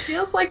 It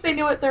feels like they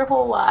knew it their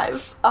whole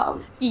lives.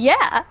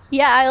 Yeah,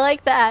 I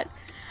like that.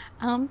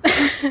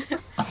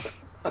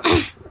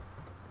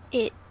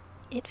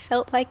 It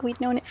felt like we'd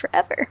known it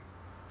forever.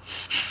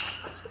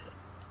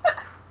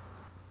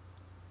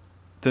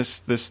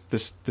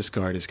 This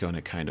guard is going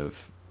to kind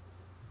of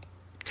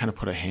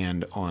put a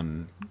hand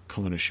on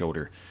Kaluna's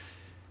shoulder.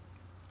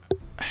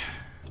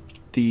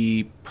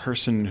 The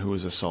person who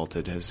was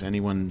assaulted, has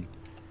anyone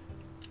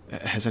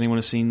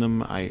seen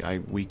them?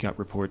 We got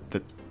report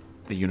that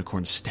the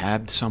unicorn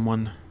stabbed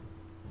someone.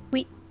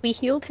 We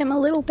healed him a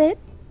little bit.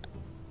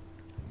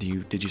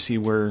 Did you see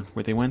where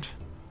they went?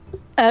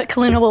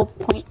 Kaluna will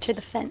point to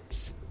the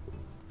fence.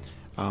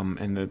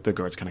 And the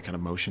guards kind of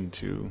motion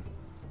to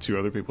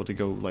other people to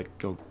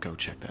go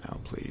check that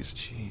out, please.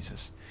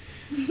 Jesus.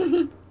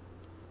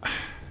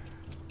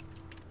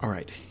 All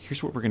right,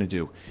 here's what we're gonna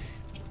do.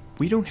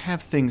 We don't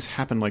have things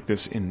happen like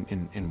this in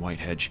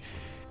Whitehedge.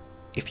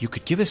 If you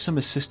could give us some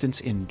assistance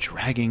in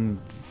dragging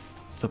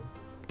the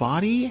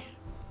body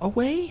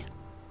away,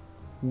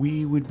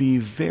 we would be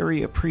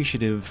very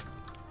appreciative.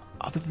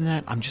 Other than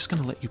that, I'm just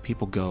gonna let you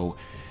people go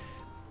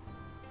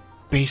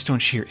based on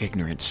sheer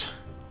ignorance.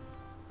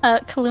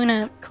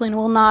 Kaluna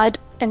will nod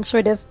and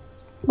sort of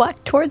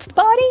walk towards the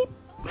body.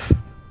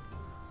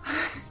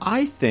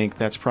 I think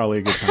that's probably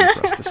a good time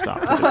for us to stop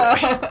for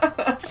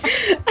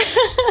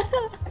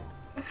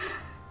today.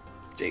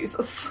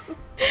 Jesus.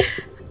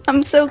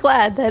 I'm so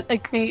glad that a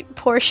great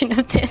portion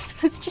of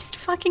this was just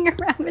fucking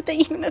around with the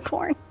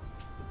unicorn.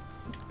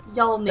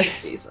 Y'all need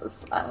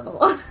Jesus. I don't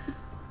know.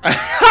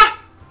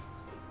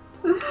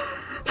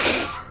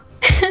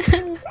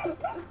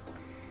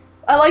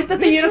 I like that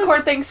the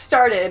unicorn thing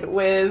started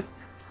with,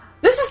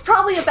 this is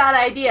probably a bad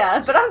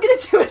idea, but I'm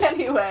gonna do it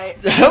anyway.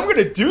 I'm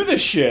gonna do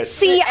this shit.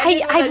 See,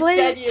 I was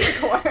dead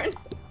unicorn.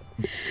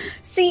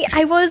 See,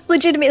 I was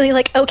legitimately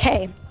like,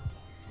 okay,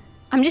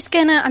 I'm just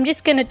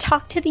gonna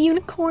talk to the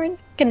unicorn,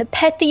 gonna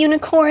pet the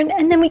unicorn,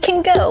 and then we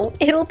can go.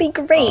 It'll be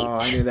great. Oh,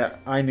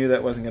 I knew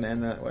that wasn't gonna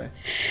end that way.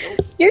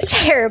 You're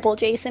terrible,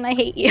 Jason. I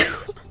hate you.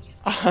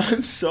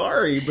 I'm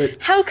sorry,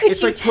 but How could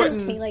it's you like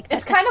tempt me like that?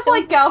 It's kind That's of so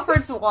like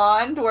Galford's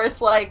wand, where it's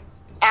like,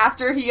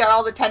 after he got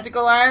all the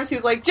tentacle arms, he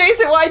was like,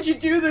 Jason, why'd you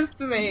do this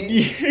to me?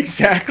 yeah,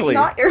 exactly.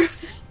 Not your...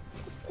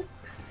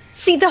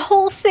 See, the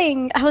whole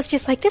thing, I was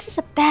just like, this is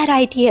a bad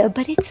idea,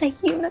 but it's a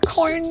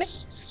unicorn.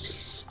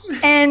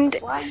 And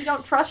Why you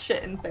don't trust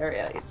shit in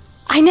fairies?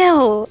 I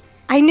know.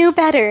 I knew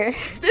better.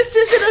 This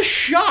isn't a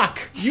shock.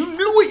 You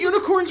knew what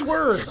unicorns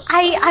were.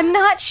 I'm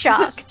not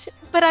shocked,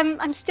 but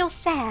I'm still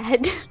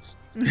sad.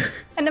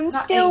 And I'm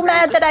Not still angry,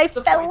 mad that I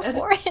just fell disappointed.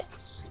 for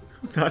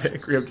it. Not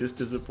angry. I'm just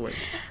disappointed.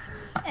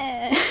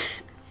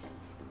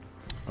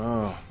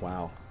 Oh,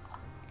 wow.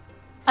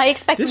 I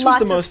expect This was lots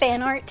the of most-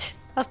 fan art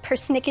of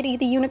Persnickety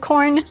the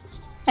unicorn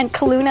and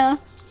Kaluna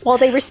while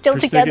they were still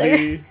together.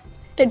 Persnickety,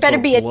 There'd better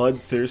the be a...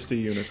 bloodthirsty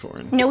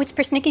unicorn. No, it's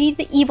Persnickety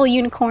the evil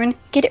unicorn.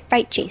 Get it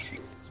right, Jason.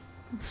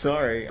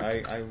 Sorry,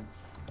 I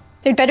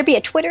There'd better be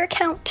a Twitter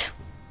account.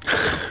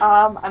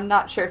 I'm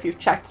not sure if you've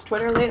checked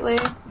Twitter lately.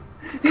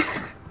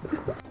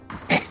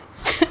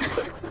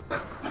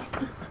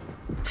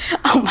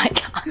 Oh my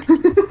god.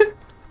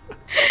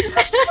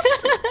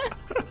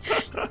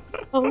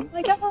 Oh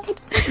my god.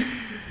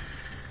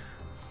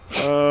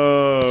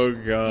 Oh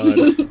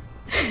god.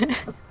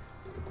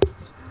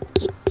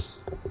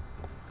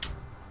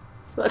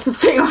 So that's the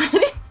thing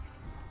already.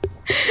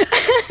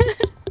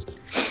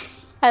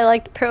 I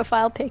like the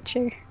profile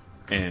picture.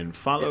 And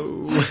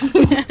follow.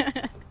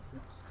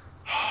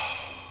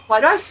 Why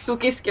do I have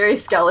spooky, scary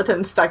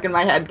skeletons stuck in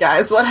my head,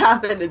 guys? What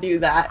happened to do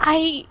that?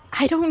 I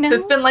don't know.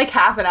 It's been like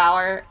half an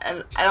hour,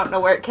 and I don't know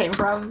where it came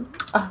from.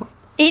 Oh,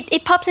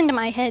 It pops into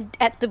my head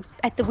at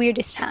the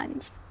weirdest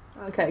times.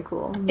 okay,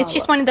 cool. It's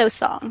just one of those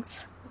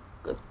songs.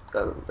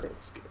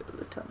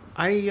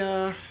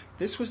 I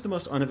this was the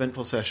most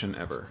uneventful session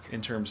ever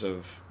in terms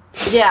of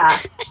Yeah,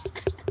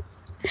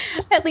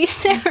 At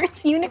least there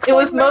was unicorn. it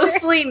was murder.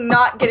 mostly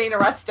not getting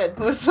arrested.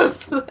 Was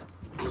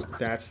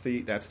that's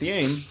the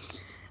aim.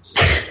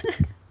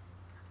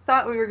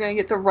 thought we were gonna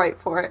get to write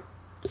for it.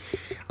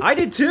 I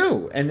did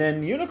too. And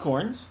then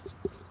unicorns.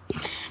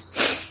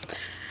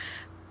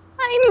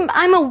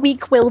 I'm a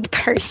weak-willed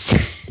person.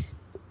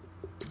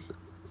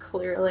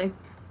 Clearly,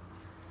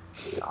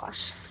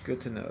 Gosh. It's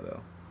good to know,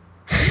 though.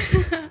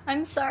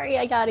 I'm sorry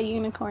I got a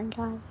unicorn,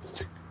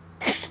 guys.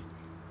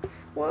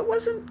 Well, it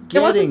wasn't. It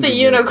wasn't the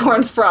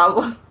unicorn's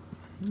problem.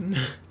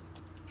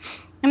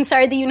 I'm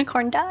sorry the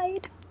unicorn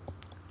died.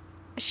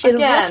 I should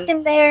have left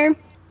him there.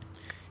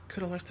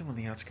 Could have left him on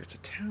the outskirts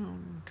of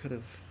town. Could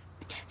have.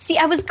 See,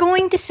 I was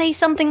going to say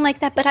something like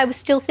that, but I was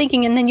still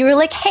thinking, and then you were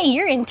like, hey,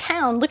 you're in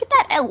town. Look at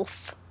that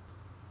elf.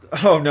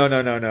 Oh, no.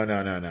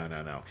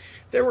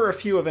 There were a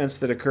few events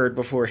that occurred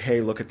before,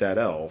 hey, look at that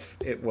elf.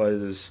 It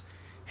was,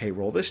 hey,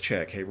 roll this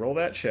check, hey, roll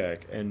that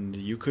check, and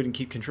you couldn't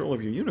keep control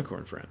of your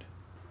unicorn friend.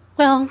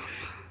 Well,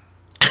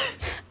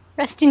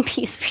 rest in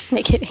peace for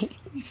Snickety.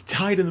 He's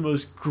died in the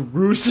most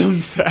gruesome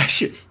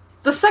fashion.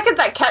 The second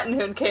that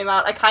Kettenhoon came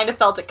out, I kind of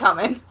felt it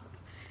coming.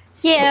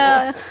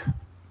 Yeah.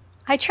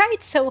 I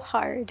tried so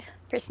hard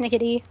for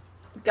Snickety.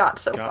 Got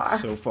so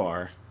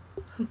far.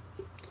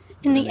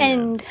 In the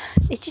end,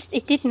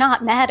 it did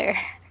not matter.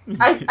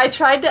 I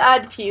tried to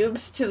add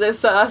pubes to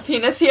this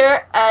penis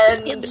here,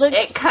 and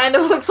it kind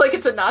of looks like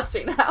it's a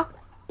Nazi now.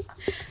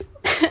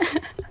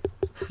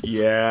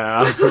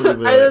 Yeah.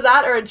 Either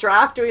that or a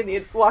giraffe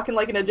walking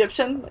like an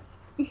Egyptian.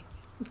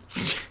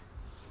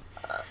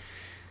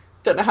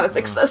 Don't know how to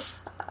fix this.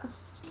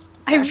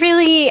 I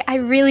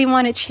really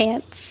want a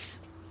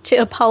chance to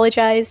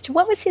apologize to,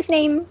 what was his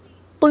name?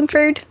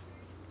 Bloomford?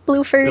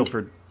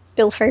 Blueford?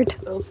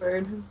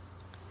 Bilford.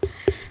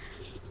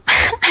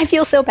 I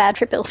feel so bad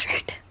for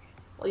Bilford.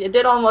 Well, you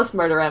did almost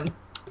murder him.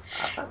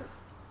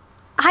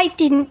 I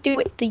didn't do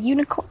it. The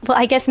unicorn... Well,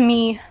 I guess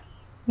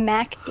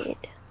Mac did.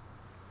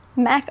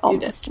 Mac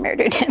almost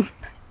murdered him.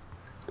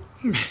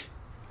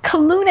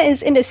 Kaluna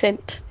is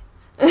innocent.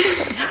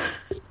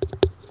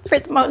 For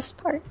the most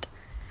part.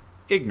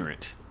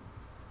 Ignorant.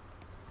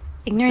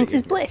 Ignorance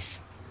is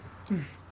bliss.